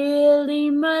we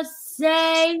really must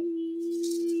say.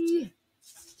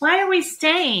 Why are we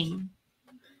staying?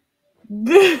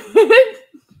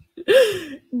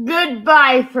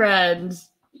 Goodbye,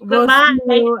 friends. Goodbye.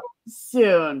 We'll see you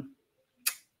soon.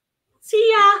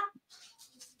 See ya.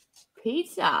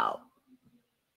 Peace out.